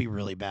it must be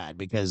really bad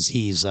because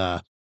he's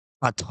a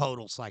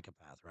total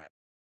psychopath, right?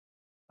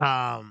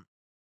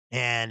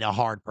 And a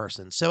hard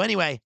person. So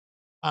anyway,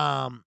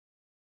 um,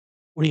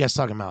 what are you guys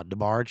talking about?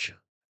 DeBarge?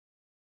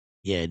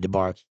 Yeah,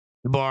 DeBarge.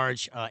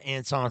 DeBarge,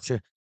 Anton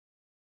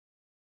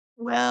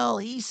well,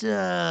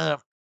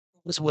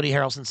 what's Woody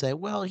Harrelson say?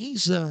 Well,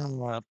 he's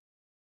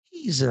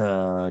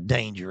a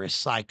dangerous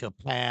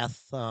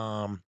psychopath.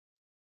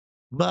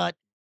 But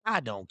I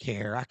don't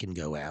care. I can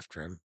go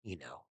after him.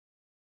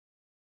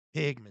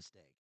 Big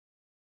mistake.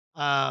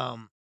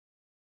 Um,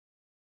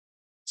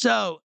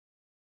 so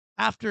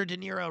after De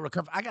Niro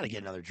recovered, I gotta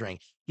get another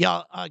drink.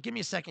 Y'all, give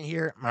me a second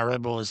here. My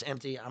Red Bull is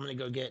empty. I'm gonna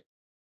go get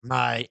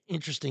my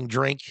interesting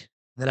drink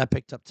that I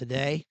picked up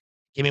today.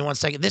 Give me 1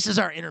 second. This is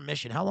our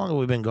intermission. How long have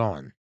we been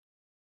going?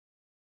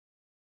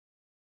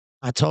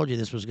 I told you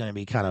this was gonna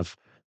be kind of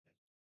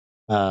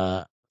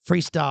uh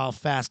freestyle,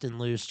 fast and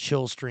loose,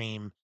 chill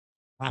stream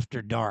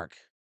after dark,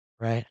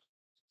 right?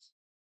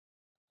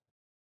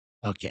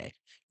 Okay.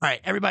 All right,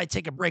 everybody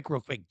take a break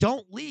real quick.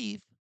 Don't leave.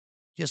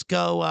 Just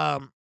go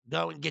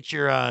and get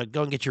your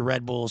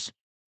Red Bulls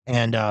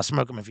and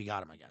smoke them if you got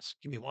them. I guess.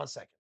 Give me 1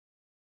 second.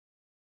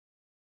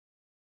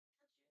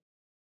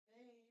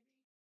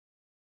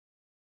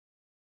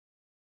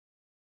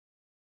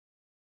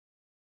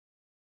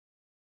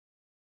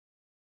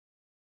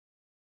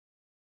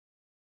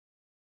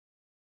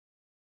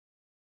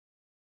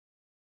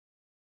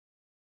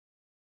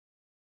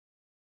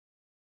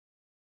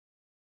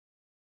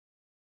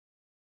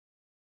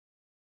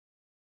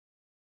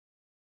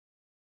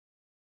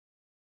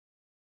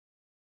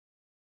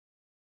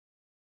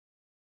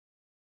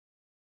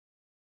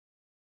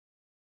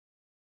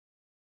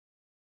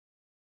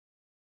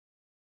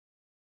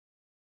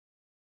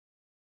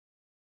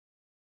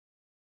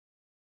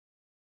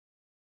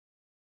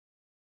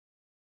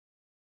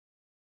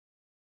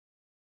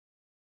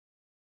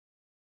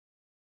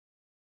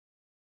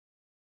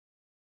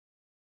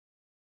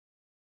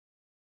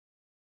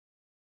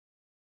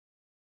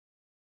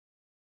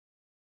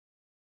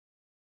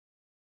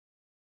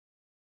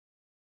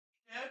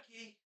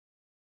 Okay.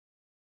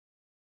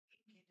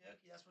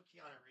 That's what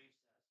Keanu Reeves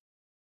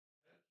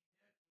says.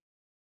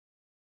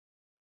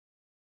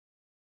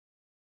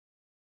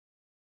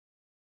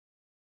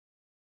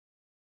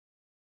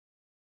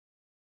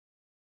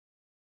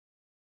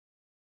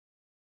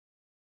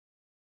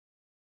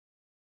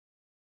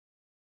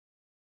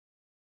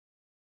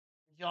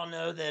 Did y'all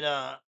know that?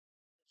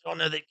 Did y'all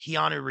know that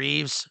Keanu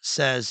Reeves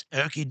says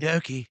 "okie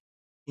dokie"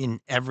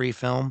 in every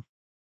film?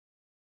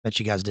 Bet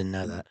you guys didn't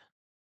know that.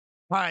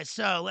 All right,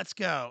 so let's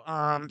go.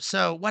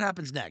 So what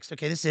happens next?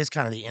 Okay, this is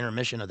kind of the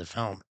intermission of the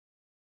film.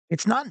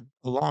 It's not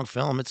a long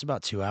film. It's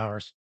about 2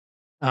 hours.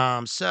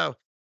 So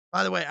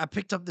by the way, I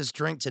picked up this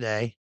drink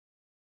today,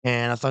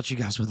 and I thought you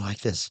guys would like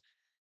this.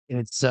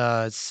 Let's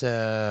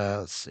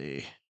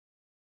see,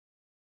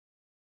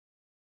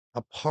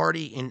 a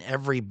party in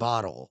every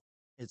bottle.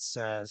 It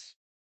says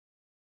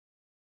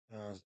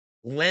uh,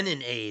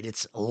 Leninade.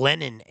 It's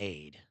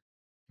Leninade.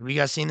 Have you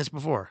guys seen this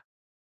before?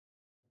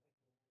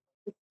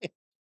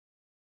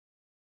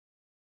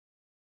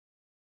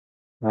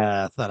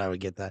 I thought I would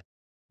get that.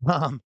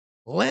 Um,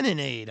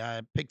 Leninade.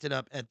 I picked it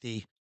up at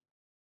the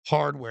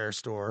hardware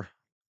store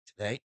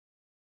today.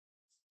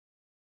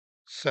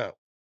 So,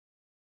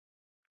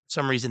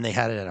 some reason they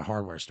had it at a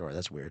hardware store.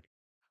 That's weird.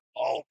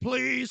 Oh,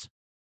 please.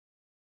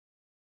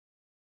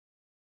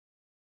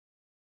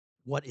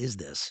 What is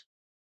this?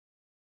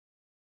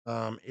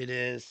 It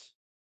is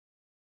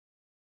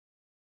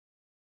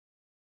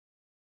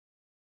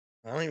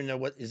I don't even know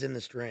what is in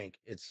this drink.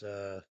 It's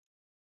a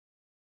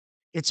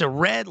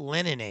red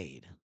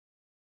lemonade.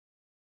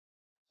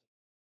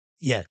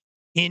 Yeah.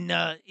 In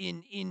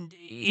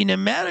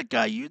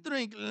America, you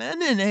drink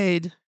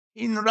lemonade.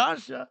 In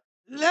Russia,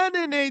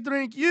 lemonade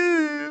drink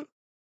you.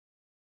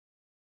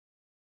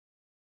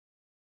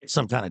 It's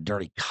some kind of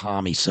dirty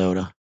commie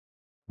soda.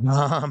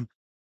 Um,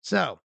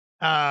 so,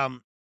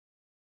 um,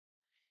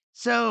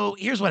 so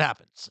here's what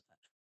happens.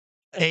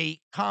 A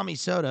commie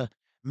soda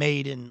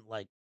made in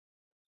like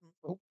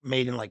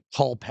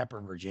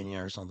Culpeper,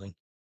 Virginia or something.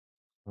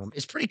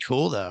 It's pretty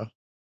cool though.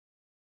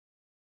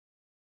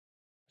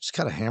 Just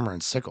got a hammer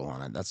and sickle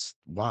on it. That's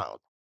wild.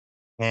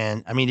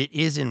 And I mean, it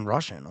is in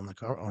Russian on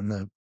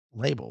the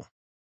label.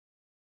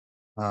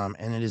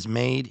 And it is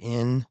made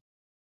in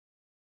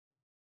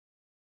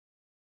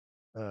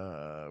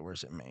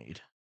where's it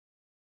made?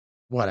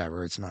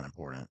 Whatever, it's not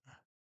important.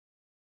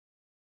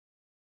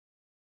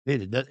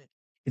 Dude,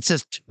 it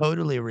says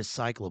totally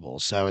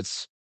recyclable, so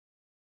it's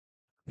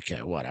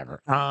okay,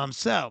 whatever.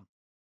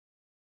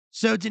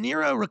 So De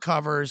Niro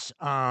recovers,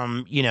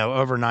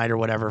 overnight or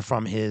whatever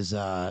from his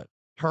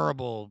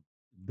terrible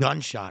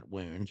gunshot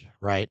wound,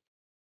 right?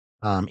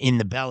 In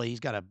the belly. He's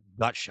got a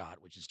gut shot,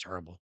 which is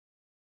terrible.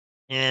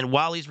 And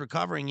while he's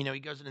recovering, he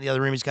goes into the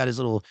other room. He's got his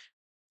little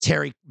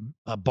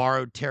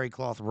borrowed terry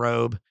cloth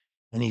robe,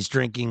 and he's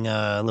drinking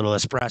a little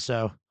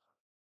espresso,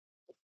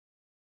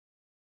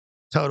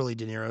 totally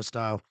De Niro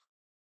style.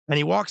 And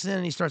he walks in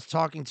and he starts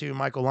talking to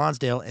Michael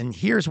Lonsdale. And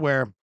here's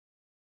where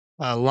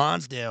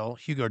Lonsdale,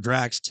 Hugo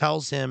Drax,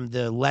 tells him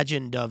the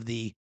legend of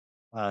the.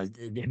 Have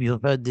you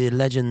heard the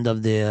legend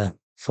of the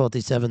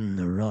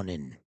 47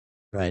 Ronin?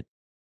 Right.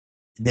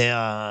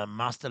 The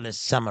masterless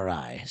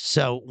samurai.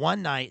 So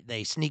one night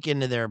they sneak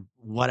into their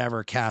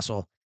whatever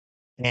castle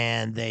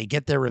and they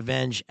get their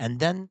revenge. And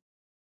then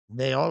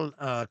they all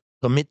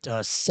commit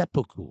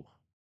seppuku,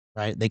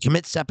 right? They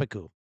commit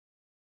seppuku.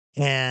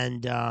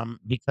 And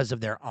because of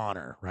their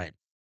honor, right?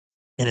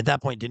 And at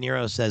that point, De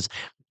Niro says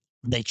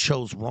they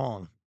chose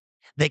wrong.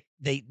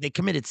 They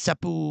committed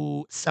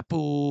seppu.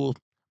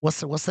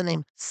 What's the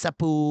name?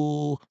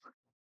 Seppu.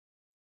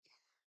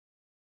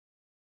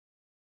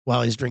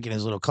 While he's drinking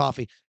his little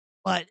coffee,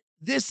 but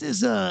this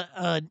is a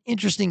an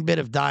interesting bit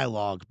of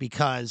dialogue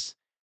because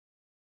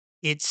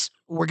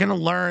we're gonna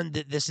learn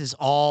that this is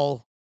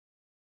all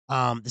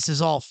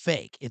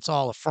fake. It's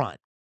all a front,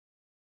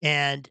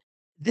 and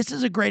this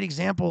is a great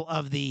example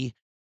of the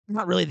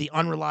not really the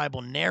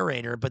unreliable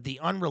narrator, but the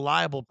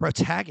unreliable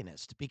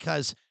protagonist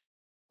because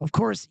of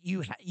course,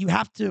 you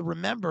have to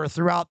remember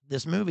throughout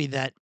this movie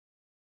that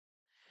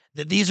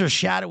these are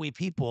shadowy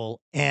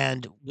people,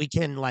 and we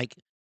can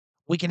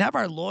have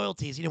our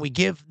loyalties. We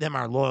give them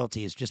our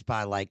loyalties just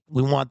by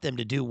we want them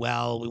to do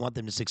well, we want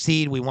them to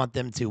succeed, we want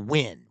them to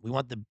win, we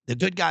want the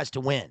good guys to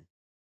win.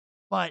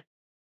 But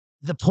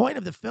the point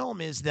of the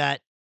film is that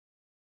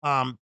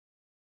um,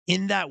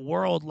 in that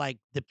world,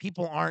 the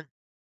people aren't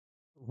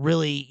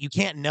really you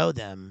can't know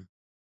them,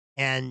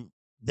 and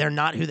they're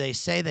not who they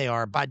say they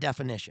are by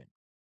definition.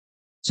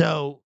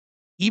 So,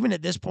 even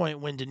at this point,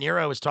 when De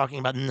Niro is talking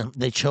about "No,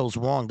 they chose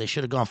wrong, they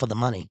should have gone for the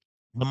money.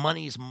 The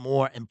money is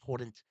more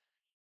important.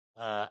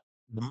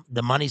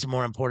 The money's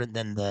more important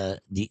than the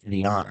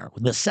honor.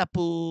 The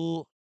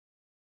seppu,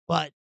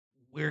 but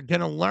we're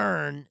gonna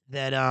learn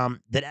that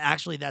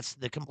actually that's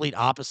the complete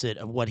opposite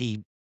of what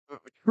he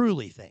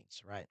truly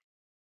thinks, right?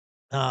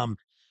 Um,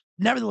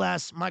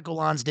 Nevertheless, Michael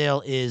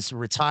Lonsdale is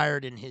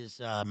retired in his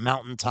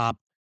mountaintop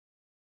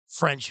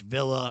French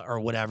villa or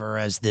whatever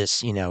as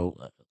this,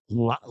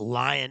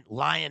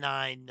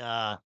 leonine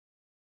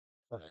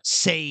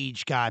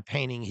sage guy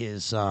painting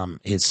his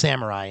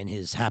samurai in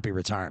his happy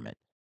retirement.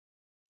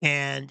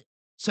 And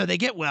so they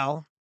get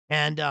well,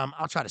 and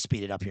I'll try to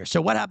speed it up here.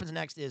 So what happens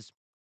next is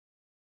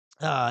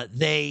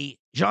they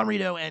Jean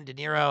Reno and De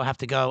Niro have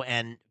to go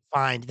and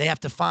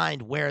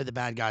find where the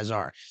bad guys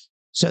are.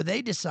 So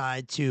they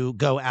decide to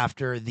go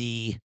after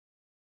they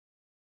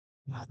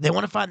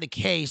want to find the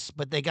case,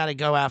 but they got to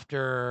go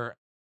after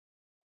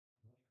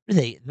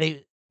they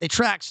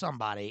track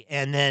somebody,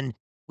 and then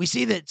we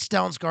see that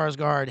Stellan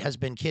Skarsgård has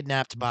been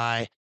kidnapped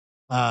by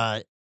uh,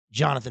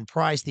 Jonathan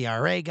Price, the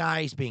IRA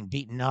guy. He's being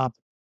beaten up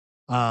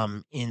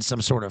in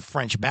some sort of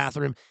French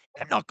bathroom.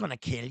 I'm not going to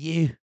kill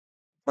you. I'm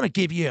going to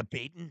give you a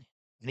beating,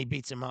 and he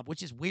beats him up,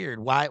 which is weird.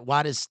 Why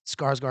does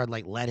Skarsgård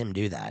let him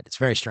do that? It's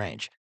very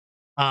strange.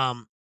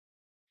 Um,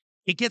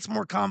 it gets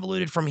more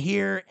convoluted from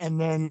here,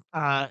 and then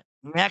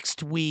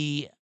next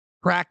we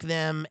track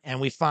them and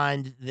we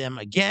find them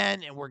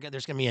again, and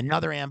there's gonna be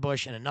another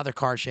ambush and another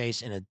car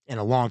chase in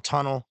a long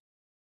tunnel.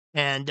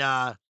 And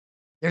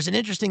there's an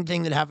interesting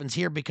thing that happens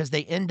here because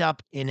they end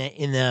up in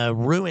the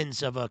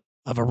ruins of a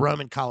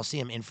Roman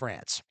Colosseum in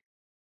France.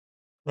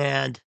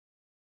 And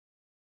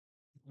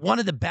one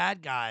of the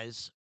bad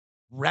guys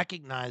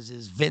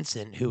recognizes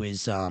Vincent, who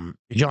is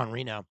Jean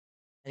Reno,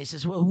 and he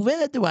says, "Well,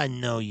 where do I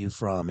know you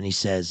from?" And he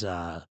says,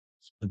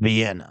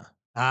 "Vienna."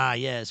 "Ah,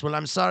 yes. Well,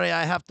 I'm sorry,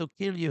 I have to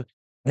kill you."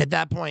 And at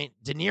that point,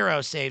 De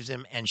Niro saves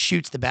him and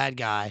shoots the bad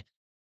guy,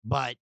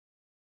 but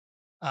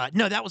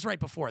No, that was right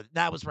before.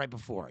 That was right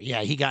before.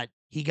 Yeah, he got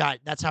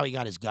that's how he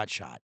got his gut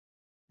shot.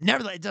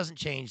 Nevertheless, it doesn't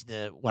change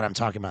the what I'm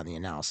talking about in the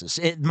analysis.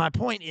 My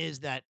point is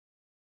that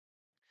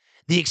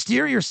the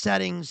exterior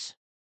settings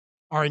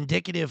are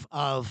indicative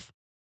of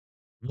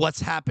what's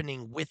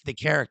happening with the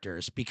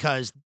characters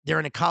because they're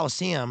in a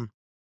coliseum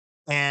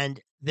and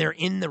they're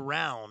in the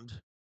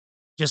round,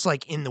 just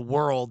like in the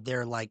world.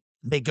 They're like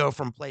they go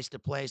from place to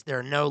place. There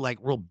are no like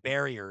real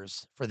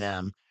barriers for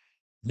them.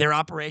 Their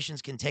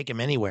operations can take them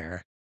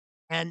anywhere,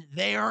 and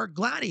they are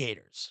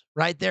gladiators,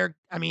 right?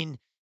 I mean,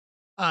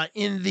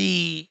 in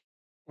the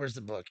where's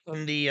the book?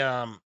 In the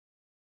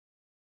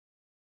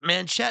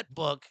Manchette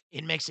book,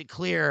 it makes it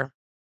clear,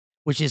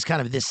 which is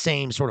kind of this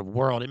same sort of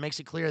world. It makes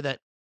it clear that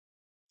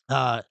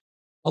uh,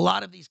 a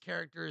lot of these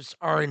characters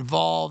are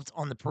involved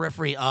on the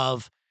periphery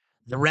of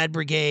the Red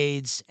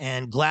Brigades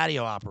and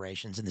Gladio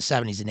operations in the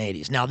 70s and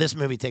 80s. Now, this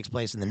movie takes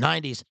place in the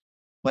 90s,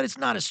 but it's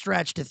not a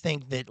stretch to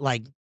think that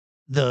like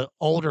the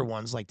older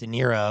ones, like De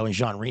Niro and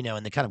Jean Reno,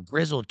 and the kind of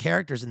grizzled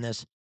characters in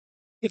this,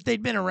 if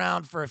they'd been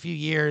around for a few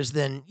years,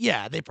 then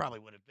yeah, they probably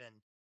would have been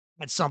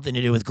had something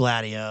to do with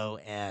Gladio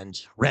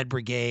and Red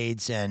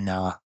Brigades and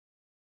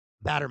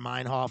Bader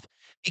Meinhof,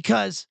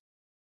 because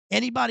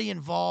anybody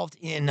involved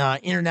in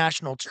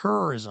international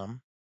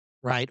terrorism,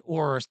 right,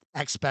 or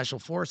ex special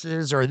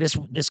forces, or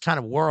this kind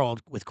of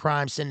world with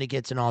crime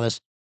syndicates and all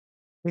this,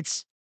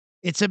 it's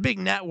it's a big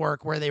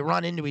network where they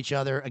run into each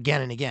other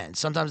again and again.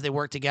 Sometimes they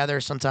work together,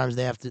 sometimes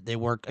they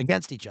work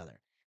against each other.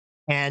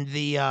 And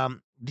the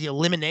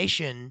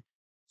elimination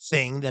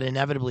thing that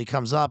inevitably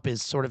comes up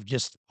is sort of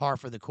just par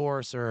for the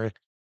course, or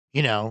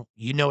you know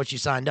what you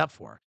signed up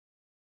for.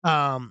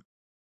 Um,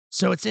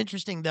 so it's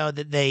interesting though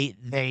that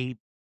they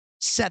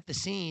set the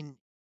scene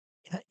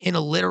in a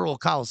literal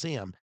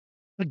coliseum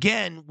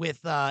again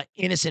with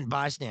innocent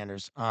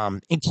bystanders,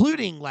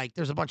 including like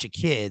there's a bunch of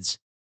kids,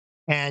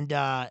 and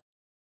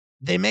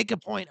they make a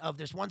point of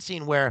there's one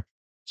scene where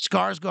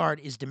Skarsgård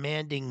is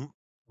demanding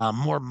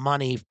more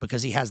money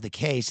because he has the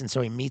case, and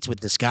so he meets with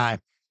this guy,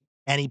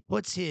 and he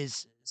puts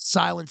his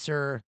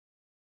silencer,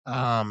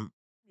 um,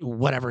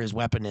 whatever his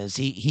weapon is,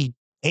 he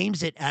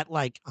aims it at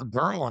like a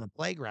girl on a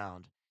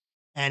playground,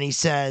 and he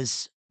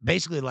says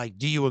basically like,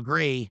 "Do you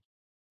agree?"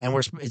 And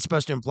it's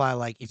supposed to imply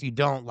like if you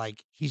don't,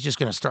 like he's just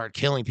going to start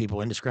killing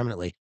people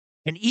indiscriminately.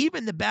 And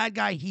even the bad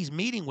guy he's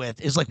meeting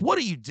with is like, "What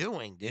are you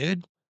doing,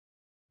 dude?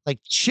 Like,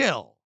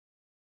 chill."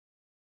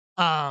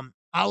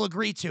 I'll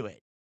agree to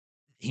it.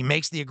 He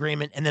makes the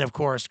agreement, and then of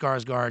course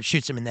Skarsgård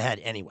shoots him in the head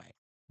anyway.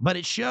 But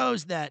it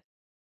shows that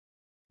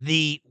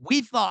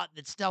we thought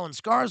that Stellan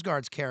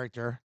Skarsgård's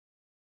character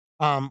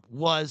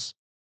was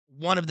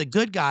one of the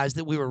good guys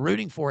that we were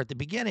rooting for at the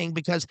beginning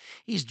because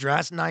he's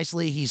dressed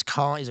nicely, he's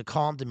calm, he's a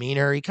calm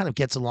demeanor, he kind of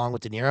gets along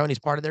with De Niro, and he's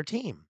part of their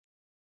team.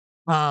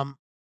 Um,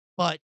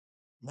 but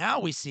now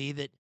we see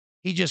that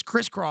he just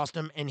crisscrossed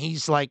him, and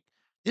he's like,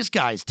 this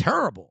guy's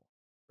terrible,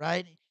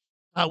 right?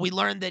 We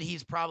learned that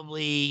he's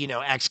probably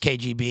ex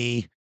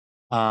KGB,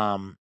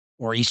 um,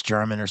 or East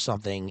German or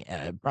something,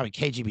 probably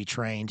KGB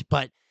trained,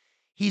 but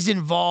he's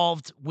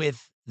involved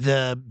with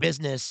the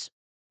business,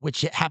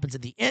 which happens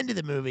at the end of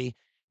the movie.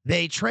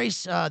 They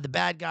trace the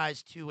bad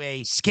guys to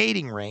a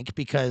skating rink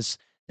because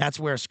that's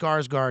where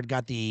Skarsgård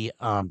got the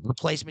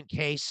replacement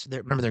case.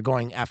 Remember, they're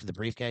going after the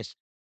briefcase,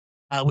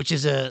 which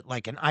is a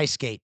like an ice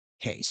skate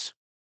case.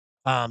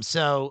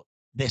 So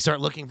they start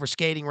looking for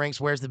skating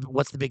rinks. What's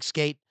the big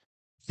skate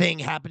thing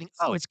happening?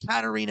 Oh, it's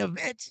Katarina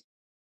Witt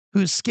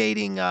who's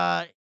skating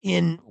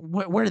in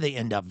where do they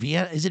end up?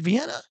 Vienna? Is it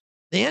Vienna?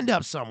 They end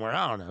up somewhere.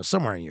 I don't know,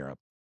 somewhere in Europe.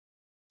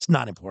 It's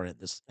not important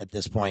at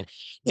this point.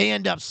 They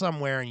end up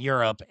somewhere in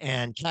Europe,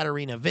 and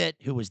Katarina Witt,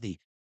 who was the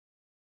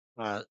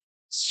uh,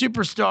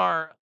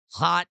 superstar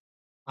hot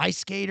ice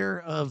skater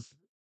of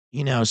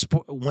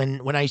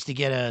when I used to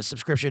get a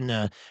subscription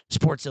to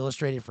Sports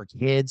Illustrated for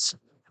kids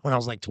when I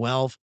was like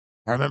 12.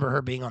 I remember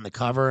her being on the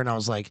cover, and I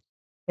was like,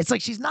 it's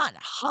like she's not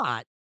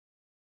hot,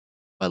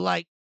 but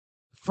like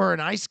for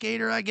an ice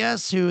skater, I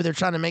guess, who they're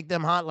trying to make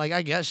them hot, like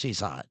I guess she's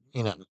hot.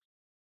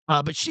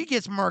 But she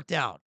gets marked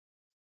out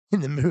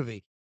in the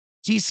movie.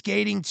 She's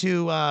skating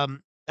to,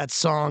 that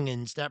song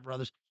in Step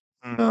Brothers.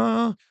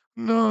 No,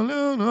 no,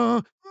 no,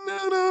 no,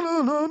 no,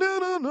 no, no, no,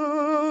 no,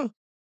 no.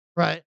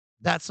 Right?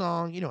 That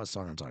song, you know what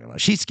song I'm talking about.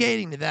 She's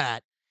skating to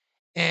that,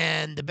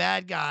 and the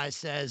bad guy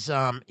says,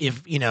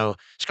 if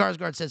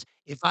Skarsgård says,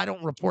 "If I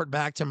don't report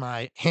back to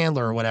my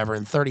handler or whatever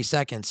in 30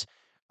 seconds,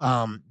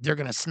 they're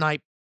gonna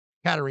snipe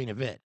Katarina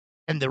Witt."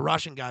 And the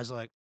Russian guy's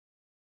like,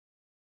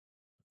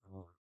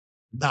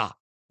 "Nah."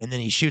 And then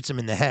he shoots him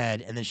in the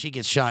head, and then she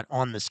gets shot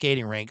on the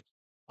skating rink.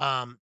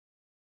 Um,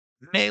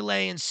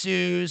 Melee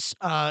ensues,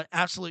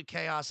 absolute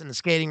chaos in the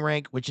skating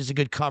rink, which is a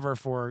good cover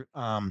for,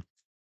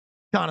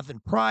 Jonathan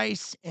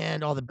Price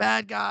and all the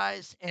bad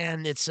guys,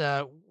 and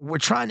we're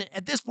trying to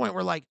at this point,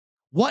 we're like,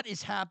 "What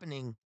is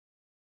happening?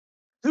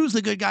 Who's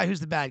the good guy? Who's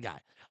the bad guy?"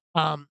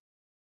 Um,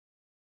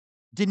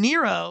 De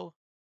Niro,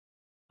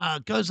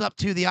 goes up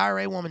to the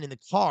IRA woman in the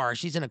car,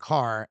 she's in a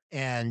car,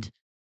 and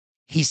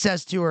he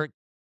says to her,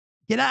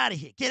 "Get out of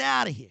here, get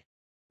out of here."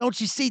 Don't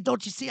you see?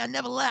 Don't you see? I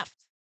never left.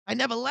 I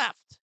never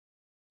left."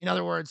 In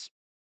other words,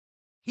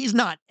 he's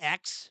not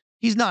X.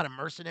 He's not a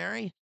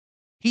mercenary.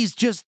 He's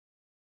just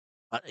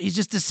he's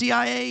just a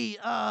CIA,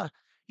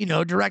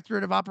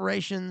 Directorate of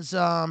Operations,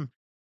 hired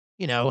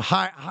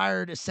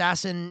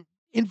assassin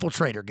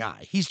infiltrator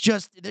guy. It's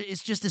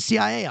just a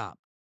CIA op.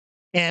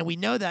 And we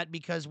know that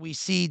because we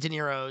see De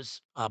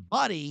Niro's,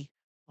 buddy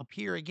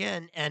appear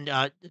again, and,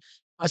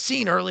 a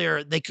scene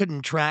earlier, they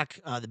couldn't track,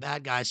 the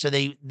bad guy, so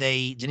they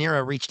De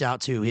Niro reached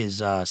out to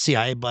his,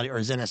 CIA buddy or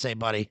his NSA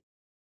buddy,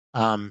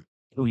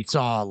 who he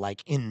saw,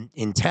 like,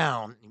 in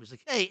town. He was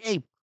like,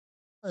 "Hey,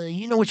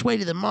 you know which way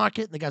to the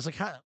market?" And the guy's like,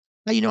 how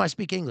you know I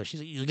speak English?" He's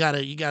like, "You got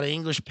an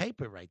English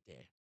paper right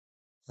there."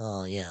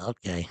 "Oh, yeah,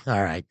 okay,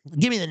 alright.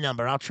 Give me the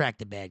number, I'll track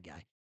the bad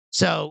guy."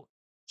 So,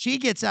 she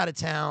gets out of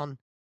town,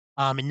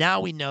 and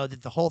now we know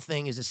that the whole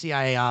thing is a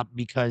CIA op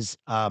because,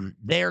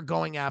 they're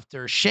going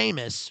after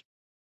Seamus,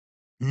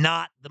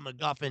 not the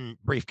MacGuffin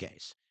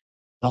briefcase.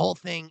 The whole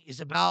thing is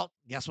about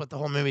guess what the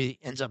whole movie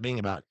ends up being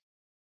about?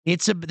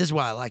 This is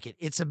why I like it.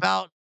 It's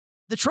about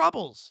the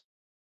Troubles.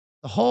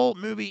 The whole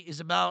movie is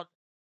about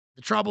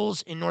the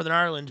Troubles in Northern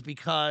Ireland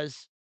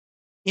because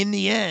in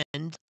the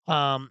end,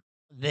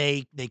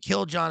 they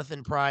kill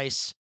Jonathan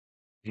Price.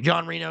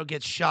 Jean Reno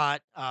gets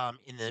shot.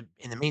 In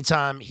the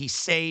meantime, he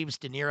saves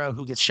De Niro,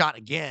 who gets shot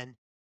again.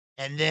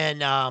 And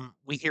then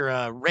we hear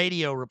a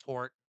radio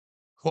report,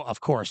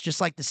 of course,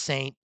 just like the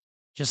Saint,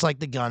 just like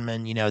the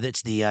Gunman.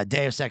 That's the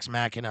Deus Ex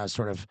Machina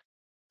sort of,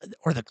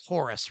 or the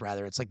chorus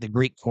rather. It's like the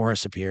Greek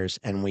chorus appears,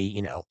 and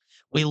we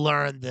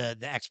learn the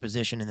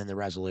exposition and then the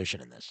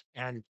resolution in this.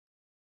 And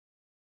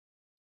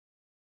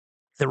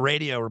the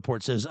radio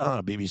report says,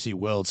 BBC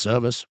World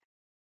Service.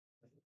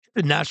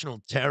 The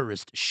national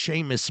terrorist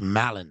Seamus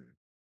Mallon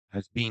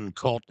has been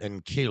caught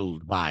and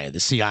killed by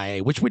the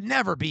CIA, which would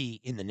never be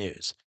in the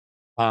news,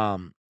 at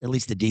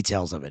least the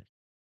details of it.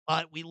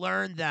 But we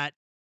learned that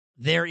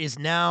there is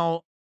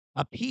now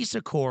a peace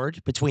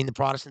accord between the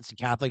Protestants and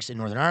Catholics in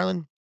Northern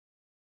Ireland.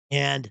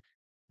 And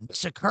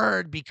this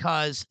occurred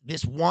because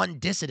this one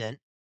dissident,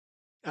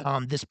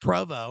 this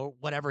Provo,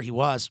 whatever he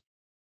was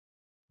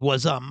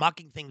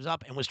mucking things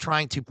up and was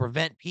trying to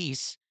prevent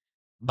peace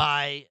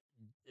by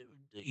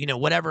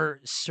whatever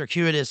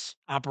circuitous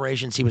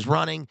operations he was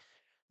running.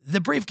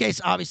 The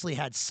briefcase obviously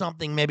had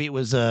something. Maybe it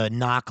was a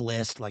knock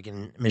list, like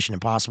in Mission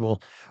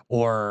Impossible,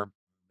 or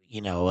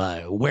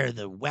where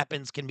the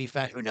weapons can be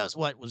found. Who knows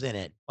what was in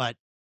it? But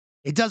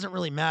it doesn't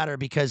really matter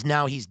because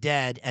now he's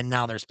dead, and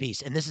now there's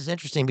peace. And this is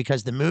interesting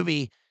because the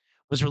movie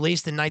was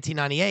released in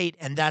 1998,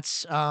 and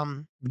that's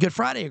Good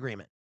Friday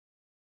Agreement.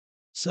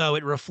 So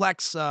it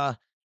reflects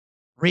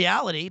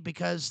reality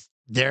because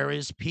there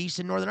is peace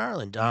in Northern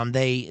Ireland.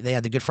 They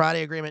had the Good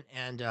Friday Agreement,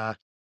 and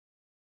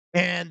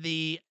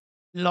the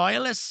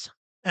loyalists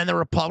and the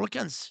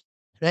Republicans,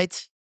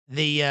 right?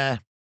 The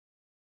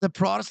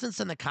Protestants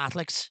and the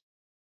Catholics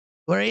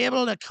were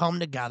able to come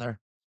together.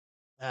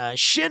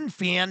 Sinn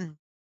Féin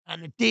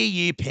and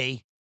the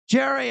DUP,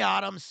 Jerry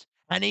Adams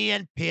and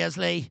Ian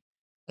Paisley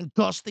and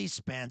Gusty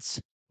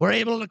Spence were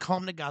able to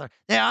come together.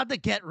 They had to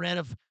get rid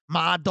of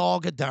Mad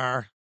Dog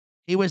Adair.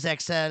 He was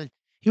exiled.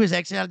 He was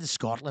exiled to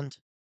Scotland,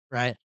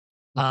 right?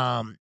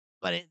 Um,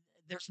 but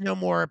there's no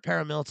more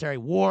paramilitary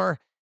war,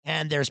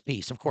 and there's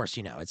peace. Of course,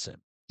 it's a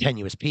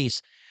tenuous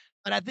peace.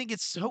 But I think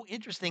it's so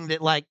interesting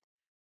that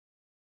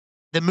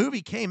the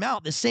movie came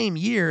out the same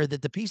year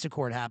that the peace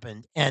accord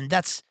happened, and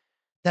that's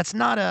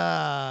not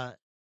a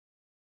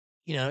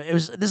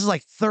this is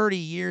like 30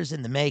 years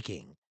in the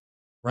making,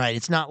 right?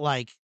 It's not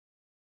like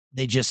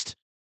they just,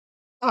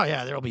 "Oh,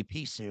 yeah, there'll be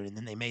peace soon," and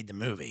then they made the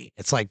movie.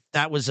 It's like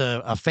that was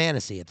a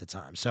fantasy at the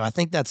time. So I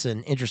think that's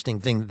an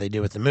interesting thing that they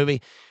do with the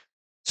movie.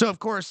 So, of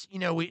course,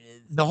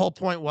 the whole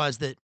point was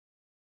that,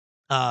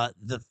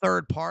 the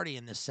third party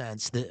in this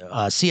sense,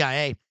 the,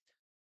 CIA,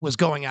 was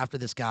going after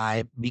this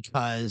guy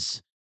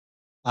because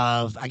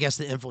of, I guess,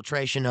 the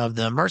infiltration of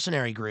the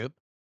mercenary group.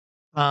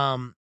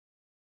 Um,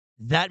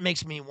 that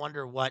makes me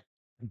wonder what,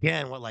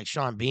 like,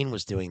 Sean Bean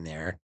was doing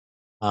there.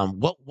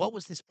 What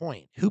was his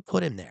point? Who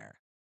put him there?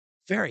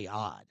 Very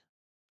odd.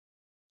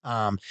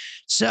 Um,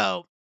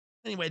 so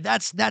anyway,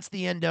 that's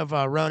the end of,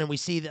 Ronin. We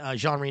see,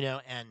 Jean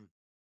Reno and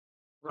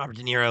Robert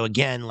De Niro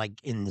again, like,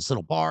 in this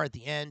little bar at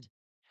the end.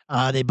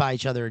 They buy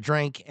each other a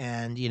drink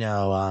and,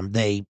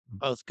 they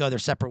both go their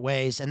separate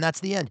ways, and that's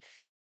the end.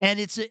 And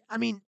I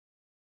mean,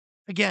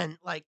 again,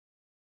 like,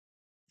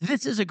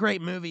 this is a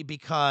great movie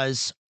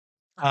because,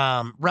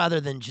 rather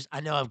than just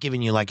I know I've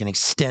given you, like, an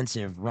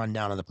extensive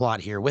rundown of the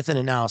plot here with an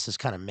analysis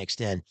kinda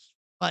mixed in,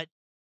 but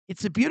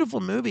it's a beautiful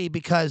movie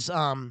because,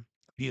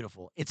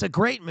 beautiful. It's a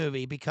great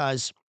movie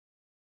because,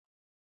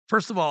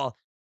 first of all,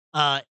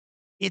 uh,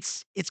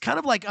 it's kind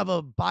of like of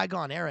a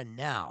bygone era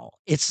now.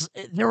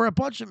 There were a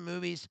bunch of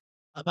movies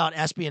about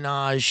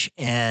espionage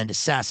and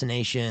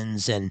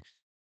assassinations and,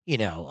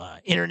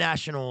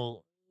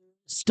 international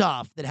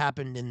stuff that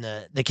happened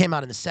that came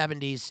out in the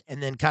 '70s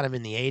and then kind of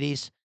in the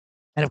 '80s.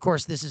 And of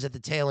course, this is at the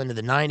tail end of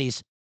the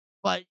 '90s,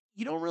 but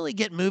you don't really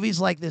get movies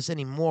like this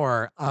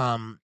anymore.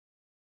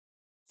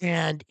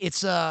 and it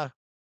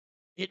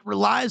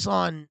relies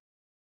on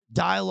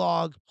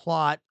dialogue,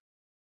 plot,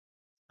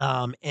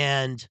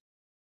 and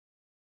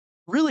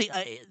really,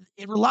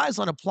 it relies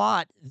on a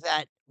plot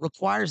that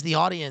requires the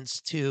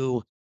audience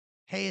to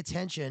pay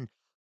attention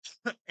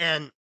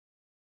and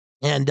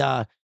and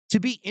to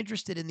be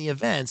interested in the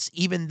events,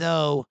 even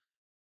though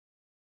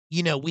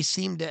we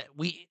seem to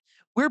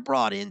we're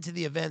brought into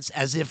the events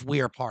as if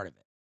we are part of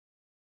it,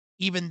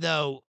 even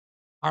though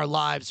our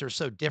lives are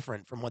so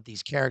different from what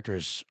these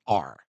characters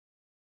are,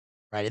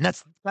 right? And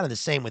that's kind of the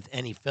same with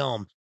any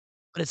film,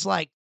 but it's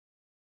like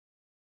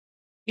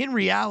in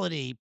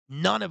reality,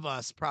 none of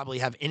us probably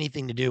have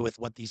anything to do with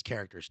what these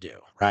characters do,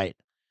 right?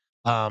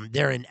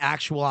 They're in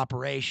actual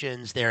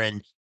operations. They're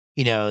in,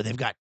 they've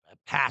got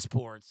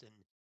passports and,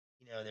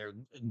 they're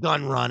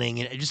gun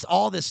running and just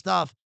all this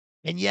stuff.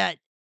 And yet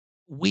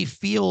we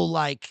feel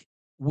like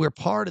we're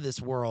part of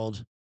this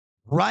world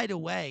right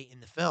away in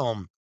the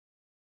film.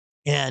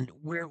 And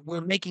we're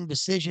making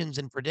decisions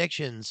and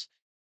predictions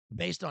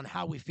based on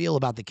how we feel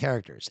about the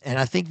characters. And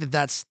I think that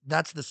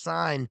that's the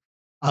sign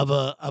of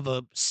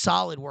a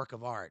solid work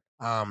of art.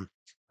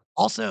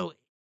 Also,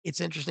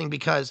 it's interesting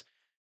because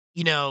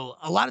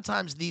a lot of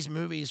times these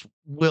movies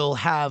will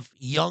have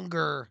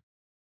younger,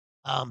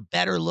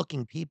 better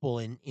looking people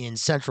in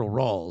central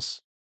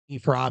roles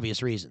for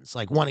obvious reasons.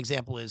 Like one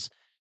example is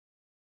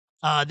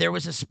there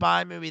was a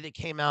spy movie that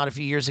came out a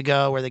few years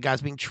ago where the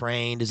guy's being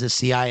trained as a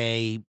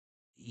CIA,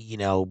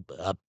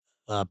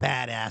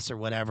 badass or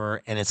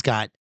whatever, and it's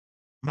got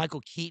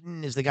Michael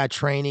Keaton is the guy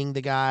training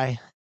the guy,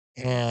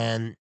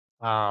 and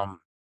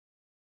um,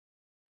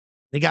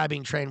 the guy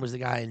being trained was the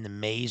guy in the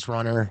Maze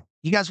Runner.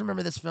 You guys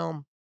remember this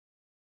film?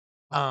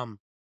 Um,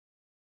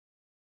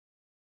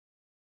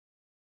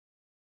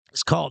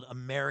 it's called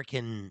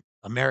American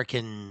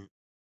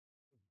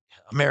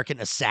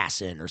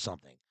Assassin or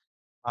something.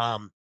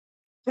 Um,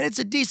 and it's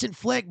a decent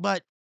flick,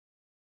 but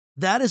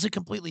that is a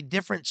completely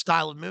different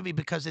style of movie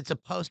because it's a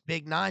post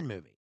Big 9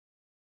 movie.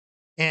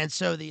 And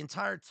so the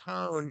entire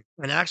tone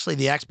and actually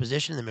the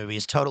exposition of the movie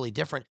is totally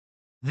different.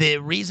 The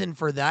reason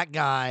for that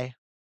guy,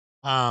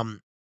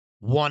 um,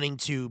 wanting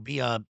to be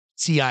a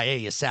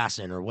CIA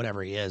assassin or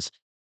whatever he is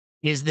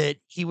that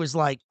he was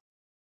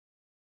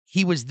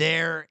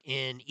there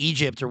in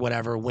Egypt or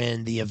whatever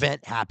when the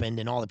event happened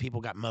and all the people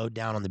got mowed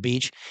down on the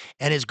beach,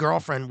 and his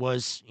girlfriend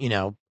was,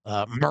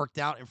 murked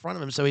out in front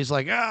of him, so he's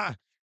like, "Ah,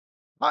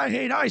 I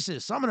hate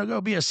ISIS. I'm gonna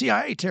go be a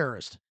CIA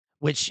terrorist,"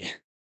 which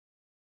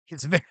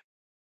is ve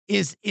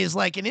is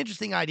like an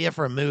interesting idea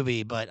for a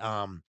movie, but,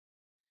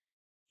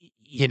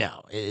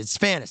 it's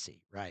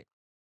fantasy, right?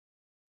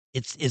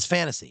 It's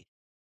fantasy.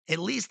 At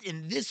least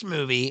in this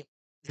movie,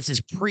 this is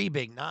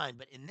pre-Big 9,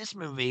 but in this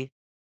movie,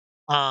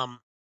 um,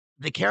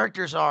 the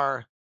characters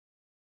are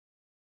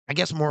I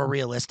guess more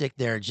realistic.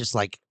 They're just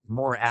like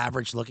more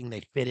average looking.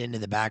 They fit into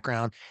the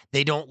background.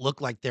 They don't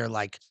look like they're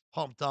like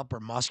pumped up or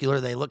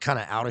muscular. They look kind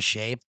of out of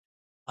shape,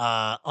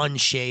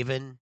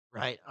 unshaven,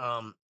 right?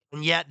 And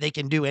yet they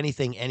can do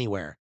anything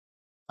anywhere.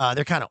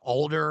 They're kind of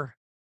older.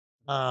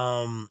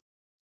 Um,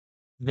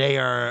 they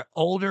are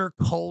older,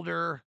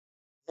 colder,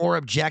 more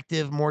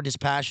objective, more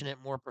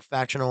dispassionate, more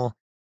professional,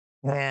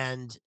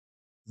 and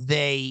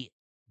they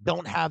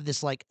don't have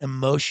this like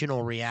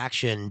emotional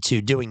reaction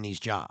to doing these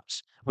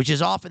jobs, which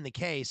is often the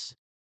case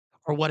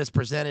or what is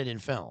presented in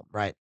film,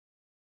 right?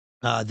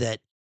 That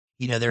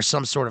there's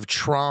some sort of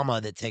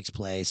trauma that takes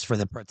place for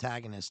the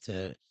protagonist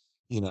to,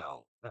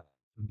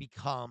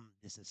 become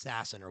this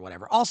assassin or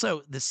whatever.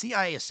 Also, the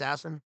CIA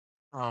assassin,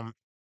 um,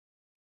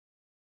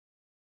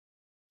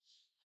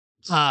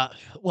 uh,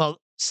 well,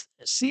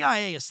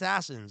 CIA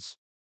assassins,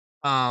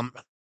 um,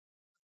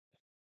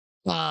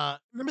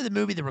 remember the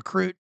movie The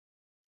Recruit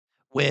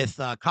with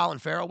Colin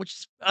Farrell, which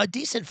is a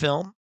decent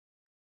film.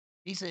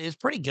 Decent, it's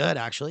pretty good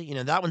actually.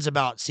 That one's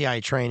about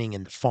CIA training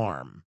in the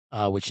farm,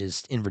 which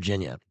is in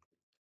Virginia.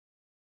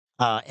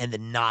 And the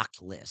knock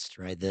list,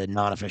 right? The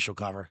non-official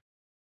cover.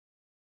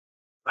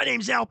 My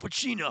name's Al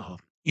Pacino.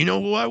 You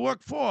know who I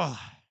work for?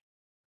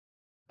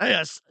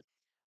 Yes.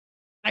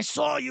 I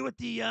saw you at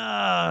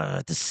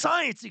the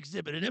science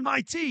exhibit at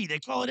MIT. They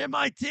call it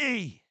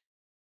MIT.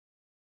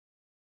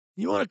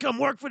 You want to come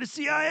work for the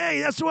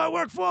CIA? That's who I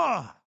work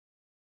for.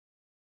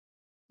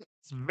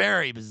 It's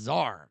very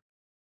bizarre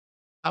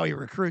how he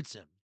recruits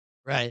him,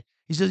 right?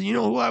 He says, "You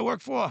know who I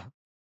work for?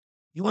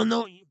 You want to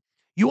know?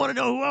 You want to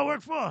know who I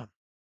work for?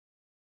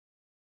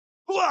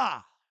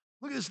 Hooah!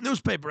 Look at this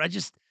newspaper. I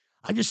just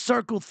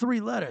circled 3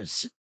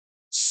 letters.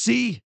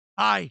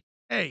 CIA.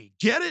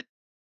 Get it?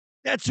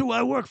 That's who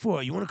I work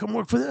for. You wanna come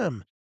work for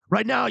them?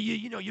 Right now,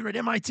 you're at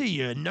MIT,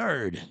 you're a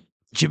nerd,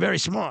 but you're very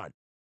smart.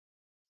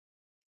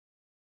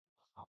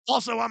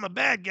 Also, I'm a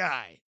bad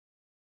guy.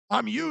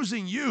 I'm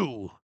using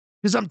you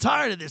because 'cause I'm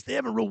tired of this. They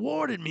haven't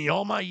rewarded me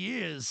all my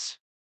years.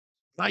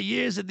 My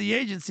years at the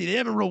agency, they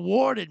haven't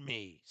rewarded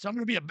me, so I'm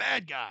gonna be a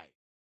bad guy."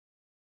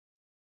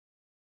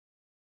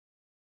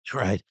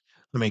 Right.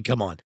 I mean,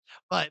 come on.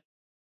 But,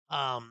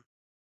 um,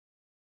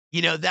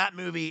 that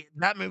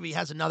movie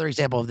has another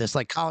example of this,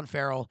 like Colin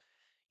Farrell,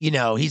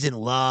 he's in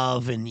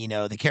love and,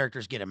 the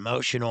characters get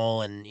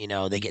emotional and,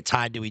 they get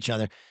tied to each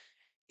other.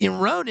 In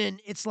Ronin,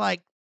 it's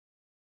like,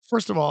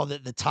 first of all,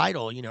 the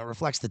title,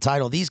 reflects the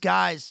title. These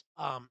guys,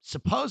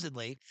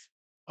 supposedly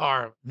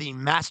are the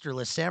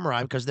masterless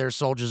samurai because they're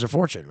soldiers of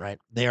fortune, right?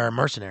 They are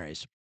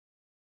mercenaries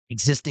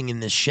existing in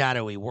this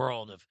shadowy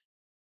world of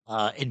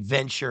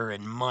adventure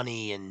and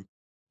money and,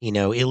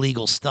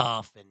 illegal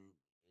stuff and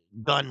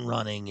gun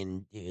running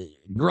and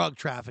drug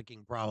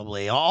trafficking,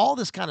 probably all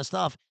this kind of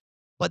stuff.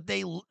 But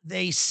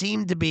they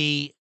seem to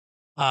be,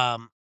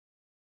 um,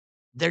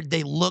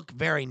 they look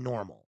very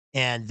normal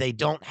and they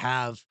don't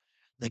have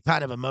the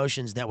kind of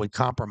emotions that would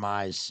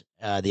compromise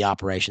the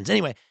operations.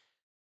 Anyway,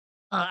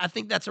 I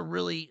think that's a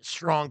really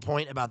strong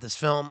point about this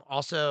film.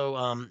 Also,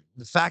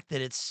 the fact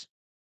that it's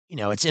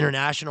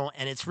international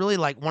and it's really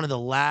like one of the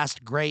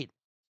last great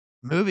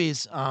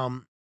movies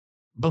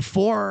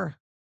before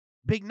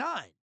Big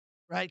Nine,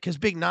 right? Because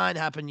Big Nine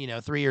happened,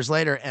 3 years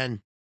later, and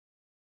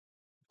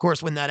of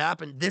course, when that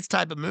happened, this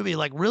type of movie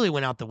like really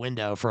went out the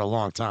window for a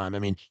long time. I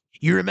mean,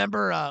 you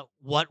remember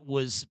what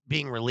was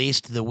being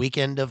released the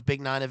weekend of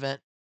Big Nine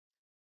event?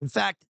 In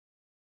fact,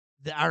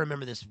 I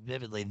remember this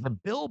vividly. The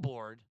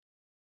billboard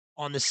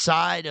on the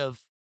side of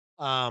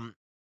um,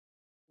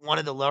 one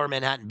of the lower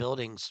Manhattan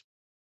buildings,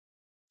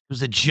 it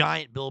was a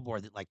giant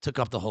billboard that like took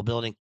up the whole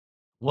building,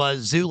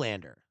 was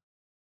Zoolander,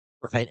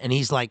 right? And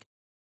he's like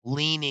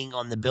leaning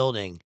on the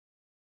building.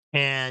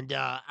 And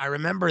I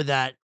remember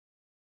that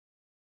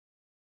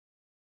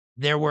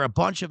there were a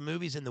bunch of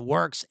movies in the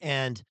works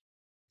and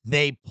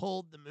they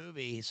pulled the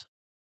movies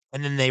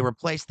and then they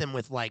replaced them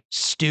with like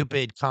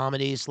stupid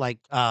comedies. Like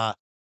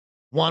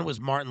one was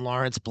Martin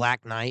Lawrence,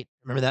 Black Knight.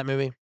 Remember that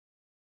movie?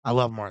 I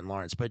love Martin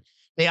Lawrence, but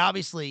they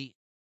obviously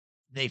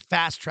they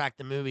fast tracked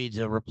the movie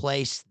to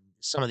replace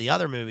some of the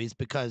other movies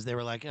because they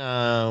were like,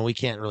 we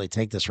can't really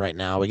take this right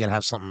now. We got to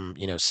have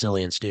something,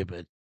 silly and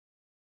stupid.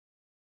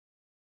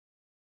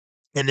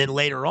 And then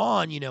later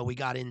on, we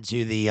got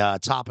into the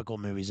topical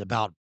movies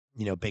about,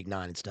 Big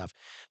Nine and stuff.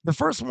 The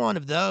first one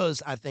of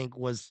those, I think,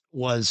 was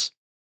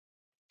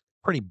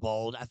pretty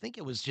bold. I think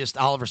it was just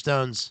Oliver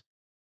Stone's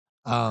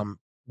um,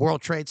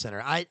 World Trade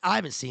Center. I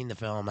haven't seen the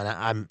film, and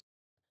I'm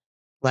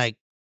like,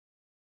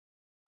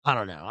 I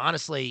don't know.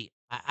 Honestly,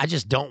 I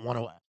just don't want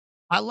to.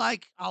 I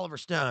like Oliver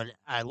Stone.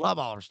 I love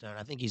Oliver Stone.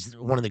 I think he's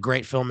one of the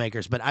great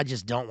filmmakers, but I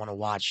just don't want to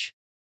watch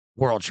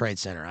World Trade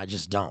Center. I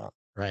just don't.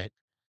 Right.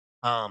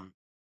 Um,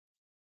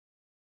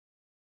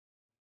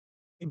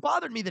 it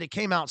bothered me that it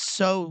came out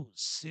so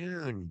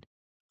soon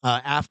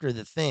after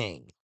the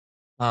thing.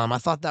 I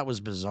thought that was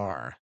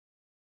bizarre.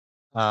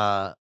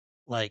 Uh,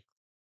 like,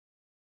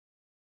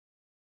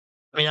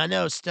 I mean, I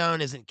know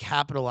Stone isn't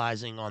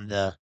capitalizing on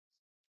the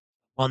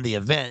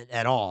event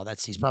at all.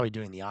 He's probably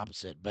doing the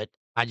opposite, but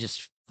I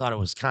just thought it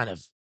was kind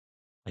of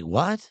like,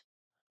 what?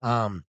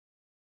 Um,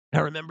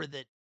 I remember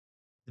that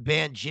the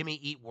band Jimmy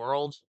Eat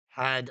World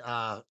had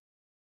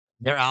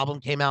their album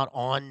came out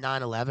on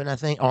 9/11, I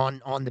think,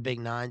 on the Big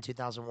Nine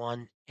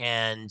 2001,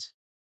 and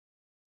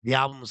the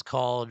album was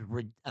called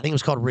I think it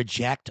was called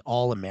Reject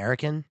All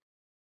American,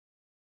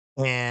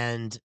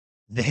 and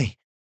they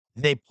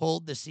they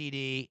pulled the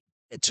CD,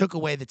 it took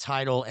away the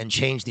title and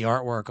changed the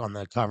artwork on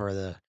the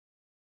cover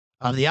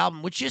of the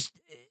album, which just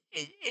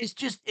it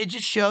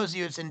just shows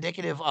you it's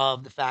indicative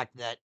of the fact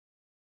that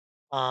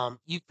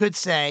you could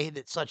say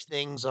that such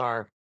things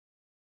are,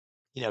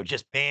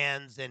 just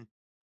bands and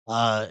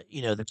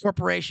the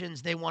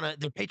corporations,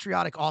 they're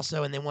patriotic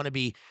also and they want to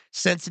be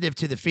sensitive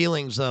to the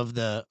feelings of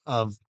the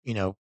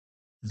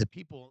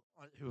people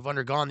who've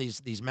undergone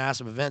these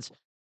massive events.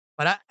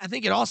 But I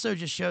think it also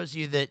just shows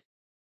you that,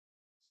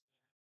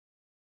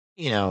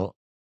 you know,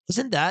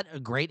 isn't that a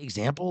great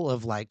example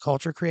of like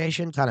culture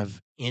creation kind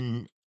of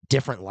in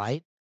different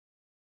light,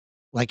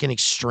 like an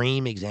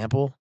extreme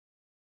example?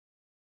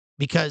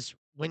 Because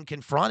when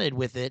confronted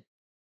with it,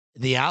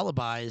 the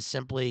alibi is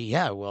simply,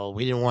 yeah, well,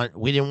 we didn't want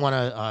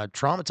to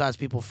traumatize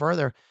people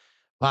further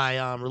by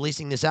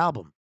releasing this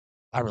album.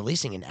 By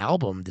releasing an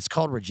album that's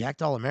called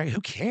Reject All America,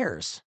 who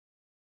cares,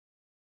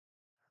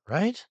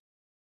 right?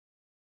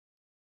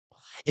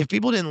 If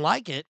people didn't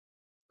like it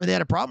or they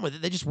had a problem with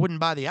it, they just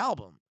wouldn't buy the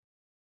album.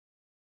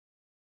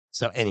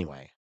 So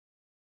anyway,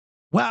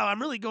 wow,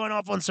 I'm really going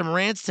off on some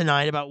rants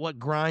tonight about what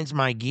grinds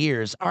my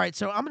gears. All right,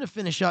 so I'm gonna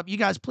finish up. You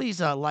guys,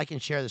 please like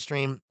and share the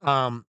stream.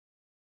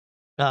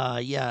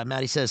 Yeah,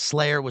 Maddie says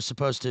Slayer was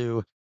supposed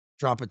to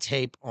drop a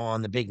tape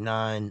on the Big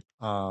Nine.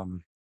 Oh,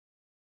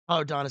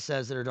 Donna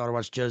says that her daughter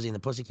watched Josie and the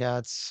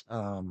Pussycats.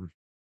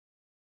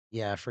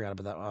 Yeah, I forgot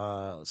about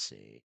that. Let's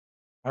see.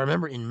 I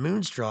remember in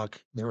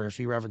Moonstruck there were a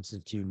few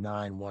references to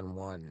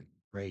 911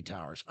 Gray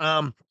Towers.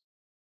 I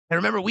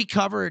remember I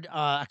covered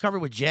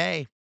with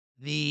Jay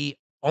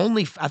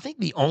I think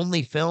the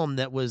only film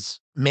that was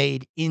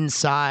made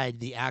inside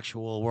the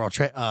actual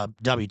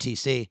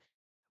WTC,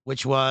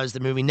 which was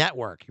the movie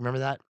Network. You remember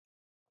that?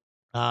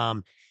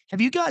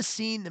 Have you guys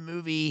seen the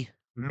movie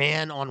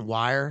Man on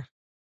Wire,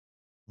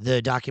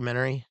 the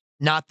documentary?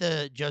 Not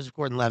the Joseph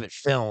Gordon-Levitt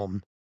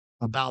film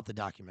about the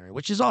documentary,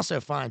 which is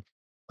also fine.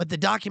 But the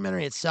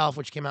documentary itself,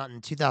 which came out in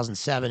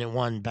 2007 and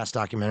won Best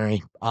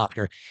Documentary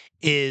Oscar,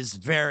 is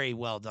very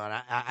well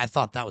done. I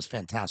thought that was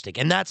fantastic,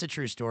 and that's a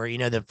true story.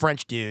 The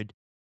French dude,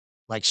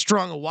 like,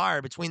 strung a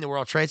wire between the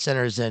World Trade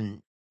Centers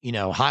and,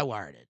 high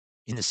wired it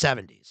in the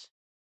 '70s.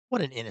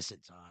 What an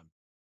innocent time.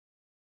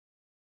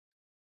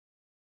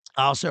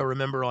 I also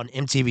remember on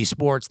MTV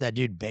Sports, that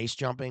dude base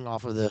jumping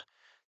off of the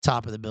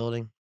top of the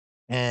building,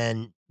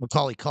 and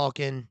Macaulay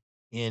Culkin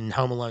in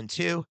Home Alone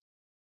 2.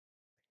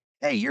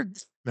 Hey,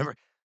 remember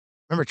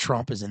remember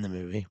Trump is in the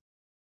movie.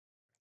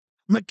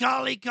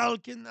 Macaulay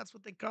Culkin, that's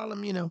what they call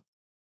him.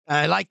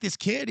 I like this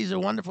kid, he's a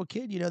wonderful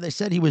kid, they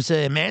said he was,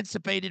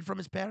 emancipated from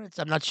his parents.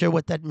 I'm not sure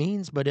what that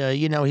means, but,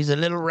 he's a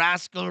little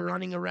rascal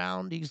running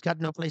around, he's got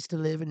no place to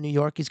live in New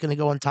York, he's gonna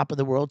go on top of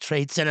the World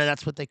Trade Center,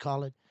 that's what they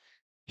call it.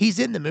 He's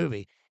in the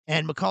movie,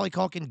 and Macaulay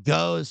Culkin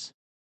goes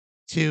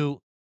to,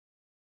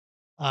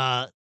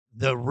 uh,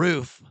 the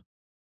roof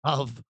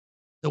of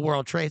the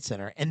World Trade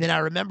Center, and then I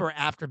remember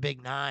after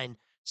Big 9,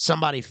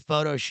 somebody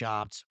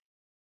photoshopped,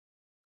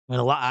 and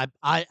a lot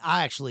I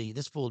actually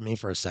this fooled me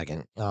for a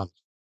second,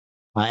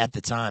 at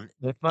the time.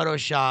 They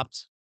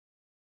photoshopped,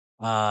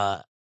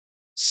 uh,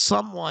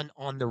 someone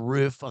on the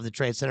roof of the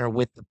Trade Center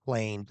with the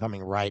plane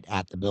coming right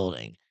at the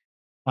building,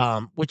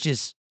 which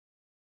is,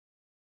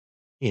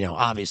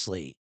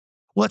 obviously,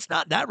 well, it's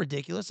not that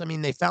ridiculous. I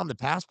mean, they found the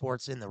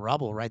passports in the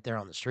rubble right there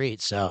on the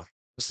street, so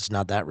this is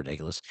not that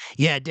ridiculous.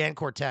 Yeah, Dan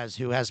Cortez,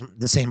 who has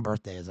the same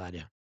birthday as I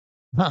do.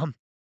 Um,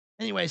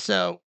 anyway,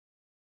 so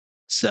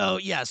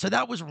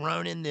that was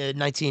Ronin, the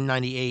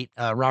 1998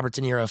 Robert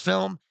De Niro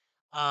film.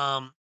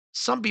 Um,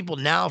 some people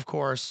now, of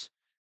course,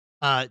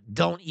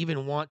 don't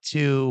even want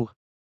to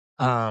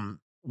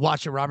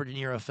watch a Robert De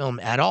Niro film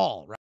at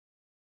all, right?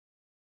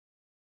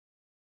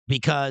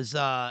 Because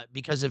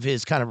of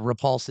his kind of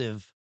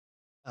repulsive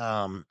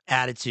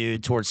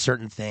attitude towards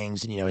certain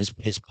things, and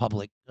his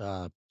public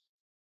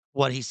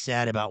what he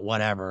said about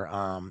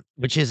whatever,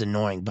 which is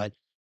annoying, but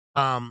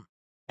um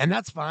and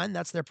that's fine,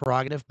 that's their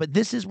prerogative. But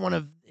this is one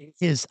of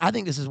his I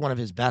think this is one of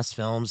his best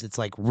films. It's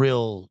like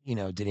real, De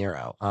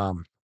Niro.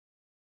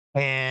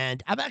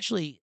 And I've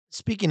actually,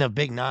 speaking of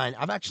Big Nine,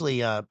 I've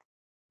actually I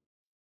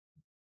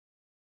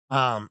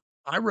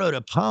wrote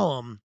a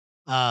poem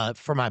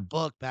for my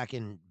book back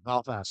in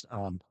Belfast,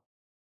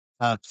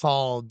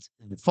 called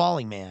The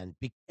Falling Man.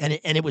 And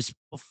it was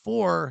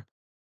before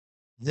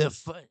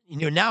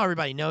now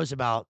everybody knows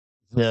about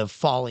The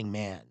Falling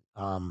Man.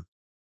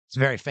 It's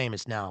very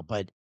famous now,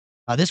 but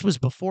this was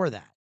before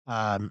that.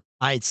 I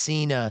had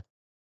seen a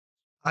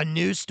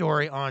news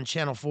story on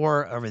Channel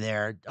 4 over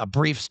there, a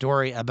brief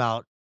story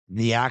about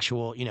the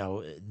actual,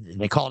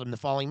 they called him The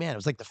Falling Man. It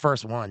was like the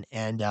first one.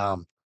 And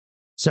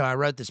so I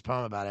wrote this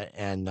poem about it,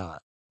 and I'm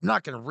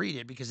not gonna read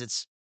it because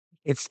it's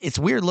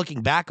weird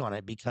looking back on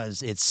it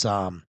because it's,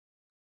 I don't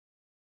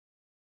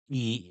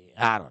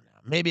know.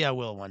 Maybe I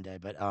will one day,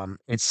 but,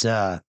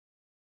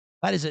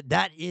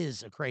 that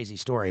is a crazy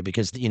story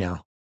because,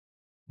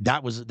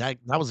 that was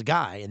a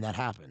guy and that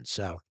happened.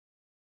 So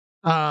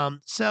I'm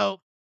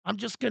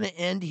just gonna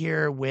end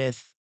here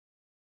with,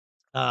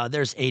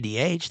 there's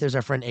ADH, there's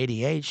our friend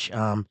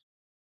ADH,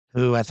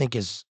 who I think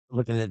is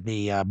looking at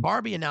the,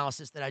 Barbie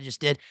analysis that I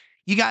just did.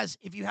 You guys,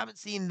 if you haven't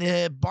seen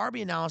the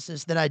Barbie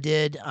analysis that I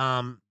did,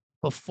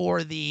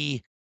 before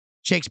the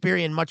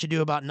Shakespearean Much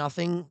Ado About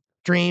Nothing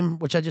stream,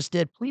 which I just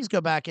did, please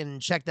go back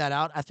and check that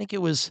out. I think it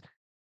was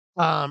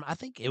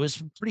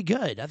pretty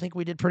good. I think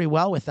we did pretty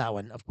well with that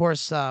one. Of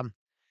course,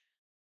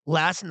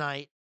 last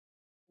night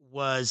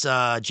was,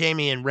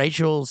 Jamie and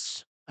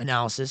Rachel's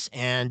analysis,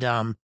 and,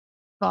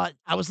 thought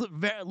I was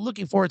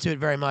looking forward to it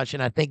very much,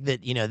 and I think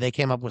that, they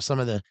came up with some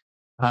of the,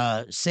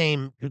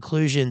 same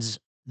conclusions,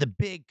 the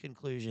big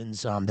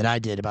conclusions, that I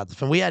did about the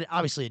film. We had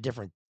obviously a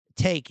different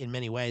take in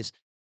many ways,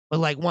 but,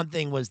 like, one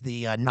thing was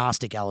the,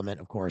 Gnostic element,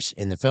 of course,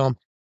 in the film,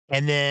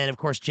 and then, of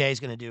course,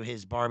 Jay's gonna do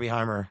his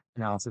Barbieheimer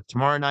analysis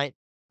tomorrow night.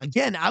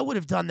 Again, I would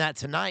have done that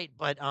tonight,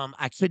 but,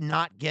 I could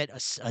not get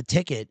a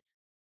ticket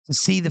to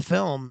see the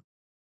film.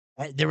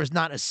 There was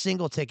not a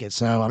single ticket,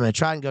 so I'm gonna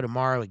try and go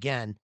tomorrow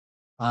again.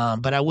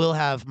 But I will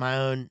have my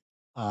own,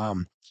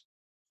 um,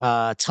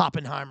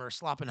 Toppenheimer,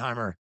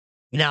 Sloppenheimer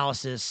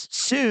analysis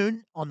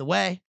soon on the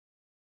way.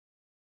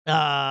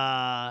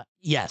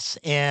 Yes,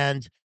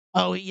 and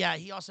oh, yeah,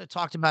 he also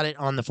talked about it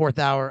on the 4th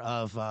hour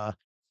of,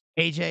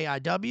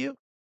 AJIW,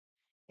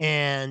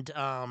 and,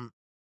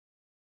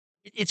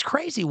 it's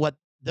crazy what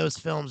those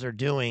films are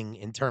doing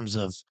in terms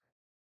of,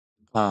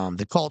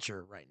 the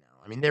culture right now.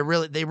 I mean, they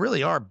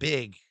really are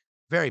big,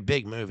 very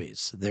big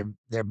movies.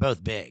 They're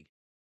both big.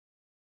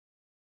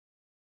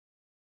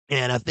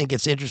 And I think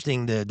it's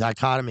interesting the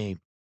dichotomy,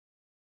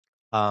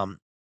 um,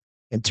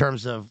 in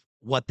terms of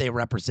what they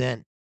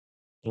represent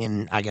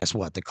in, I guess,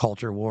 what, the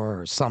culture war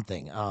or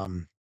something.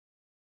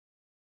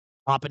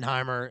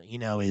 Oppenheimer,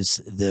 is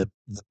the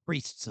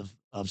priests of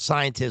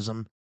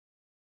scientism,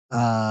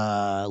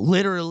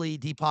 literally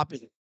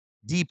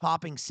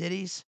depopping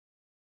cities.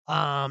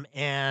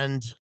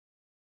 And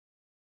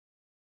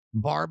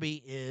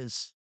Barbie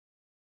is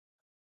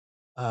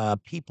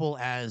people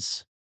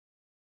as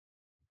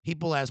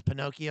people as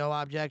Pinocchio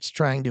objects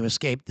trying to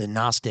escape the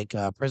Gnostic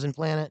prison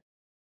planet.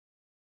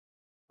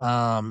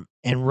 And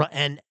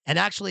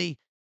actually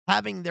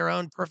having their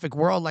own perfect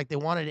world like they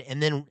wanted it,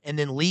 and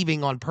then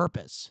leaving on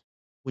purpose,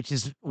 which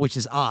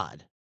is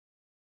odd,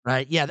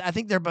 right? Yeah, I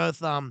think they're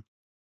both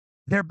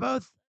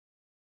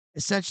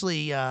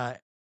essentially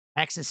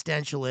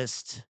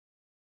existentialist,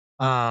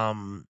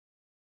 um,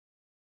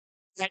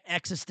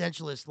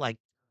 existentialist, like,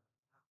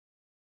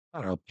 I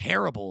don't know,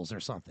 parables or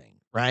something,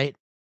 right?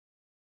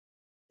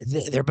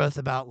 They're both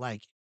about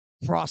like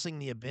crossing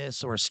the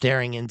abyss or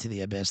staring into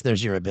the abyss.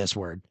 There's your abyss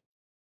word.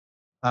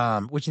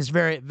 Which is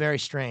very, very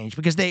strange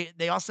because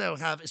they also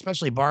have,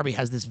 especially Barbie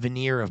has this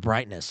veneer of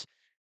brightness.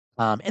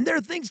 And there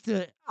are things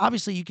to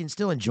obviously you can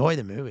still enjoy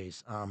the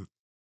movies.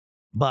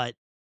 But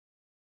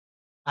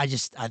I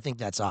think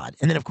that's odd.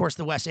 And then of course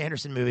the Wes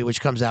Anderson movie,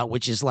 which comes out,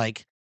 which is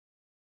like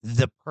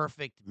the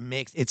perfect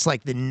mix. It's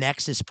like the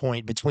nexus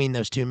point between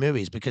those two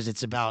movies because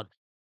it's about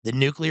the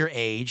nuclear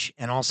age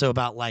and also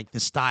about like the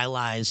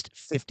stylized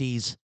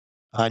 50s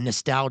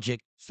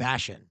nostalgic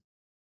fashion.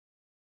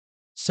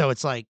 So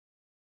it's like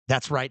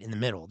that's right in the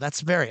middle.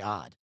 That's very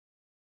odd.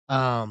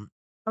 Um,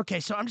 okay,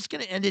 so I'm just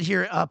gonna end it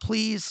here.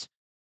 Please,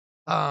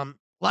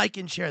 like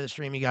and share the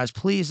stream, you guys.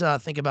 Please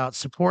think about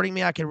supporting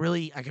me. I could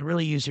really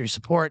use your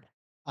support.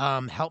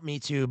 Help me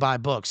to buy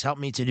books, help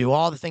me to do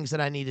all the things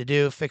that I need to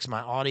do, fix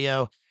my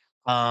audio.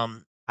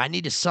 I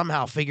need to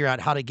somehow figure out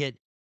how to get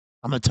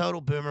I'm a total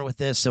boomer with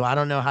this, so I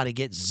don't know how to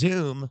get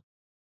Zoom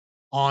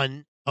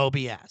on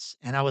OBS.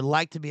 And I would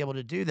like to be able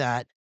to do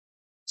that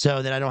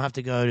so that I don't have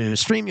to go to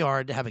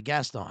StreamYard to have a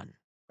guest on.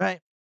 Right.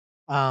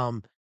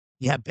 Um,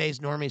 yeah, Bays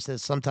Normie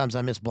says sometimes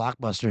I miss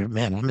Blockbuster.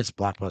 Man, I miss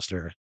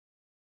Blockbuster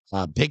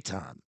big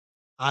time.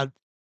 Uh,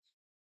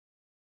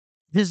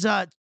 does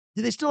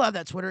do they still have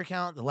that Twitter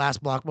account, the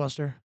last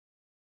Blockbuster?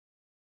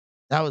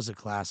 That was a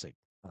classic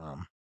a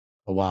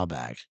while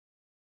back.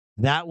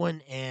 That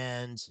one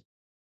and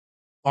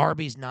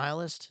Arby's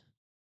Nihilist.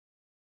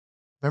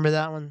 Remember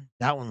that one?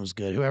 That one was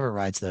good. Whoever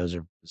writes those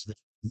are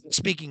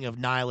speaking of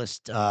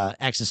nihilist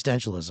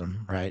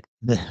existentialism, right?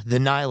 The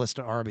nihilist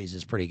to Arby's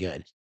is pretty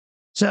good.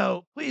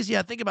 So please,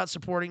 yeah, think about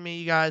supporting me,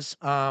 you guys.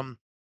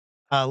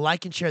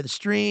 Like and share the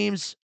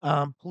streams.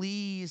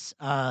 Please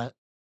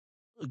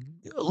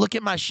look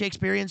at my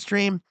Shakespearean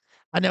stream.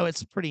 I know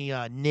it's pretty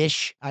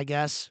niche, I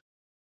guess,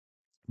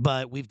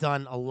 but we've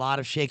done a lot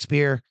of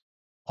Shakespeare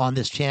on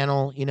this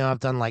channel. You know, I've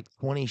done like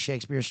 20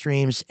 Shakespeare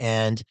streams,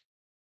 and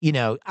you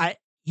know,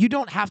 you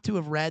don't have to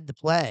have read the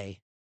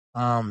play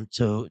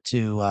to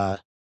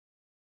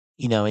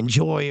you know,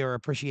 enjoy or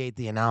appreciate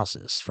the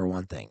analysis for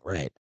one thing,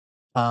 right?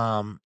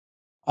 Um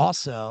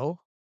also,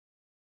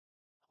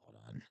 hold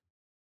on.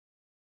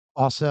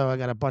 Also, I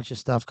got a bunch of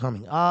stuff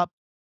coming up,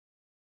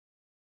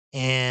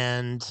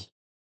 and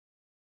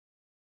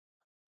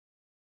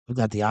we've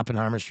got the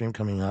Oppenheimer stream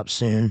coming up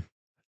soon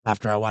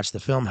after I watch the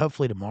film,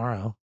 hopefully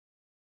tomorrow.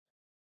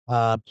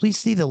 Please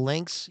see the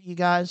links, you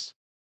guys.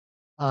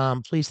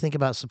 Please think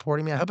about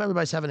supporting me. I hope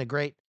everybody's having a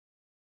great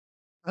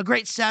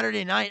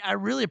Saturday night. I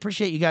really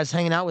appreciate you guys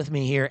hanging out with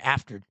me here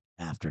after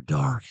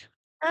dark.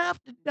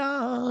 After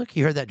dark.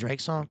 You heard that Drake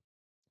song?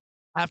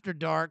 After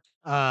dark.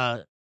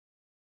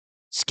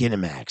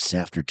 Skinemax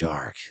after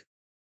dark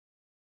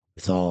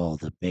with all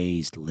the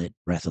based lit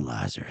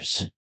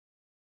breathalyzers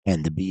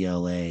and the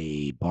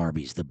BLA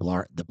Barbies, the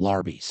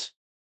Blarbies,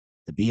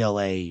 the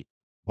BLA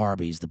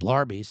Barbies, the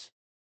Blarbies,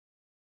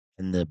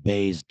 and the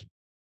based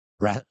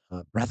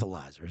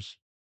breathalyzers.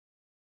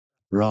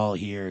 We're all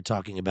here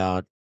talking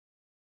about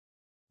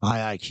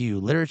high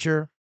IQ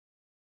literature,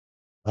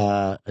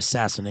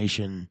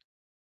 assassination,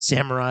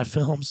 samurai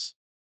films.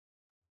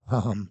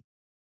 Um,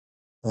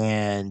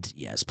 and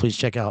yes, please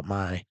check out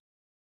my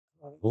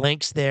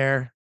links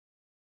there.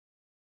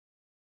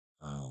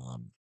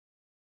 Um,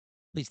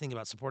 please think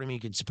about supporting me. You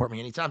can support me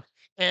anytime.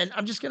 And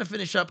I'm just going to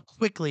finish up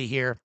quickly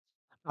here.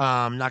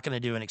 I'm not going to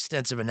do an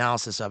extensive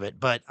analysis of it,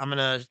 but I'm going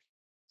to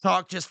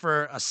talk just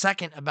for a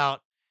second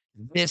about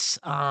this.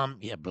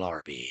 Yeah,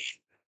 Blarby.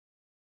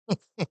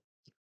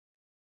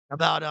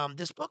 About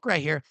this book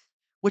right here,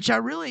 which I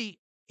really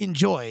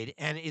enjoyed,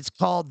 and it's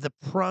called The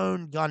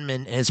Prone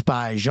Gunman, and it's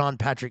by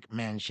Jean-Patrick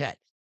Manchette.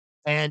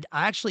 And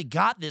I actually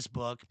got this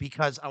book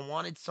because I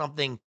wanted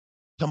something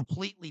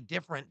completely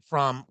different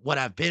from what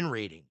I've been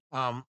reading,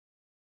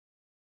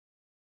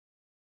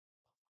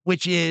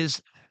 which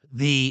is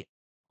the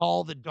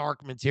all the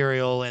dark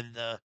material and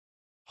the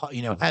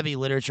you know, heavy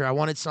literature. I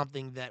wanted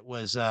something that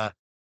was a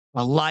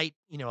light,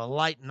 you know, a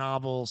light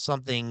novel,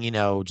 something, you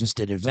know, just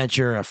an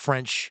adventure, a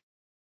French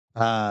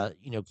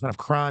you know, kind of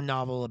crime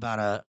novel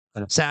about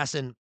an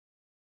assassin.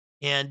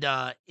 And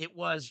it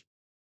was,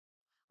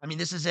 I mean,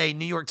 this is a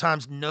New York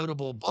Times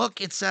notable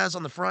book, it says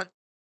on the front.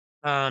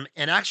 And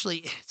actually,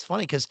 it's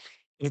funny because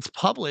it's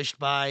published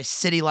by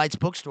City Lights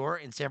Bookstore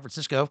in San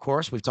Francisco, of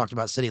course. We've talked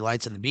about City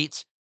Lights and the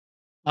Beats.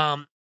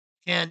 Um,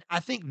 and I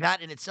think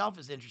that in itself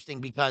is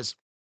interesting because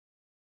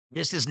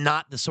this is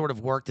not the sort of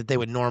work that they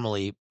would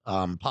normally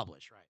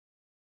publish, right?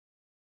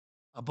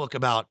 A book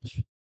about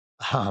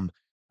um,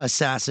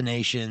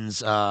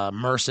 assassinations,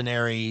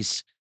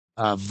 mercenaries,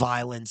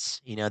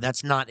 violence.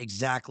 That's not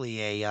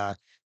exactly a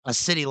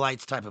City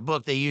Lights type of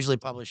book. They usually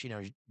publish,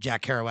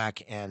 Jack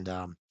Kerouac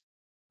and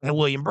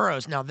William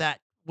Burroughs. Now that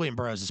William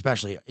Burroughs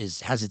especially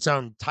has its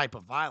own type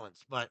of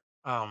violence, but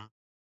I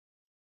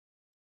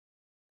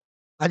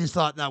just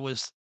thought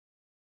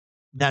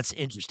that's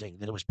interesting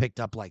that it was picked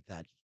up like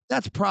that.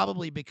 That's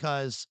probably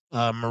because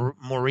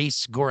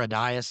Maurice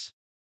Goradias,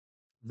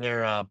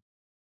 their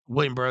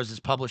William Burroughs'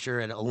 publisher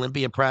at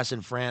Olympia Press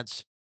in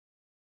France,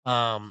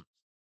 um,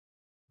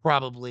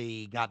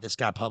 probably got this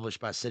guy published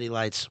by City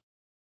Lights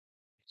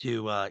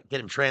to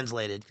get him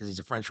translated because he's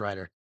a French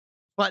writer.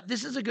 But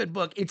this is a good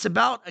book. It's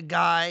about a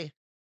guy.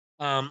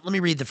 Let me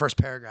read the first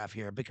paragraph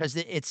here because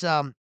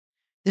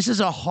this is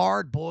a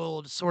hard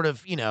boiled sort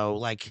of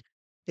like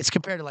it's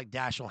compared to like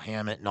Dashiell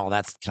Hammett and all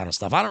that kind of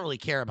stuff. I don't really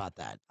care about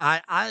that.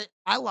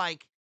 I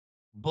like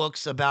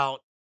books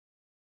about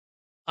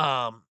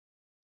um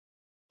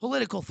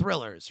political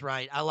thrillers,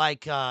 right? I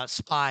like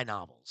spy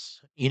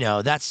novels.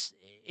 That's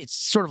it's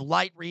sort of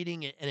light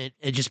reading and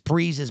it just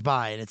breezes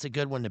by and it's a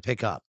good one to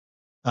pick up.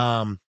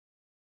 Um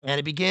and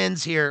it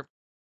begins here.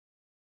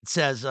 It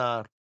says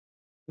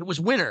it was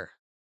winter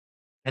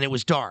and it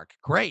was dark.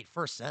 Great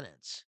first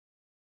sentence.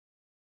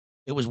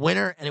 It was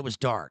winter and it was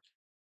dark.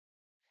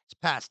 It's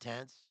past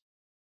tense.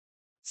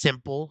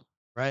 Simple,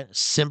 right?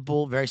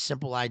 Simple, very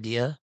simple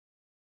idea.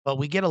 But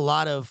we get a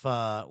lot of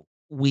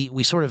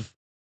we sort of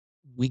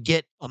we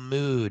get a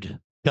mood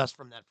just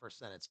from that first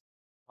sentence.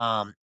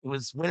 It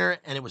was winter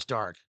and it was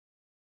dark.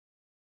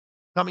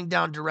 Coming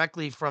down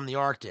directly from the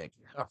Arctic,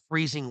 a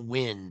freezing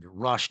wind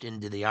rushed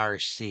into the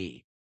Irish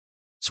Sea,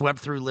 swept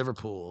through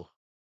Liverpool,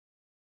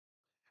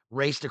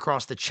 raced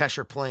across the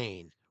Cheshire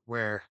Plain,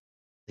 where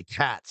the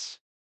cats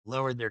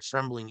lowered their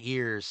trembling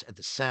ears at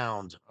the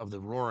sound of the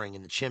roaring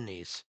in the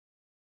chimneys,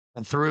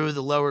 and through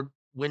the lowered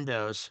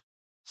windows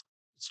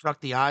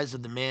struck the eyes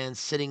of the man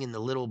sitting in the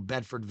little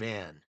Bedford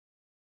van.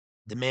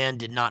 The man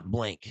did not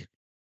blink.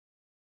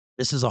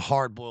 This is a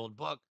hard-boiled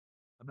book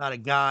about a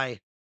guy,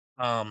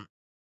 um,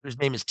 whose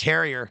name is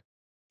Terrier,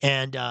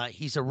 and,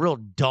 he's a real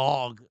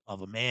dog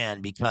of a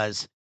man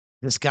because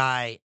this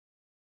guy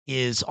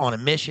is on a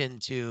mission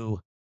to,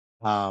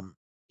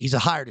 he's a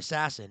hired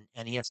assassin,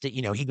 and he has to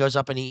he goes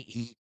up and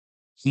he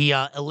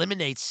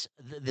eliminates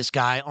this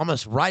guy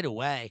almost right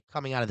away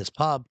coming out of this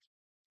pub,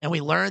 and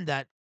we learn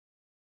that,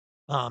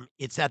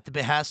 it's at the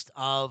behest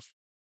of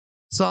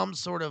some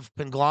sort of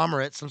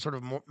conglomerate, some sort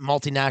of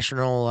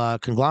multinational,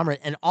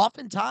 conglomerate, and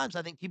oftentimes,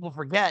 I think people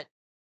forget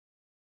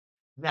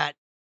that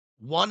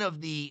one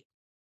of the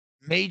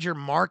major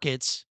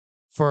markets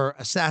for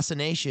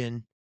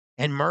assassination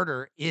and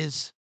murder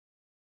is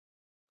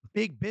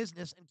big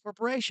business and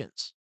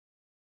corporations,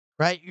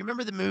 right? You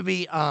remember the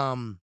movie, uh,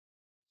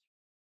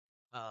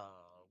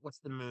 what's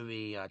the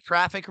movie,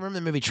 Traffic? Remember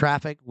the movie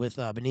Traffic with,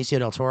 Benicio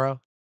del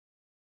Toro?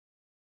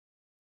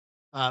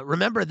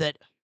 Remember that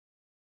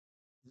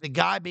the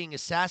guy being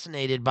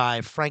assassinated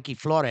by Frankie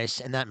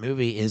Flores in that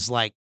movie is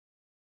like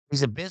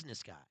he's a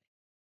business guy.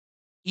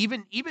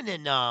 Even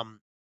in,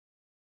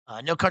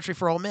 No Country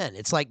for Old Men,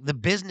 it's like the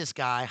business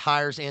guy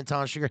hires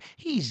Anton Sugar.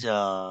 He's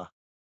a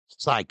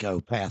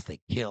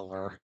psychopathic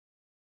killer.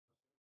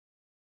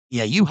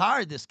 Yeah, you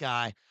hired this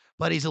guy,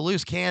 but he's a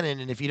loose cannon,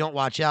 and if you don't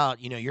watch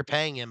out, you're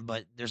paying him,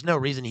 but there's no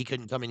reason he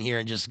couldn't come in here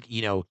and just,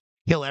 kill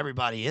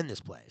everybody in this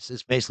place.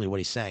 It's basically what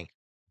he's saying.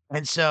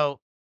 And so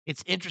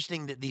it's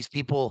interesting that these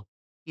people,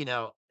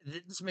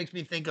 this makes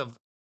me think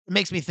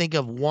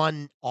of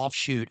one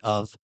offshoot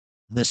of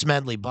the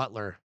Smedley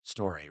Butler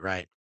story,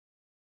 right?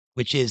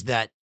 Which is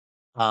that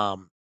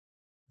um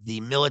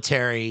the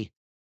military,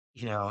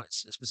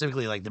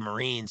 specifically like the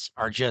Marines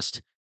are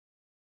just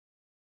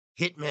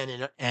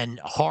hitmen and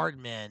hard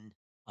men,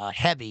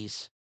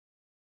 heavies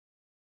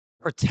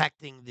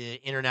protecting the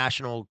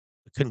international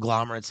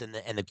conglomerates and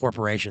the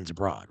corporations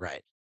abroad,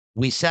 right?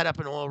 We set up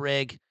an oil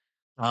rig.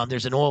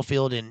 There's an oil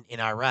field in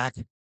Iraq.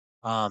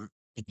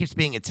 It keeps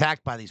being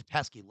attacked by these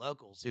pesky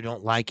locals who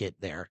don't like it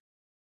there.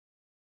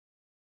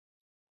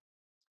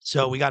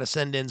 So we got to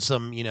send in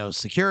some,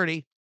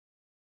 security.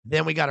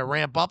 Then we got to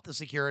ramp up the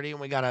security, and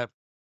we gotta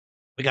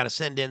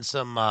send in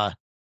some,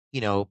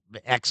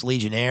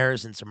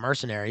 ex-legionnaires and some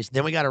mercenaries.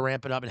 Then we gotta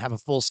ramp it up and have a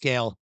full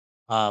scale,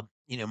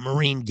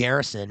 Marine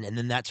garrison, and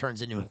then that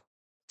turns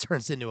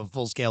into a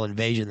full scale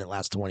invasion that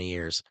lasts 20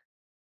 years,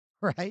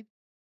 right?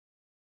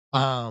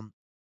 Um,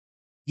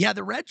 yeah,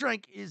 the red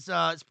drink is,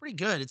 it's pretty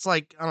good. It's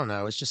like, I don't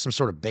know, it's just some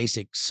sort of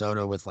basic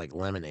soda with, like,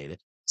 lemonade.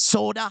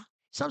 Soda,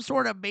 some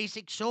sort of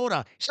basic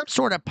soda, some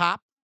sort of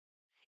pop,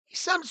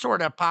 some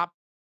sort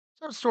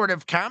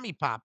of commie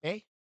pop, eh?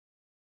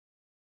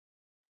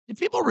 Do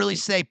people really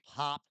say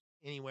pop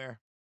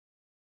anywhere?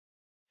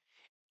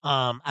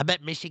 I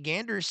bet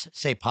Michiganders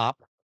say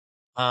pop.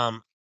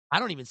 Um, I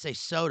don't even say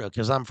soda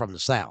because 'cause I'm from the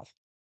South.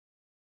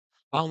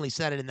 I only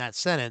said it in that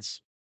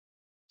sentence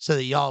so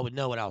that y'all would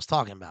know what I was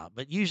talking about.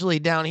 But usually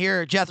down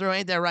here, Jethro,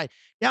 ain't that right?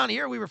 Down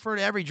here, we refer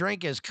to every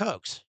drink as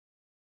Cokes.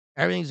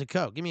 Everything's a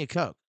Coke. Give me a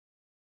Coke.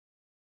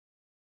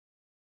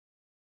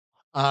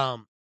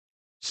 Um,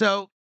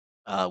 so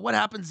what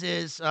happens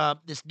is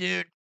this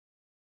dude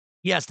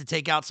he has to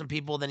take out some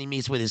people. Then he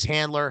meets with his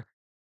handler.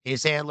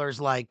 His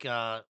handler's like,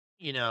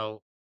 you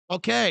know,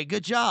 okay,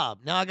 good job.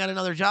 Now I got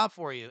another job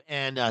for you.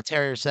 And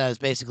Terrier says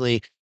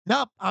basically,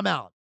 nope, I'm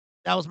out.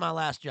 That was my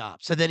last job.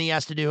 So then he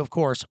has to do, of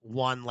course,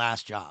 one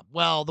last job.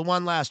 Well, the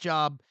one last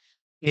job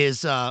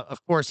is, of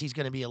course, he's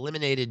going to be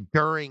eliminated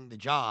during the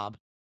job,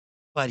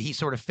 but he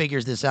sort of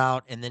figures this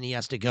out, and then he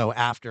has to go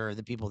after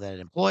the people that had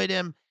employed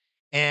him.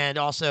 And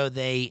also,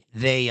 they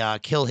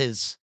kill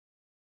his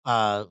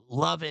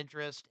love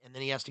interest, and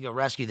then he has to go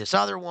rescue this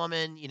other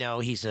woman.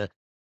 He's a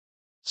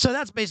so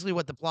that's basically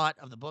what the plot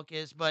of the book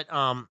is. But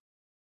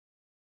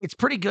it's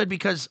pretty good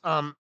because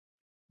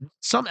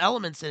some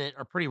elements in it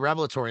are pretty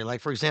revelatory.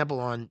 Like for example,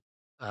 on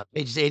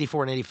pages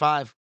 84 and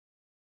 85,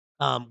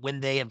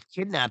 when they have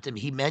kidnapped him,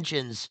 he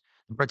mentions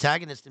the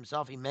protagonist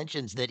himself. He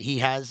mentions that he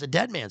has a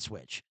dead man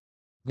switch.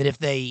 That if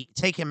they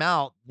take him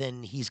out,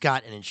 then he's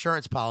got an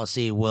insurance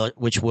policy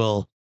which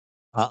will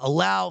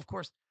allow, of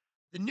course,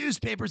 the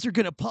newspapers are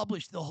going to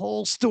publish the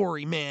whole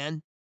story,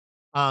 man.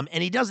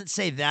 And he doesn't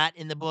say that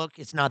in the book.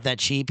 It's not that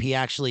cheap. He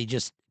actually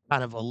just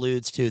kind of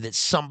alludes to that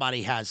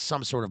somebody has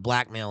some sort of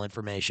blackmail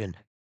information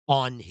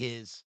on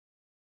his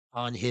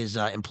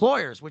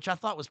employers, which I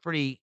thought was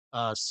pretty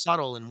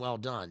subtle and well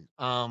done.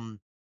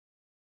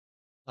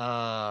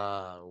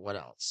 What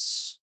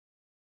else?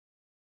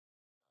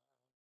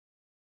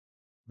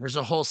 There's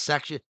a whole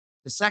section.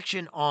 The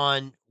section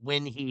on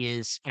when he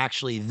is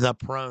actually the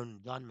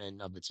prone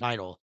gunman of the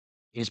title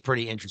is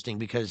pretty interesting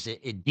because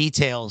it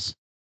details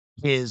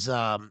his his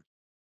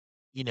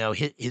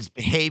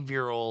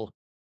behavioral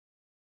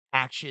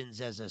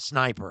actions as a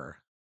sniper.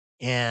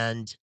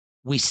 And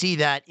we see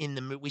that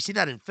we see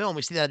that in film,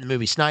 we see that in the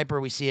movie Sniper,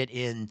 we see it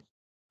in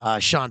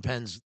Sean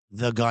Penn's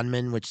The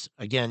Gunman, which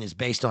again is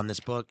based on this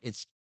book.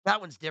 It's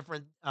that one's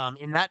different.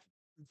 In that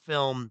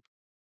film,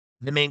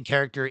 the main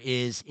character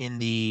is in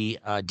the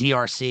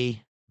DRC,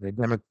 the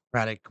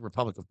Democratic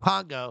Republic of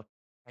Congo,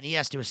 and he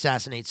has to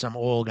assassinate some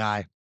oil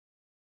guy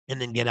and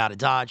then get out of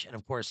Dodge. And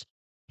of course,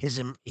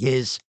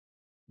 his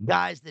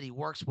guys that he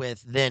works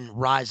with then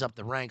rise up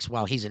the ranks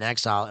while he's in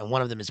exile, and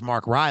one of them is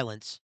Mark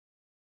Rylance.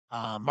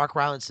 Mark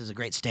Rylance is a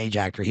great stage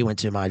actor. He went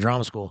to my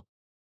drama school.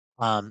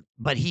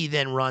 But he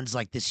then runs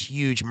like this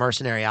huge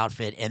mercenary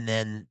outfit, and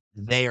then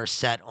they are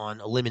set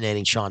on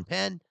eliminating Sean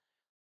Penn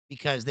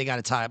because they got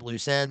to tie up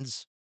loose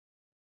ends.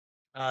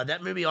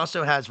 That movie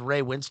also has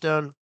Ray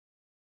Winstone,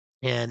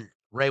 and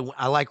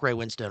I like Ray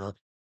Winstone.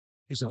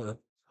 He's like,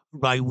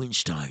 Ray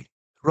Winstone.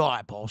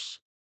 Right, boss.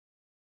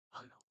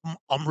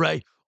 I'm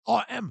Ray.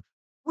 I am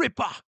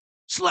Ripper,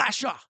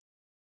 Slasher,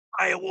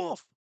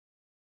 Wolf.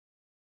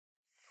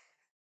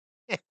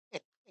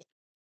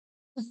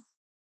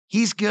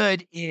 He's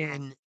good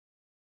in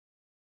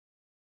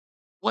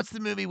what's the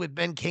movie with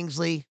Ben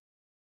Kingsley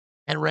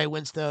and Ray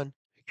Winstone?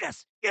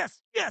 Yes,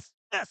 yes, yes,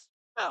 yes,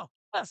 no,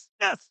 yes,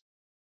 yes.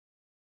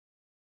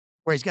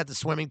 Where he's got the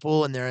swimming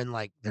pool and they're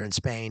in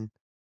Spain,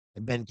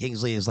 and Ben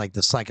Kingsley is like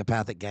the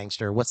psychopathic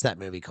gangster. What's that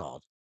movie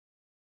called?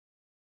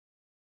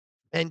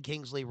 Ben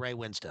Kingsley, Ray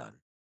Winstone.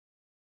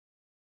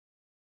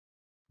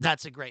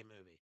 That's a great movie.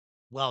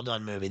 Well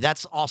done movie.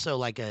 That's also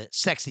like a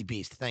sexy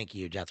beast. Thank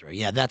you, Jethro.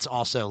 Yeah, that's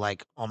also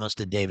like almost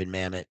a David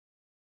Mamet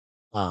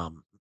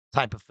um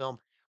type of film.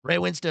 Ray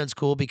Winstone's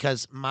cool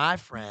because my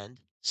friend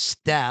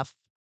Steph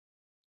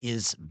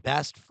is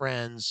best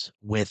friends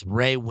with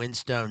Ray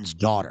Winstone's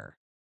daughter.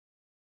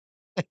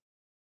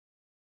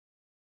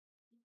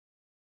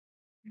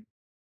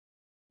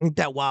 Ain't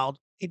that wild?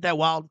 Ain't that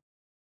wild?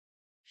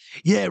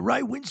 Yeah,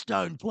 Ray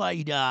Winstone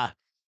played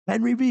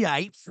Henry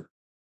VIII.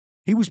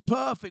 He was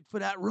perfect for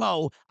that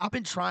role. I've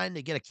been trying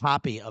to get a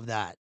copy of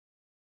that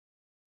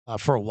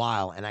for a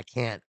while, and I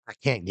can't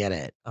get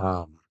it.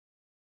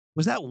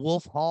 Was that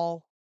Wolf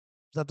Hall?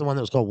 Was that the one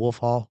that was called Wolf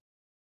Hall?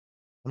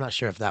 I'm not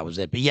sure if that was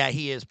it, but yeah,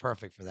 he is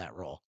perfect for that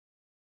role.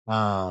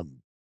 All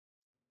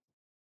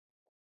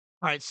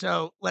right,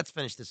 so let's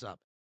finish this up.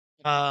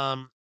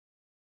 Um,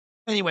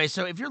 anyway,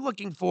 so if you're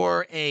looking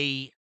for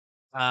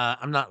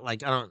I'm not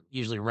like I don't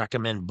usually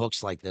recommend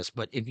books like this,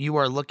 but if you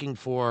are looking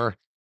for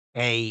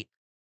a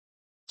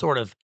sort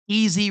of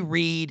easy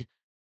read,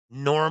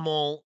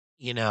 normal,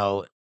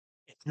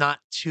 it's not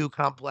too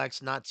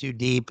complex, not too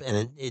deep,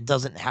 and it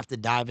doesn't have to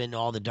dive into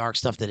all the dark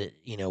stuff that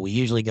we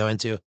usually go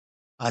into.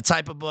 A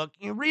type of book,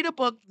 read a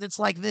book that's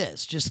like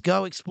this. Just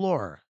go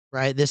explore,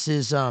 right? This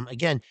is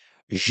again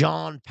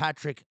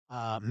Jean-Patrick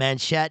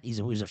Manchette. He's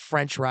a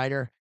French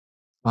writer.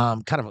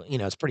 Kind of,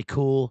 it's pretty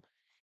cool.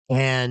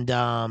 And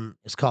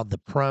it's called the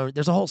Prone.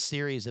 There's a whole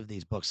series of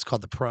these books. It's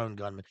called the Prone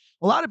Gunman.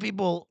 A lot of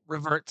people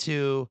revert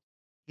to,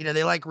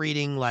 they like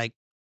reading like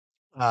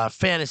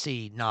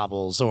fantasy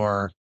novels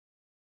or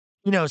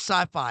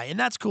sci-fi, and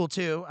that's cool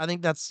too. I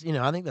think that's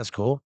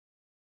cool.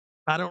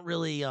 I don't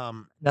really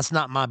that's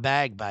not my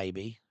bag,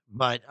 baby.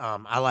 But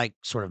I like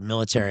sort of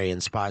military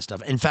and spy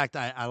stuff. In fact,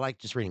 I like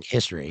just reading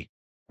history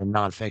and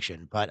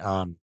nonfiction. But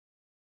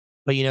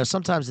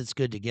sometimes it's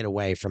good to get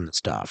away from the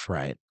stuff,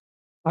 right?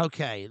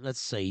 Okay, let's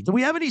see. Do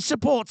we have any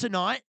support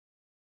tonight?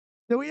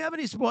 Do we have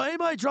any support?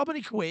 Anybody drop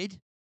any quid?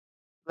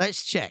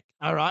 Let's check.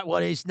 All right. Well,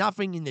 there's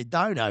nothing in the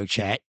dono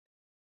chat.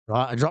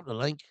 Right. I dropped the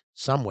link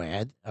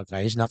somewhere.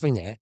 Okay. There's nothing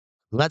there.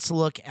 Let's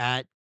look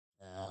at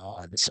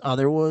this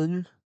other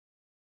one.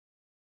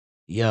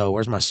 Yo,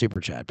 where's my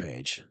super chat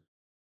page?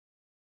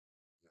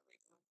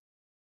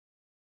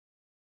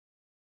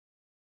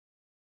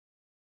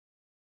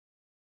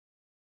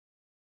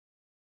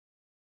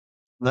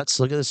 Let's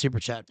look at the super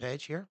chat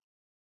page here.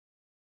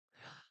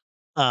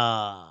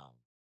 Uh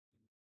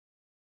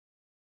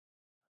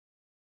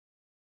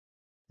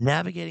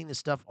Navigating this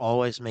stuff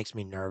always makes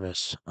me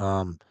nervous.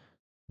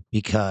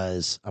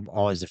 Because I'm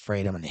always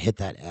afraid I'm gonna hit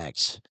that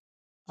X.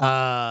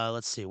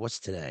 Let's see, what's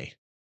today?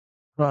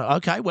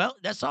 Okay, well,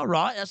 that's all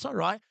right. That's all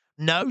right.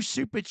 No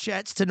super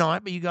chats tonight,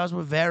 but you guys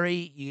were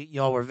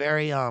y'all were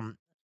very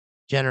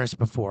generous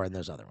before in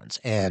those other ones.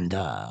 And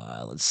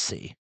let's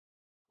see.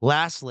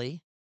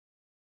 Lastly,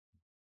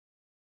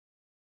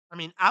 I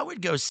mean, I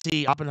would go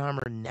see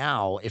Oppenheimer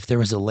now if there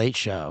was a late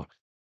show,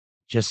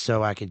 just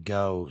so I could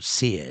go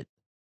see it.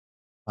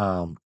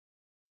 Um,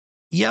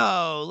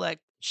 yo, like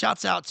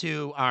shouts out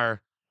to our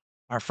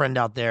friend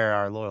out there,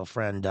 our loyal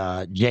friend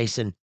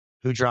Jason,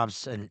 who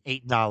drops an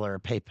 $8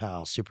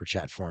 PayPal super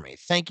chat for me.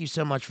 Thank you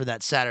so much for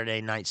that Saturday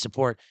night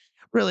support.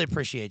 Really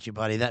appreciate you,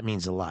 buddy. That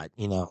means a lot,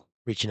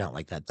 reaching out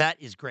like that. That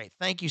is great.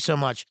 Thank you so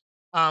much.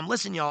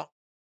 Listen, y'all.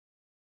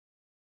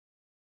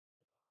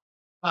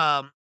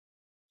 Um,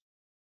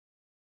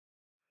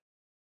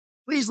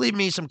 Please leave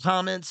me some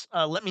comments.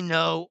 Let me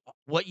know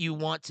what you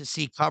want to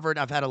see covered.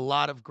 I've had a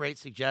lot of great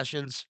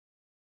suggestions.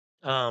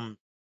 Um,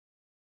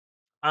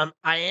 I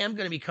am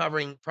going to be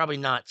covering, probably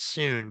not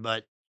soon,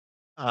 but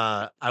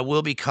I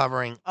will be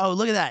covering. Oh,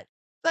 look at that!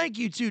 Thank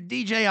you to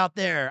DJ out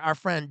there, our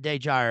friend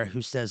Dayjire,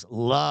 who says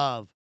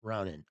love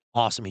Ronin.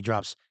 Awesome. He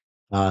drops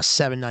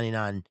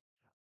 7.99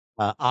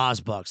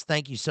 Oz bucks.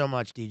 Thank you so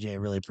much,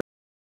 DJ. Really.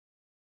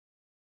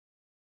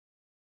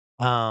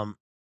 Um,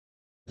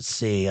 let's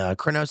see.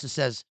 Chronosis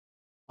says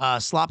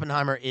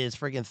Sloppenheimer is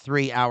freaking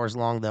 3 hours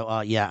long,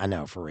 though. Yeah, I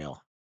know, for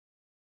real.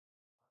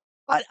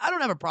 I don't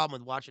have a problem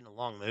with watching a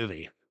long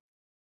movie.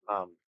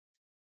 Um,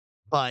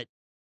 but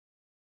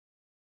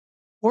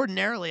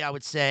ordinarily, I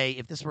would say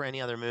if this were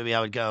any other movie, I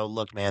would go,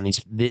 look, man,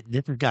 this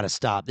has got to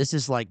stop. This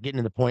is like getting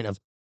to the point of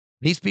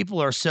these people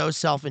are so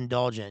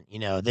self-indulgent.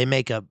 They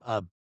make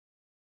a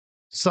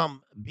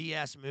some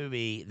BS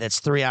movie that's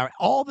 3 hours.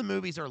 All the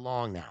movies are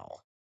long now,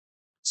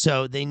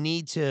 so they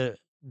need to.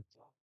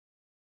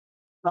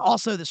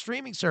 Also, the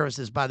streaming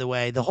services, by the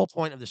way, the whole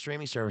point of the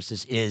streaming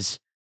services is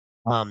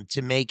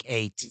to make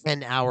a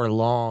 10-hour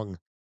long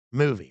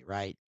movie,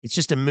 right? It's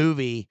just a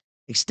movie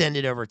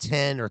extended over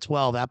 10 or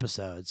 12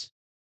 episodes.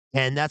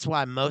 And that's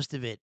why most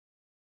of it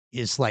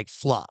is like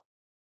fluff,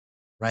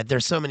 right?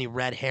 There's so many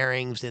red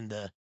herrings in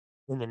the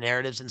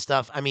narratives and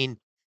stuff. I mean,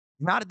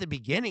 not at the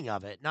beginning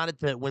of it, not at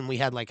the when we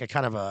had like a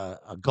kind of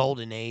a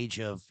golden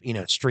age of,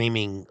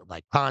 streaming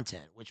like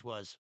content, which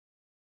was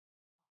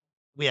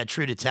we had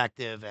True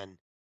Detective and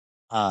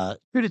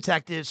True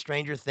Detective,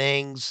 Stranger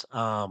Things,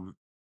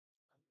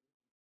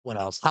 what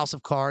else? House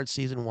of Cards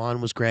season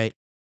 1 was great.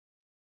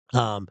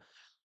 Um,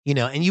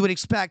 and you would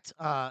expect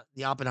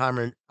the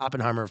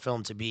Oppenheimer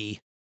film to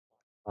be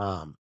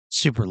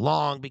super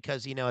long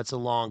because it's a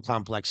long,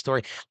 complex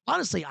story.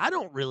 Honestly, I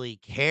don't really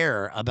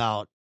care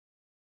about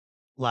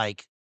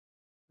like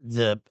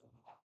the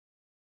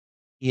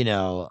you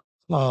know,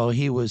 oh,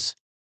 he was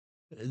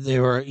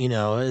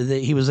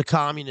a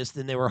communist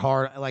and they were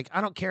hard. Like,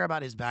 I don't care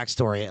about his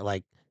backstory.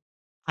 Like,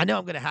 I know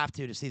I'm gonna have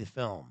to see the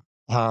film.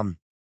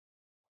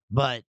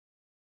 But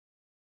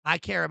I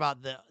care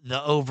about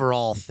the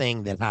overall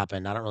thing that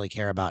happened. I don't really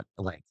care about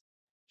like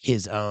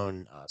his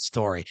own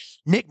story.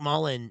 Nick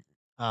Mullen,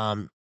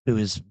 who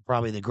is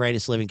probably the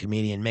greatest living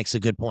comedian, makes a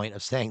good point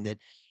of saying that,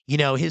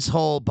 his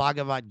whole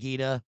Bhagavad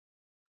Gita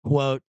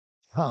quote,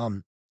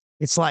 um,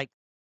 it's like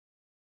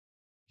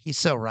he's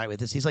so right with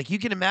this. He's like, you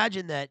can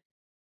imagine that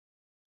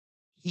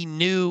he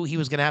knew he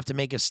was gonna have to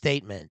make a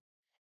statement,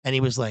 and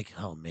he was like,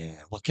 "Oh, man,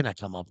 what can I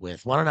come up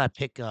with? Why don't I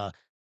pick,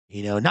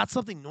 not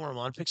something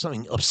normal, I'd pick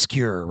something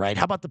obscure, right?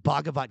 How about the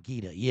Bhagavad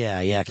Gita?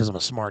 Yeah, because 'cause I'm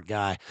a smart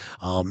guy.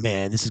 Oh,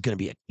 man, this is gonna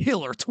be a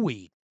killer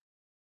tweet."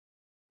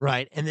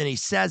 Right? And then he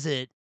says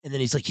it, and then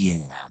he's like,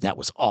 "Yeah, that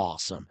was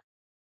awesome."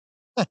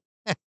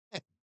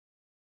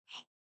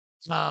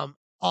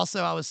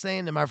 Also, I was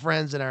saying to my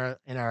friends in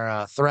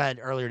our thread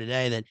earlier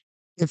today that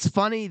it's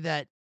funny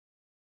that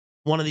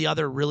one of the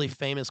other really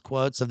famous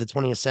quotes of the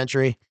 20th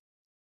century,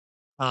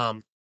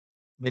 um,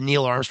 the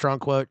Neil Armstrong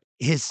quote,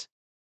 is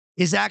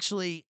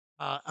actually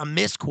a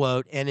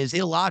misquote and is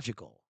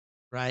illogical,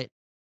 right?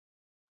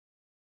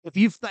 If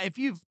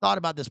you've thought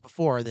about this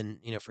before, then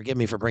forgive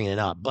me for bringing it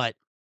up, but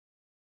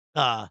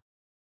uh,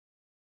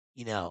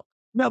 you know,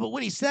 no, but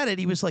when he said it,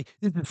 he was like,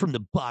 "This is from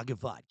the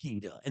Bhagavad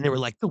Gita," and they were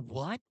like, "The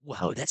what?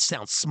 Wow, that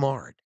sounds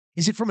smart.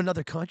 Is it from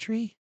another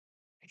country?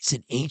 It's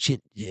an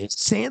ancient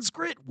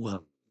Sanskrit.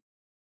 Whoa,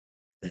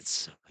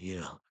 that's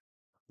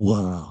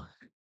wow."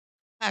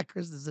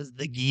 Kristen says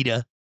the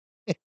Gita.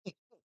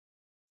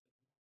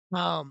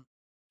 Um,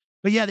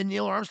 but yeah, the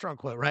Neil Armstrong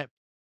quote, right?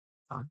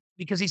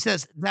 Because he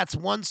says that's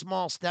one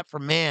small step for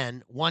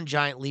man, one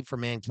giant leap for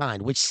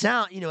mankind, which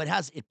sound,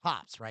 it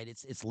pops, right?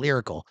 It's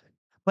lyrical,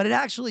 but it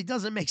actually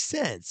doesn't make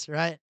sense,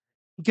 right?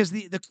 Because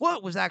the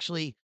quote was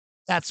actually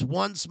that's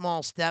one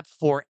small step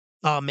for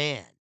a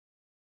man,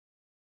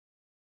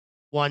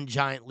 one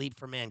giant leap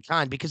for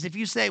mankind. Because if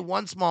you say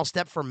one small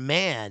step for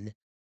man,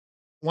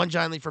 one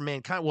giant leap for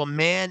mankind, well,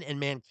 man and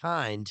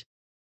mankind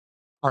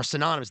are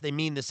synonymous. They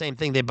mean the same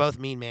thing. They both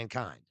mean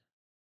mankind.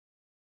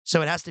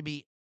 So it has to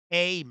be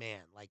a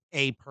man, like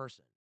a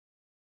person.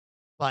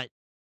 But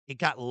it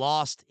got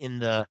lost in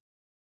the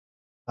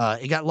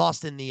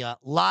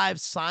live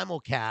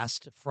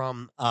simulcast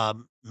from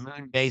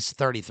Moonbase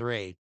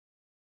 33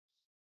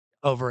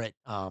 over at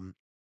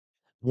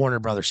Warner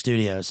Brothers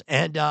Studios,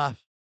 and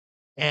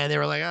they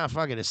were like, "Oh,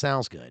 fuck it, it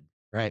sounds good,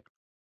 right?"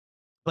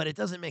 But it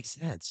doesn't make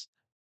sense.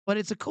 But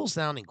it's a cool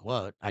sounding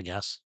quote, I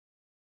guess.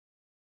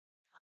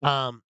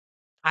 Um,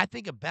 I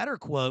think a better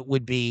quote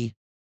would be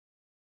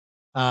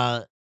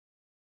uh,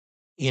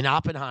 in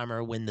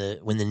Oppenheimer when the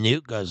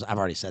nuke goes. I've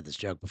already said this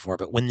joke before,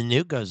 but when the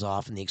nuke goes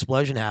off and the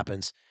explosion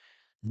happens,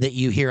 that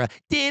you hear a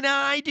 "Did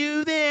I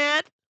do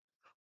that?"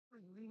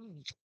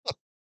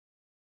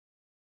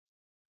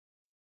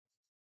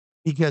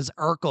 Because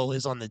Urkel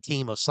is on the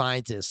team of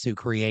scientists who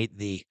create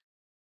the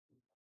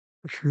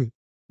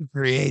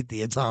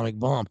atomic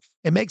bomb.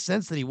 It makes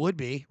sense that he would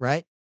be,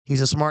 right?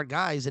 He's a smart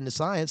guy, he's into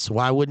science.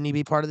 Why wouldn't he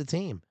be part of the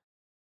team?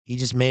 He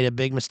just made a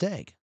big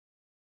mistake.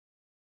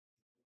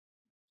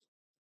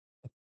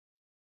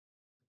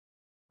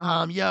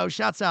 Yo,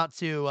 shouts out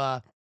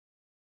to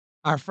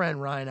our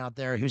friend Ryan out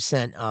there who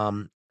sent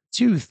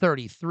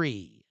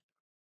 233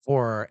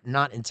 for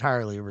not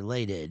entirely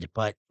related,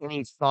 but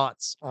any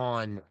thoughts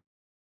on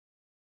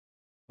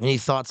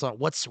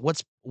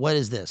what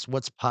is this?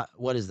 What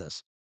is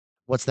this?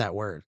 What's that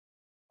word?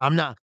 I'm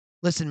not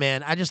Listen,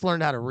 man, I just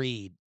learned how to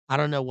read. I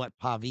don't know what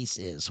pavis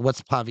is.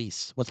 What's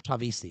pavis? What's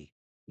pavisi?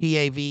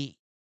 P-A-V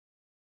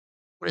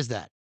What is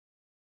that?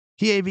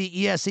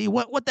 Pavese?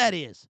 What that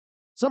is?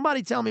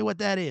 Somebody tell me what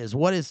that is.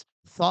 What is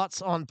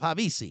thoughts on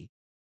pavisi?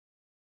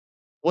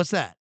 What's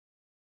that?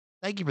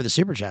 Thank you for the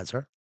super chat,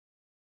 sir.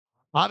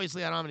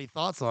 Obviously, I don't have any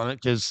thoughts on it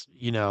because,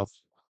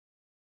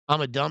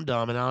 I'm a dum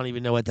dum and I don't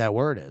even know what that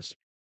word is.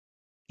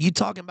 You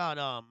talking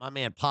about my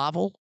man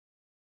Pavel?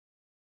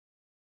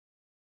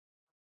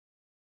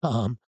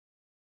 Um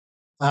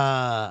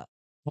uh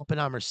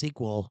Oppenheimer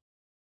sequel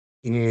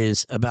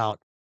is about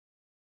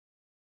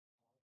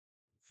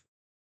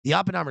the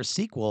Oppenheimer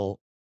sequel.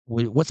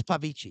 What's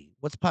Pavici?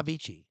 What's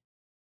Pavici?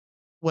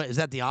 What is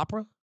that, the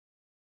opera?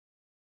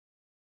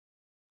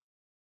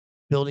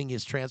 Building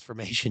his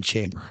transformation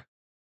chamber.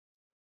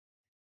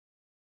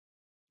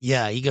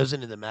 Yeah, he goes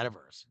into the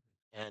metaverse.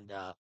 And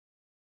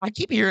I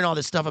keep hearing all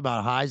this stuff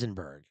about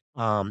Heisenberg.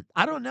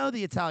 I don't know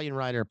the Italian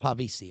writer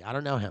Pavisi. I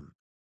don't know him.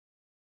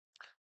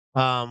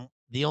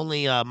 The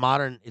only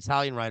modern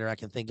Italian writer I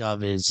can think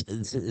of is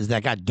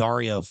that guy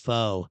Dario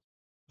Fo,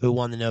 who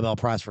won the Nobel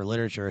Prize for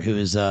Literature, who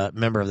is a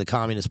member of the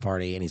Communist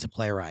Party, and he's a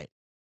playwright.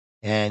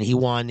 And he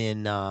won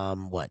in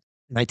what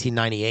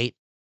 1998.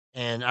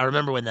 And I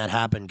remember when that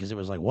happened because it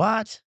was like,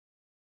 what?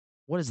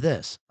 What is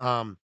this?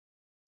 One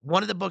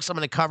of the books I'm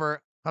going to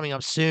cover coming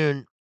up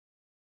soon,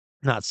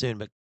 not soon,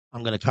 but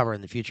I'm going to cover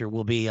in the future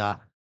will be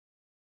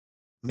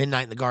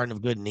Midnight in the Garden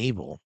of Good and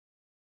Evil,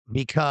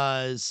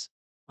 because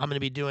I'm going to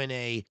be doing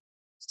a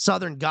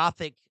Southern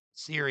Gothic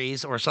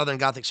series or Southern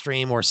Gothic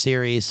stream or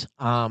series.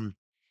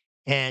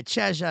 And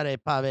Cesare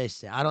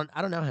Pavese, I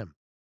don't know him.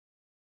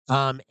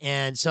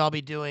 And so I'll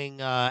be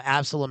doing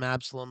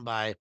Absalom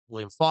by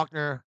William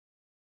Faulkner.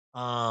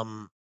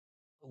 Um,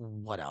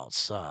 what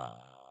else?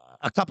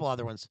 A couple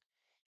other ones.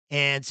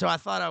 And so I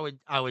thought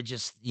I would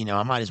just,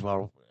 I might as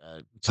well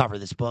cover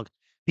this book,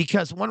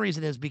 because one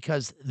reason is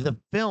because the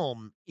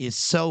film is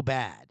so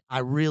bad. I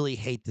really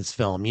hate this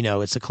film.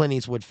 It's a Clint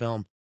Eastwood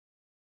film,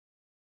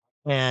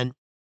 and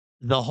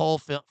the whole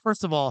film.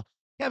 First of all,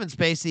 Kevin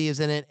Spacey is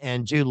in it,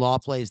 and Jude Law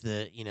plays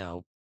uh,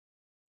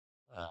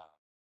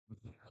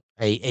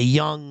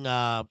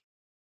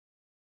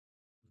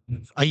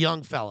 a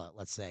young fella,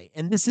 let's say.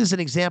 And this is an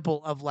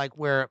example of like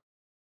where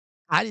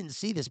I didn't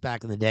see this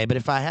back in the day, but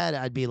if I had,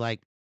 I'd be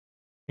like,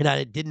 and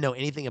I didn't know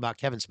anything about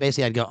Kevin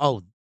Spacey, I'd go,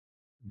 oh,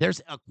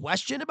 there's a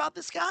question about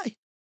this guy?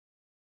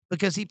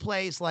 Because he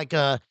plays like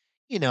an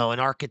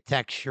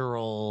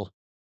architectural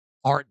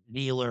art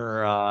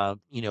dealer,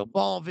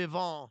 bon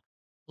vivant.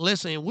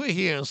 Listen, we're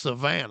here in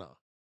Savannah,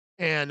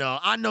 and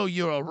I know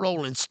you're a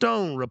Rolling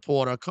Stone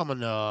reporter coming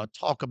to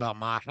talk about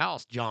my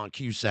house, John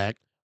Cusack,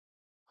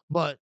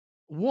 but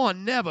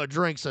one never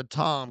drinks a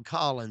Tom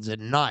Collins at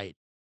night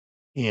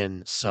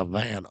in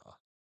Savannah.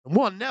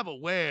 One never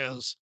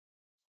wears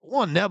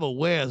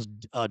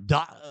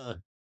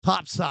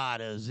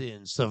topsiders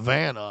in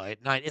Savannah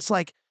at night. It's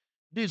like,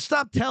 dude,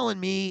 stop telling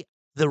me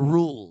the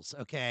rules,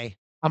 okay?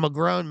 I'm a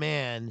grown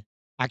man.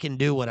 I can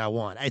do what I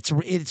want.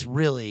 It's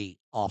really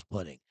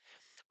off-putting.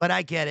 but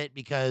I get it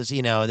because,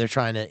 they're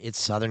trying to it's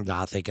Southern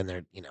Gothic and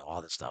they're,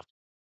 all this stuff.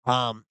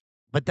 Um,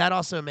 but that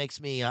also makes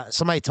me,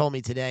 somebody told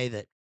me today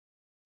that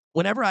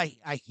whenever I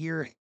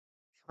hear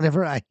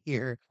whenever I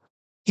hear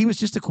he was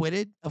just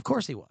acquitted, of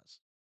course he was.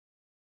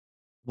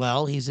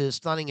 Well, he's a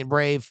stunning and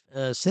brave,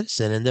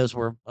 citizen, and those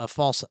were,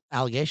 false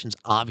allegations,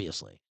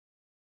 obviously.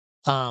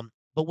 But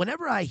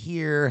whenever I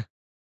hear,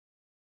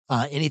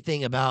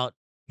 anything about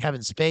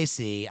Kevin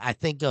Spacey, I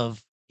think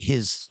of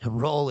his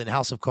role in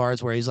House of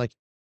Cards where he's like,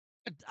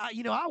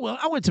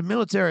 I went to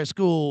military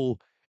school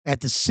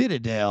at the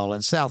Citadel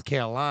in South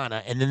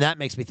Carolina, and then that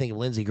makes me think of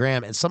Lindsey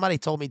Graham, and somebody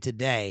told me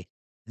today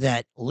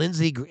that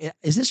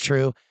is this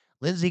true?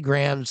 Lindsey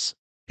Graham's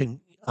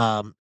con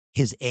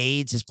his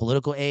aides, his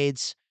political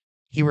aides,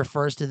 he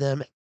refers to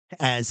them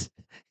as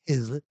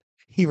his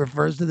he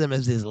refers to them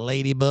as his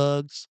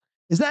ladybugs.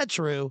 Is that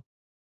true?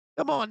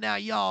 Come on now,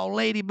 y'all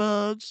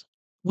ladybugs.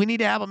 We need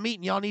to have a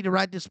meeting. Y'all need to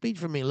write this speech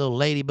for me, little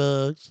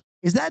ladybugs.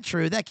 Is that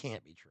true? That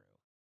can't be true.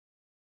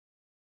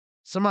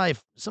 Somebody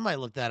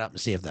look that up and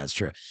see if that's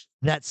true.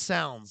 That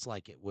sounds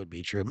like it would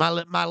be true. My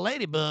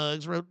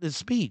ladybugs wrote this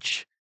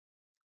speech.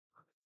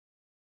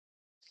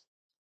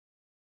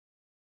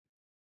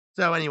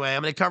 So anyway,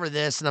 I'm gonna cover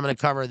this and I'm gonna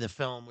cover the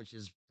film, which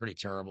is pretty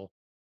terrible.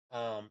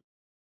 Um,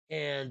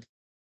 and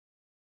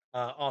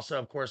also,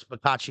 of course,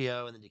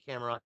 Boccaccio and the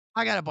Decameron.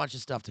 I got a bunch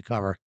of stuff to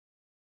cover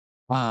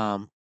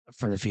um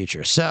for the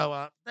future.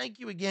 So thank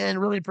you again.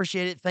 Really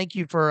appreciate it. Thank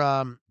you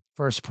for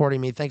supporting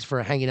me. Thanks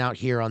for hanging out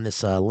here on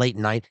this late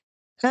night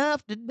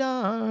after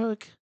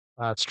dark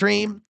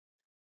stream.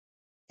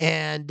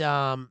 And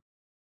I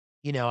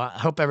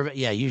hope everybody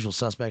yeah, usual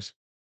suspects.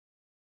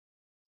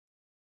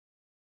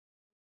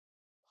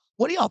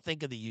 What do y'all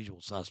think of the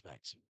usual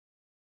suspects?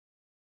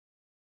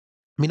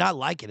 I mean, I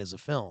like it as a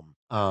film.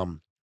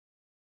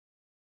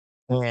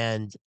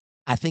 And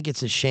I think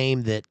it's a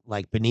shame that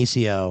like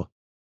Benicio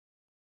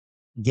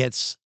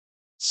gets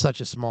such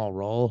a small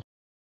role.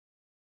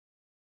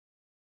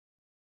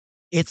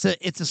 It's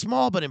a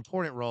small but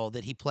important role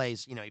that he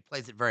plays, he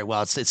plays it very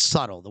well. It's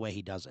subtle the way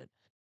he does it.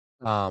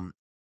 Um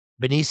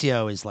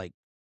Benicio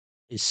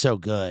is so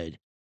good.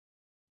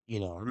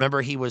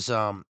 Remember he was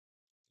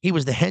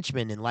the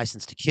henchman in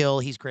License to Kill.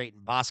 He's great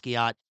in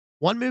Basquiat.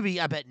 One movie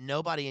I bet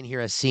nobody in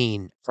here has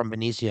seen from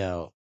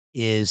Benicio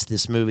is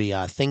this movie,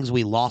 Things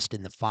We Lost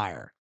in the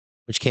Fire,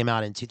 which came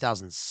out in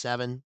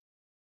 2007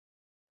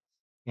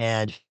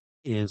 and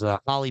is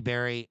Holly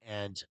Berry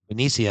and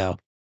Benicio.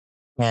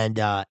 And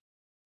it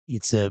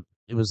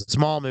was a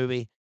small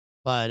movie,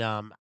 but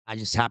I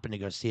just happened to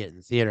go see it in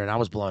the theater and I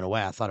was blown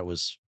away. I thought it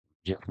was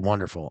just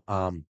wonderful.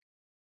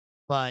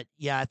 But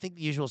yeah, I think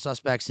The Usual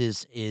Suspects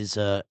is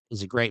a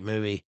great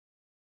movie.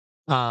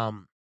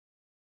 Um,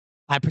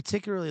 I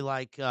particularly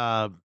like,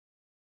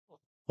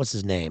 what's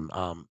his name?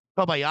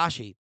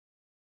 Kobayashi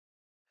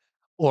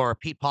or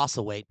Pete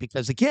Postlethwaite,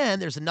 because again,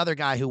 there's another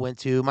guy who went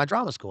to my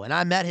drama school, and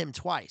I met him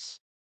twice.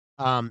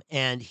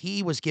 And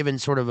he was given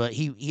sort of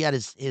he had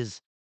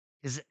his,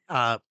 his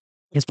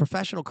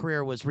professional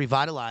career was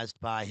revitalized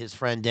by his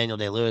friend Daniel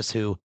Day-Lewis,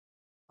 who,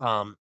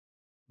 um,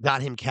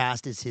 got him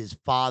cast as his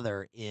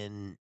father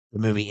in the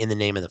movie In the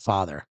Name of the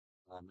Father,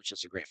 which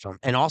is a great film.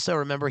 And also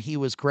remember he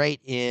was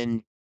great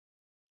in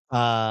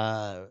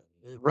Uh,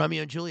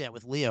 Romeo and Juliet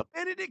with Leo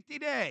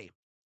Benedictine.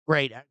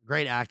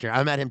 Great actor.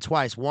 I met him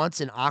twice. Once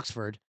in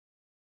Oxford,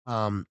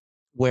 um,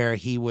 where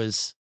he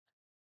was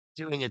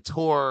doing a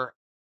tour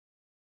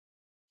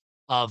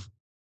of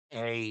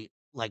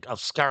of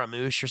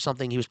Scaramouche or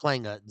something. He was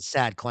playing a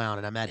sad clown,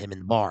 and I met him in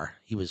the bar.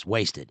 He was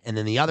wasted. And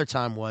then the other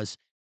time was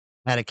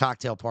at a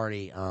cocktail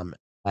party,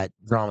 at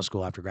drama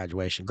school after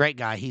graduation. Great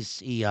guy.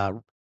 He's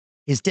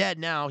dead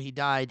now. He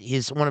died.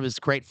 His one of his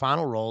great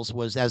final roles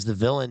was as the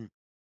villain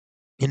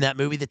in that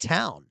movie, The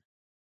Town.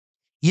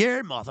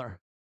 Your mother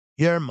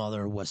your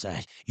mother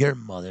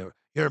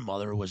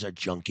was a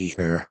junkie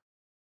here.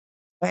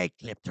 I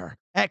clipped her.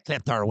 I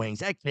clipped her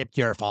wings. I clipped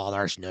your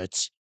father's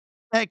nuts.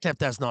 I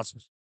clipped his nuts.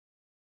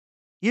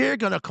 You're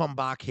gonna come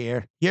back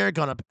here.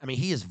 I mean,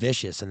 he is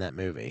vicious in that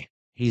movie.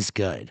 He's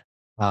good.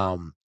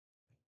 Um,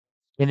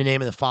 In the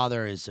Name of the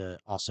Father is,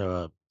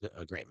 also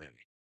a great movie.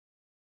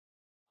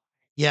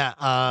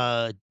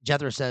 Yeah,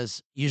 Jethro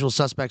says, Usual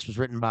Suspects was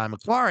written by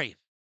Macquarie.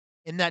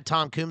 Isn't that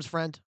Tom Coombs'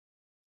 friend?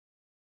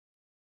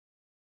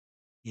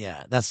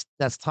 Yeah, that's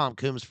Tom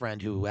Coombs' friend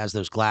who has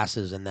those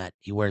glasses and that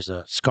he wears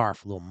a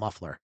scarf, a little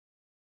muffler.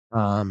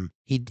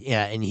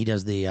 Yeah, and he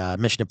does the,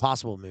 Mission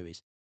Impossible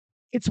movies.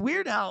 It's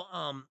weird how,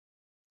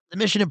 the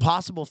Mission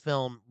Impossible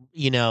film,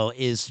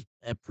 is,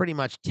 pretty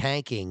much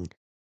tanking,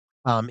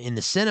 in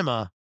the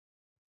cinema.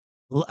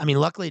 I mean,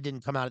 luckily it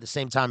didn't come out at the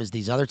same time as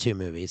these other 2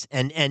 movies,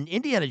 and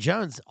Indiana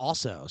Jones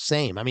also,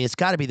 same. I mean, it's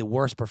gotta be the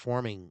worst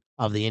performing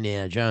of the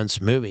Indiana Jones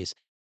movies.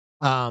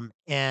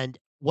 And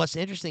what's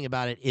interesting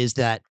about it is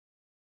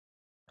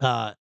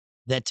uh,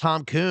 that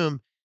Tom Coombs,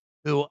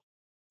 who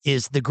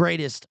is the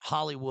greatest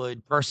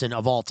Hollywood person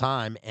of all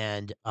time,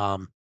 and,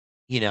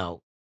 you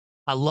know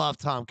I love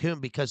Tom Coon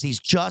because he's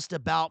just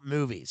about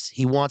movies.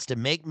 He wants to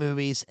make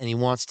movies and he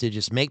wants to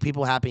just make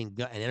people happy and,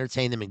 and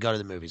entertain them and go to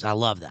the movies. I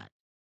love that.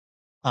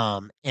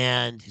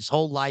 And his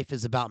whole life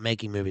is about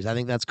making movies. I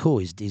think that's cool.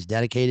 He's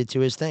dedicated to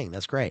his thing.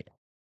 That's great.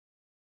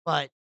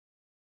 But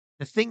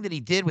the thing that he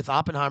did with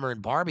Oppenheimer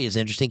and Barbie is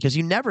interesting because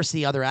you never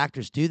see other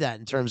actors do that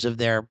in terms of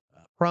their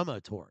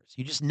promo tours.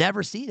 You just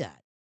never see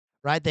that,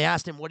 right? They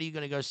asked him, "What are you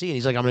going to go see?" And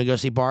he's like, "I'm going to go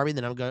see Barbie,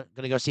 then I'm going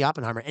to go see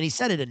Oppenheimer." And he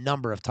said it a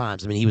number of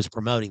times. I mean, he was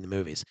promoting the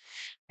movies,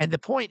 and the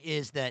point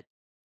is that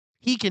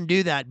he can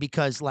do that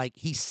because, like,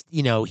 he's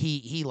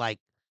he like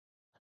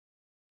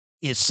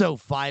is so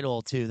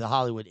vital to the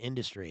Hollywood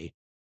industry.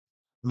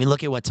 I mean,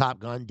 look at what Top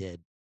Gun did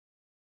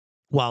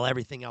while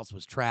everything else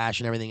was trash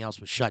and everything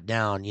else was shut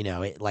down.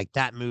 Like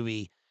that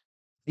movie,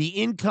 the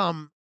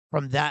income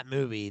from that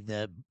movie,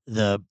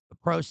 the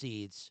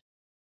proceeds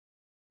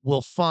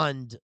will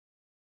fund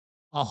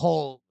a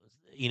whole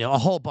a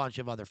whole bunch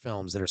of other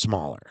films that are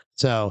smaller.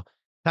 So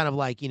kind of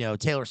like,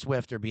 Taylor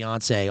Swift or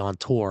Beyonce on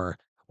tour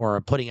or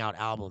putting out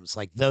albums,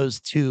 like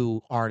those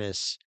two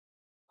artists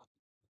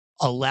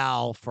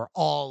allow for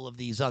all of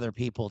these other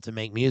people to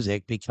make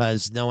music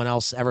because no one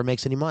else ever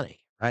makes any money,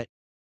 right?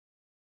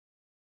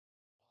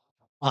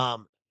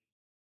 Um,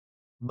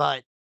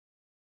 but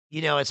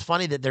it's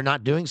funny that they're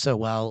not doing so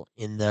well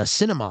in the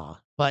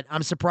cinema, but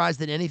I'm surprised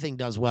that anything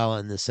does well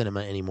in the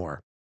cinema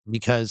anymore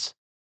because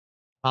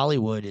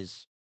Hollywood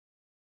is,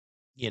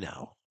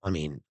 I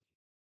mean,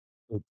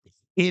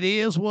 it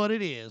is what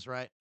it is,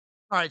 right?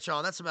 All right,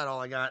 y'all. That's about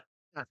all I got.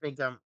 I think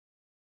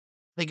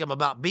I'm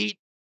about beat.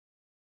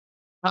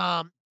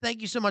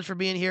 Thank you so much for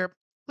being here.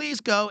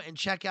 Please go and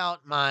check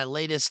out my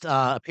latest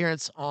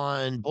appearance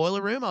on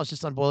Boiler Room. I was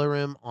just on Boiler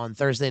Room on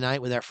Thursday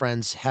night with our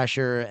friends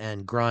Hesher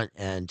and Grunt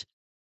and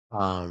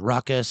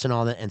Ruckus and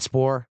all that and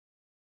Spore.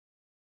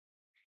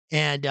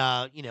 And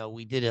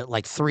we did it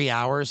like 3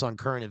 hours on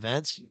current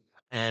events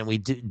and we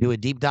do a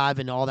deep dive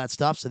into all that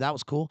stuff. So that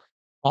was cool.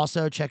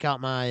 Also, check out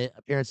my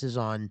appearances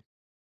on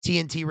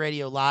TNT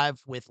Radio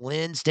Live with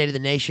Lynn, State of the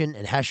Nation,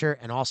 and Hesher,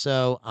 and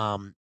also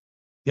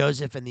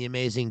Joseph and the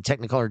Amazing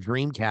Technicolor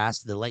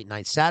Dreamcast, the late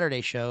night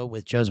Saturday show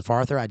with Joseph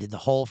Arthur. I did the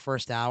whole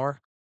first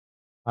hour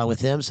with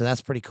him, so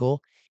that's pretty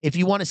cool. If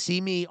you want to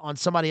see me on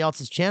somebody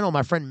else's channel,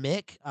 my friend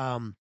Mick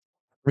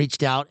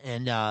reached out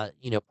and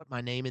put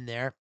my name in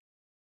there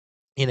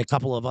in a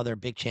couple of other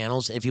big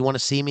channels. If you want to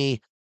see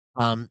me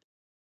on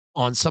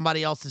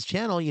somebody else's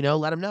channel,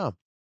 let him know.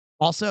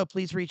 Also,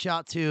 please reach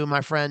out to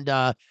my friend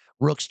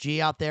Rooks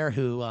G out there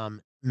who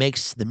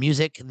makes the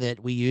music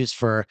that we use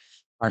for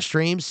our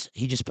streams.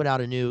 He just put out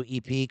a new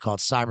EP called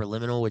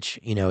Cyberliminal, which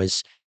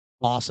is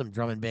awesome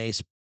drum and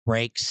bass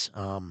breaks,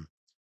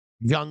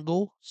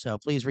 jungle. So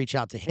please reach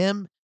out to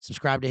him,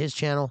 subscribe to his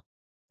channel.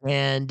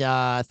 And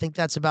I think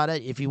that's about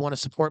it. If you want to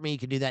support me, you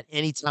can do that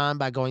anytime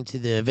by going to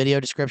the video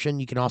description.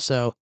 You can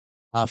also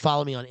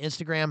follow me on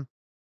Instagram.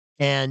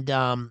 And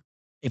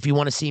if you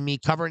want to see me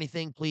cover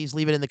anything, please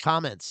leave it in the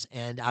comments.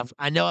 And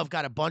I know I've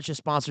got a bunch of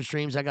sponsor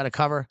streams I got to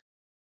cover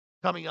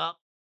coming up.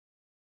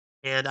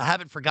 And I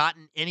haven't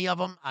forgotten any of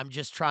them. I'm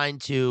just trying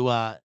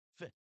to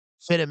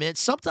fit them in.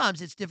 Sometimes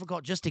it's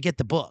difficult just to get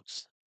the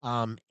books.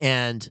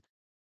 And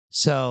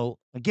so,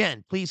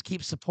 again, please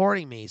keep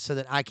supporting me so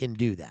that I can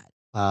do that.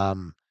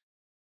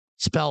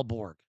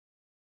 Spellborg.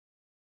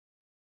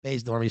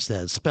 Bays Normie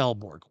says,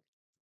 Spellborg.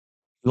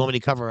 You want me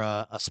to cover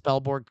a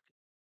Spellborg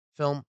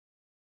film?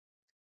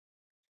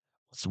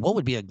 So what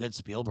would be a good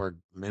Spielberg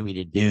movie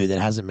to do that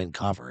hasn't been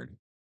covered?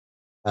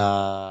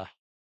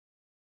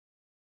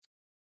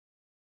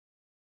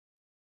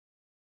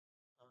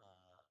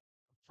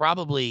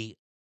 Probably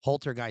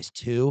Poltergeist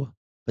 2,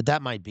 but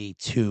that might be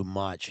too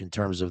much in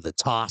terms of the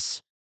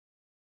toss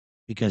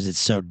because it's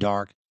so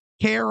dark.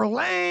 Carol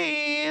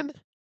Ann.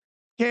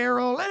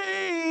 God,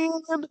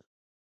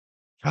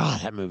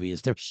 that movie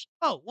is there.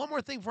 Oh, one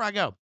more thing before I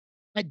go.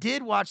 I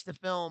did watch the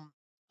film,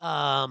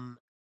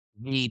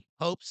 The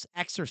Pope's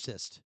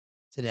Exorcist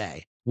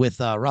today with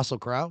Russell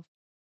Crowe.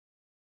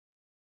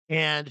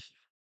 And,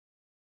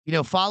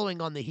 following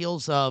on the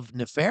heels of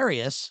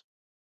Nefarious,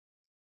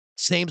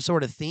 same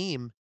sort of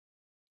theme.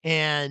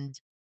 And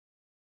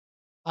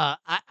I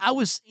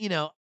was,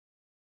 I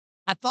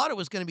thought it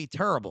was going to be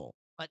terrible,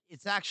 but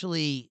it's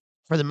actually,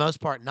 for the most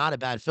part, not a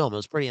bad film. It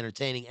was pretty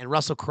entertaining. And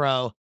Russell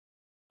Crowe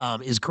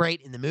is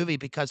great in the movie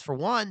because, for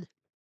one,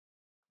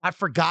 I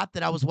forgot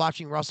that I was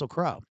watching Russell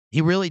Crowe.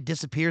 He really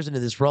disappears into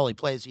this role. He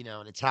plays, an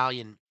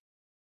Italian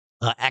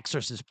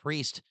exorcist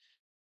priest.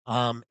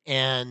 I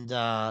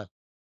thought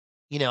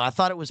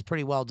it was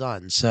pretty well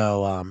done.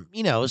 So,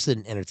 it was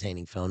an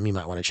entertaining film. You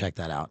might want to check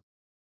that out.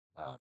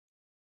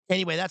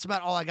 Anyway, that's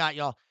about all I got,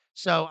 y'all.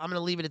 So I'm going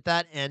to leave it at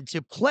that. And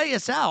to play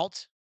us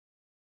out,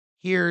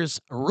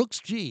 here's Rooks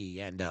G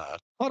and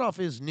cut off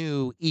his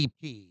new EP,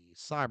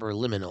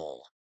 Cyberliminal.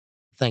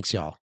 Thanks,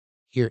 y'all.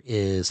 Here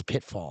is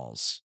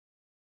Pitfalls.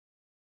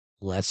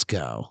 Let's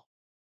go.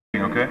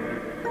 Okay.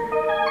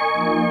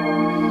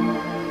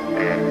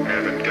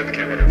 And get the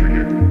camera over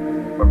here.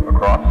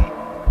 Across.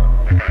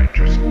 Okay,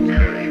 just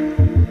carry.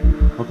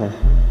 Okay.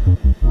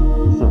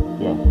 So.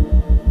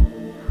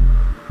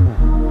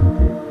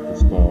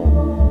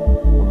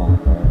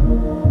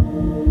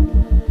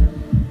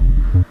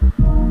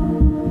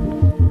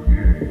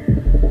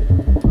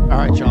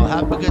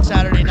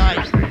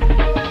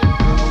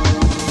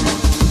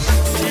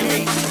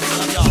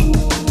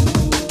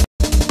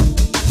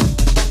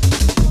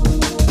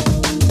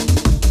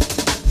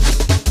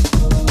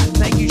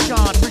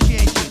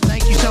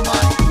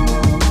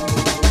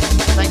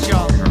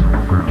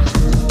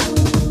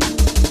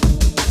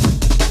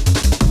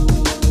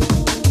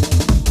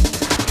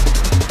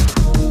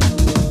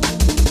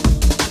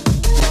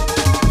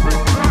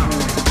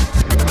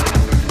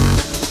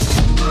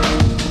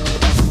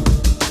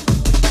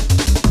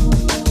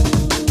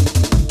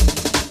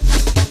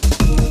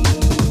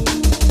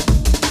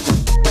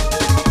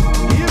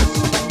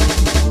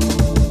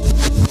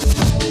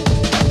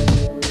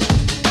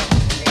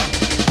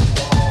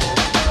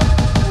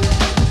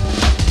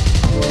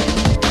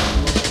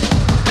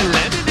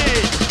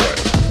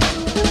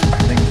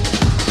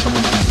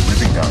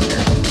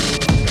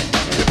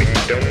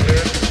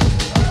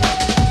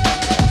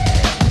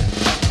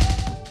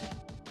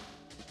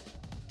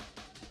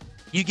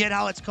 You get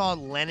how it's called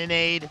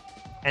lemonade,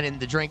 and then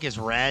the drink is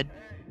red?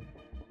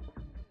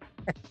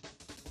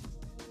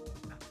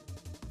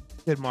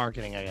 Good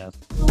marketing, I guess.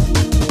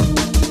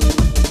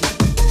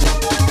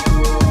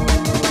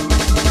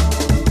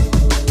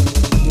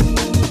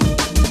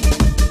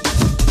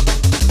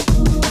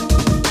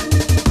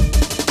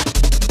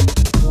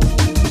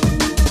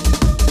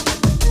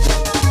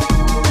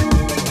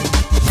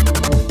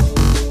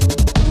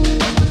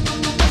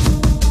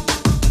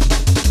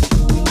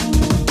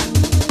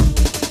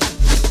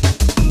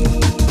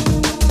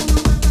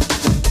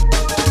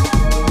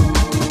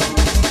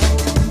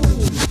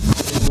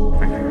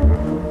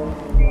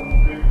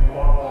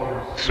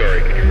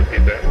 Sorry, can you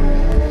repeat that?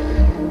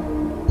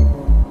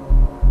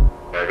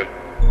 Marvin?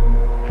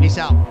 Peace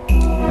out. What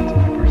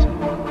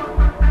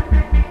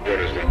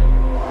is it?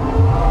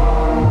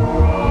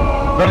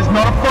 That is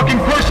not a fucking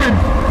person!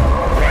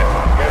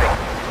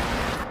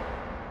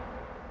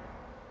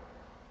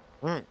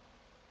 Right,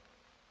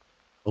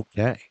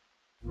 Okay.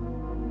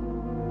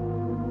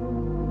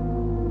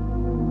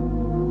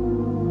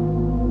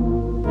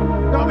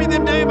 Show me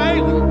them damn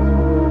aliens.